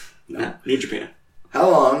 No, New Japan. How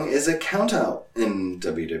long is a count-out in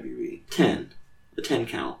WWE? 10. A 10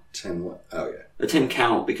 count. 10 what? Oh, yeah. A 10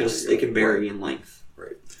 count because they can vary in length.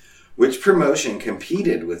 Right. Which promotion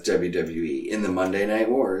competed with WWE in the Monday Night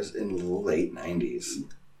Wars in the late 90s?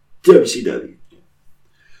 WCW.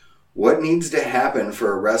 What needs to happen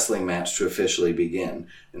for a wrestling match to officially begin?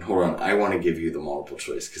 And hold on, I want to give you the multiple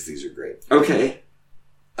choice because these are great. Okay.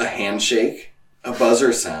 A handshake, a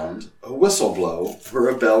buzzer sound, a whistle blow, or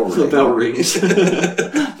a bell ring. The bell rings.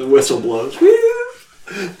 The whistle blows.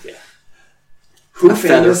 Yeah. A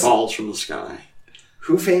feather falls from the sky.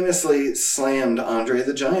 Who famously slammed Andre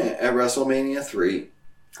the Giant at WrestleMania 3?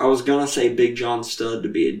 I was going to say Big John Studd to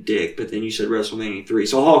be a dick, but then you said WrestleMania 3.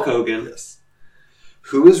 So Hulk Hogan. Yes.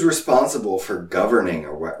 Who is responsible for governing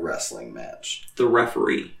a wrestling match? The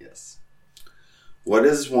referee. Yes. What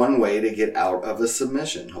is one way to get out of a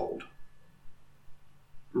submission hold?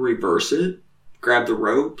 Reverse it. Grab the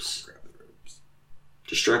ropes.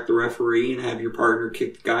 Distract the referee and have your partner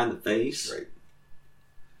kick the guy in the face. Right.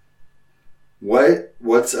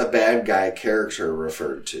 What's a bad guy character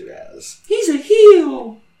referred to as? He's a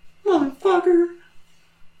heel, motherfucker.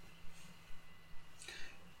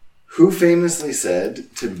 Who famously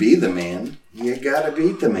said, to be the man, you gotta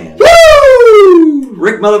beat the man? Woo!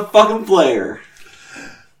 Rick motherfucking Flair.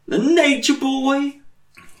 The Nature Boy.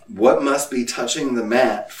 What must be touching the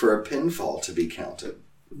mat for a pinfall to be counted?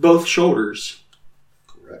 Both shoulders.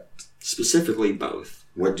 Correct. Specifically both.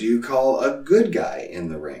 What do you call a good guy in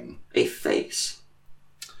the ring? A face.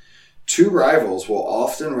 Two rivals will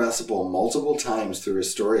often wrestle multiple times through a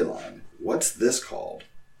storyline. What's this called?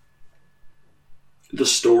 The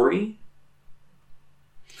story?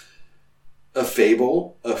 A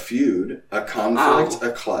fable, a feud, a conflict,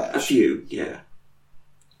 a clash. A feud, yeah.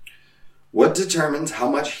 What determines how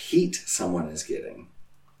much heat someone is getting?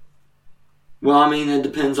 Well, I mean, it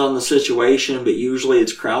depends on the situation, but usually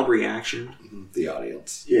it's crowd reaction. The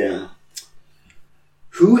audience. Yeah.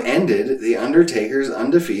 Who ended The Undertaker's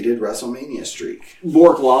undefeated WrestleMania streak?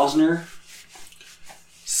 Brock Lesnar.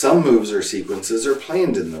 Some moves or sequences are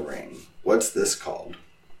planned in the ring. What's this called?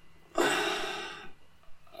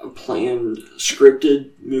 Planned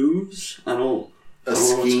scripted moves? I don't A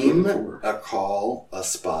scheme, a call, a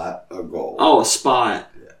spot, a goal. Oh, a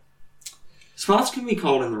spot. Yeah. Spots can be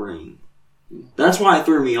called in the ring. That's why it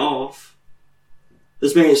threw me off.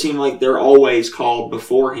 This made it seem like they're always called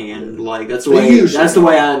beforehand. Yeah. Like that's the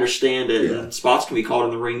way I understand it. Yeah. And spots can be called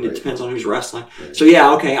in the ring. Right. It depends on who's wrestling. Right. So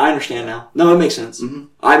yeah, okay, I understand now. No, it makes sense. Mm-hmm.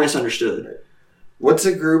 I misunderstood. Right. What's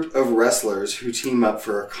a group of wrestlers who team up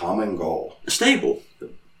for a common goal? A stable.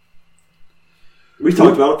 We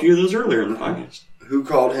talked about a few of those earlier in the podcast. Who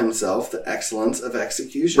called himself the excellence of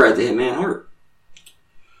execution? Bret the Hitman Hart.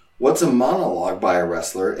 What's a monologue by a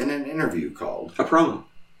wrestler in an interview called? A promo.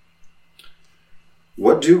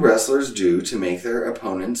 What do wrestlers do to make their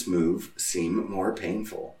opponent's move seem more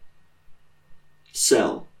painful?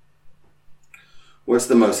 Sell. What's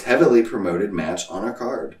the most heavily promoted match on a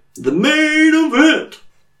card? The main event.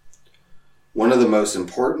 One of the most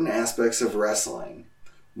important aspects of wrestling.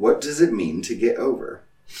 What does it mean to get over?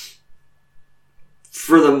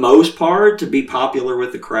 For the most part, to be popular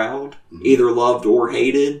with the crowd, either loved or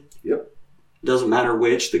hated. Yep. Doesn't matter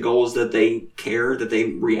which. The goal is that they care, that they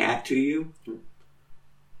react to you.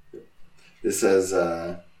 It says,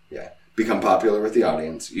 become popular with the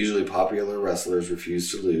audience. Usually popular wrestlers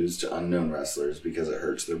refuse to lose to unknown wrestlers because it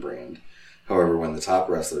hurts their brand. However, when the top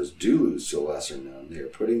wrestlers do lose to a lesser known, they are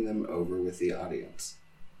putting them over with the audience.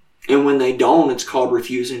 And when they don't, it's called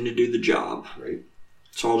refusing to do the job. Right.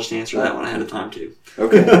 So I'll just answer that one ahead of time, too.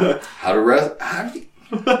 Okay. Because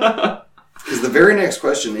the very next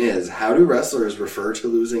question is, how do wrestlers refer to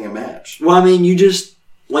losing a match? Well, I mean, you just,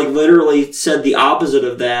 literally said the opposite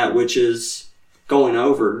of that, which is going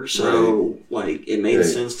over. So, it made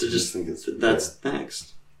sense to just think that's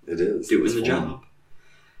next. It is. Doing the job.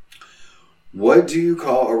 What do you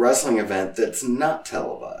call a wrestling event that's not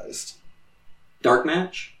televised? Dark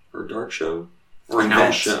match? Or dark show? Or a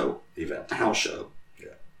house show? Event. A house show.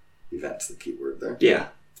 Yeah. Event's the key word there. Yeah.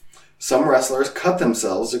 Some wrestlers cut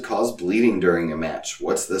themselves to cause bleeding during a match.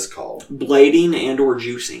 What's this called? Blading and or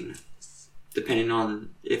juicing. Depending on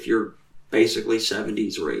if you're basically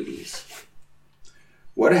 70s or 80s.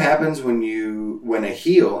 What happens when a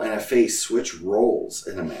heel and a face switch roles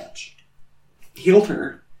in a match? Heel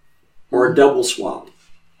turn. Or a double swap.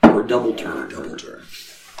 Or a double turn. Double turn.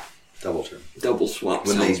 Double turn. Double swap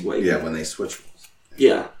sounds way better. When they switch roles.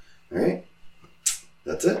 Yeah. All right.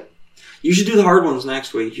 That's it. You should do the hard ones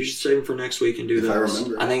next week. You should save them for next week and do those. I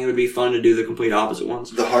remember. I think it would be fun to do the complete opposite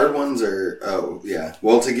ones. The hard ones are... Oh, yeah.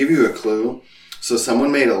 Well, to give you a clue, so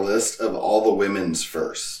someone made a list of all the women's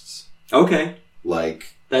firsts. Okay.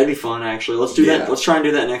 That'd be fun, actually. Let's do that. Let's try and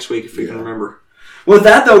do that next week if we can remember. With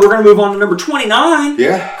that, though, we're going to move on to number 29.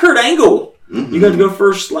 Yeah. Kurt Angle. Mm-hmm. You got to go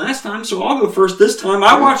first last time, so I'll go first this time.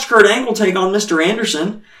 I watched Kurt Angle take on Mr.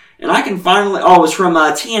 Anderson, and I can finally... Oh, it was from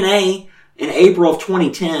TNA in April of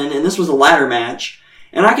 2010, and this was a ladder match.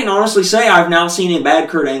 And I can honestly say I've now seen a bad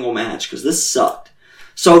Kurt Angle match, because this sucked.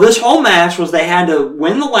 So this whole match was they had to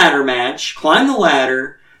win the ladder match, climb the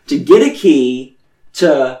ladder, to get a key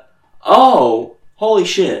to... Oh, holy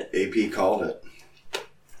shit. AP called it.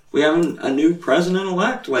 We have a new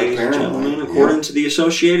president-elect, ladies and gentlemen, according to the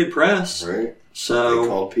Associated Press. Right. So they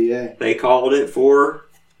called PA. They called it for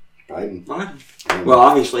Biden. Well,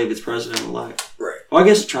 obviously, if it's president-elect. Right. Well, I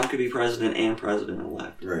guess Trump could be president and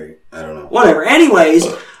president-elect. Right. I don't know. Whatever. Anyways,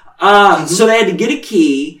 so they had to get a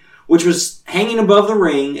key, which was hanging above the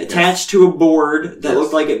ring, attached to a board that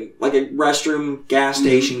looked like a restroom gas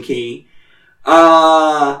station key.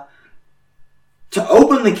 To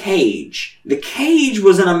open the cage. The cage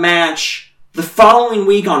was in a match the following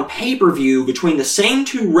week on pay-per-view between the same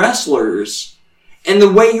two wrestlers, and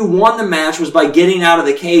the way you won the match was by getting out of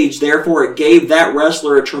the cage. Therefore, it gave that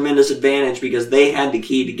wrestler a tremendous advantage because they had the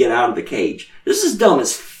key to get out of the cage. This is dumb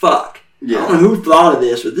as fuck. Yeah. I don't know who thought of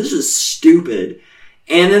this, but this is stupid.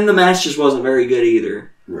 And then the match just wasn't very good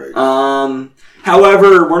either. Right.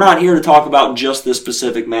 However, we're not here to talk about just this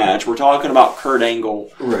specific match. We're talking about Kurt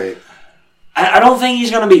Angle. Right. I don't think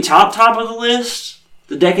he's going to be top of the list.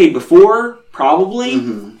 The decade before, probably,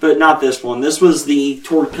 but not this one. This was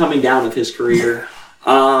toward coming down of his career.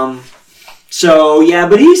 So yeah,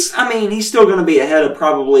 but he's still going to be ahead of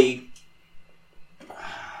probably.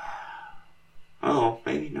 Oh,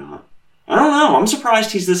 maybe not. I don't know. I'm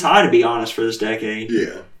surprised he's this high, to be honest, for this decade.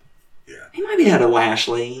 Yeah. He might be ahead of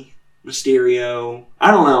Lashley, Mysterio.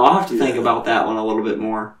 I don't know. I'll have to think about that one a little bit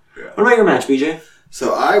more. Yeah. What about your match, BJ?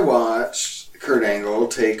 So I watched Kurt Angle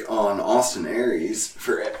take on Austin Aries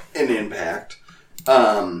for an Impact.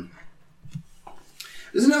 It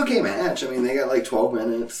was an okay match. I mean, they got like 12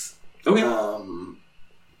 minutes. Okay. It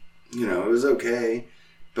was okay,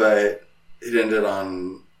 but it ended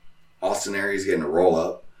on Austin Aries getting a roll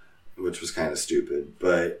up, which was kind of stupid.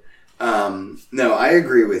 But no, I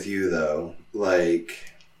agree with you though.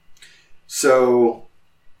 Like, so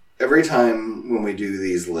every time when we do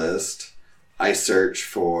these lists, I search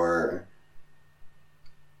for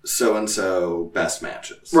so-and-so best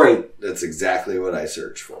matches. Right. That's exactly what I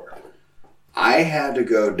search for. I had to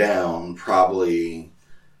go down probably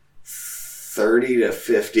 30 to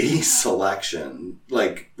 50 selection,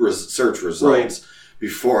 like search results,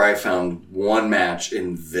 before I found one match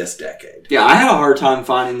in this decade. Yeah, I had a hard time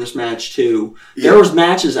finding this match too. There was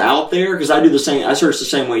matches out there, because I do the same, I search the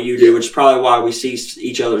same way you do, which is probably why we see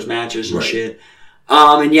each other's matches and shit.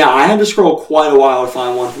 And yeah, I had to scroll quite a while to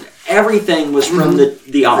find one. Everything was from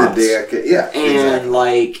the odds. And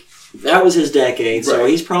like, that was his decade, so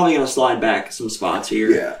he's probably going to slide back some spots here.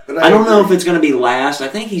 Yeah, but I don't know if it's going to be last. I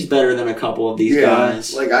think he's better than a couple of these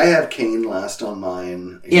guys. Like, I have Kane last on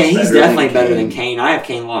mine. He's definitely better than Kane. I have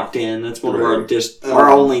Kane locked in. That's one of our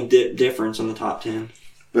only difference on the top 10.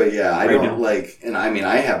 But yeah, I don't like, and I mean,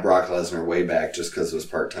 I have Brock Lesnar way back just because of his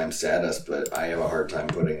part-time status, but I have a hard time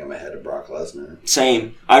putting him ahead of Brock Lesnar.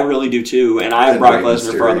 Same. I really do too, and I have Brock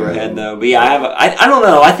Lesnar further ahead though. But yeah, I don't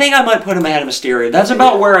know. I think I might put him ahead of Mysterio. That's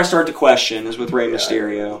about where I start to question, is with Rey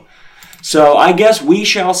Mysterio. So I guess we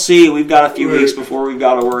shall see. We've got a few weeks before we've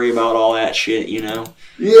got to worry about all that shit, Yeah.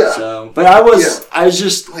 So, but I was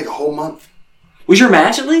just like a whole month. Was your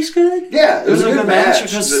match at least good? Yeah, it was a good match.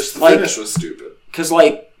 Because the finish was stupid. Because,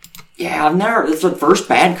 it's the first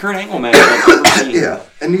bad Kurt Angle match I've ever seen. Yeah,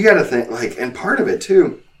 and you got to think, and part of it,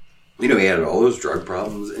 too, he had all those drug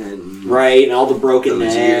problems and... Right, and all the broken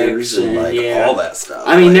necks and all that stuff.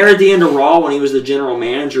 I mean, there at the end of Raw, when he was the general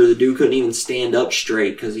manager, the dude couldn't even stand up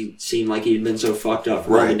straight because he seemed like he'd been so fucked up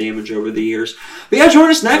from all the damage over the years. But yeah, join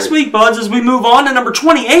us next week, buds, as we move on to number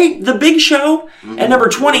 28, The Big Show. And number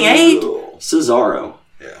 28, Cesaro.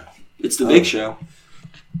 Yeah. It's The Big Show.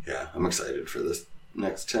 Yeah, I'm excited for this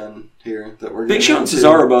next 10 here that we're Big Show and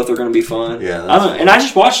Cesaro both are going to be fun. Yeah, and I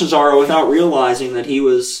just watched Cesaro without realizing that he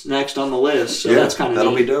was next on the list, so that's kind of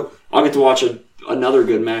that'll be dope. I'll get to watch another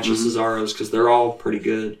good match of Cesaro's because they're all pretty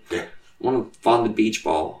good. Yeah. I want to find the beach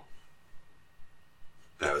ball.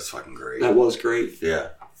 That was fucking great. That was great. Yeah.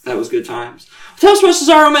 That was good times. Tell us what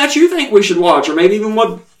Cesaro match you think we should watch, or maybe even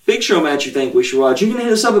what Big Show match you think we should watch. You can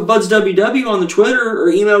hit us up at BudsWW on the Twitter or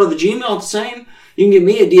email to the Gmail the same. You can get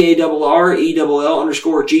me at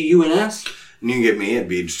DARRELL_GUNS. And you can get me at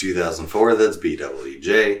Beach2004. That's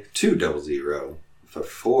BWJ200.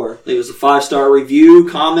 Leave us a 5-star review,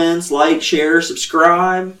 comments, like, share,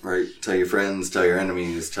 subscribe. Right. Tell your friends, tell your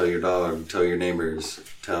enemies, tell your dog, tell your neighbors.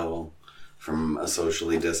 Tell from a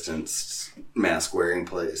socially distanced mask-wearing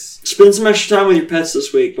place. Spend some extra time with your pets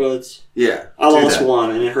this week, buds. Yeah. I lost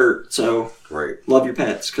one, and it hurt, so love your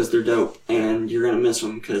pets because they're dope, and you're going to miss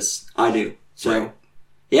them because I do. So,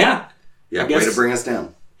 yeah. Yeah, way to bring us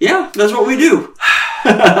down. Yeah, that's what we do.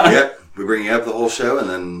 Yep. We bring you up the whole show and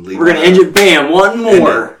then leave. We're going to end it, bam, one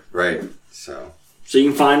more. Right. So you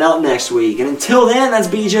can find out next week. And until then, that's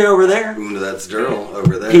BJ over there. And that's Daryl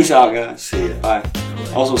over there. Peace out, guys. See ya. Bye.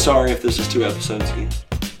 Also, sorry if this is 2 episodes again.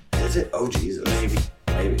 Is it? Oh, Jesus. Maybe.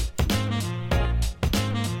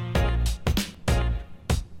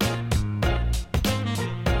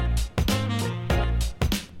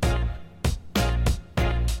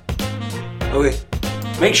 Okay.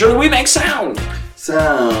 Make sure that we make sound.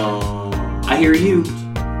 I hear you.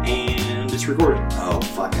 And it's recorded. Oh,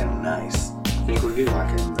 fucking nice. I think we're good.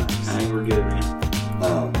 Fucking nice. I think we're good, man.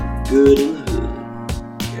 Good in the hood.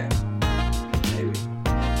 Yeah. Maybe.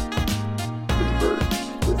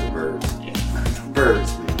 With the birds. Yeah.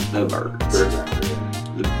 Birds, man. The birds. Birds aren't real.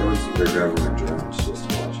 The birds. They're government drones just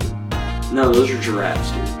to watch it. No, those are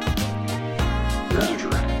giraffes, dude. Those are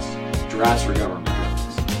giraffes. Giraffes are government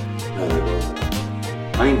drones. No, they won't.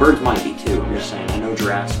 I mean, birds might be too. I'm just saying. I know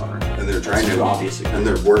giraffes are. And they're trying to obviously. And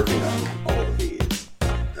they're working on all the bees.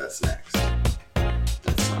 That's next.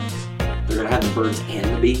 That sucks. They're gonna have the birds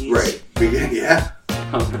and the bees. Right. Yeah.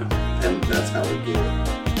 Oh no. And that's how we get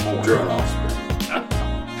more drone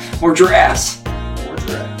offspring. More giraffes. More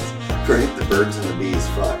giraffes. Great, the birds and the bees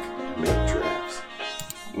fuck. Make giraffes.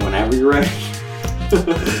 Whenever you're ready. Should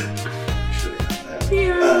have got that.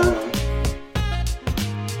 Yeah.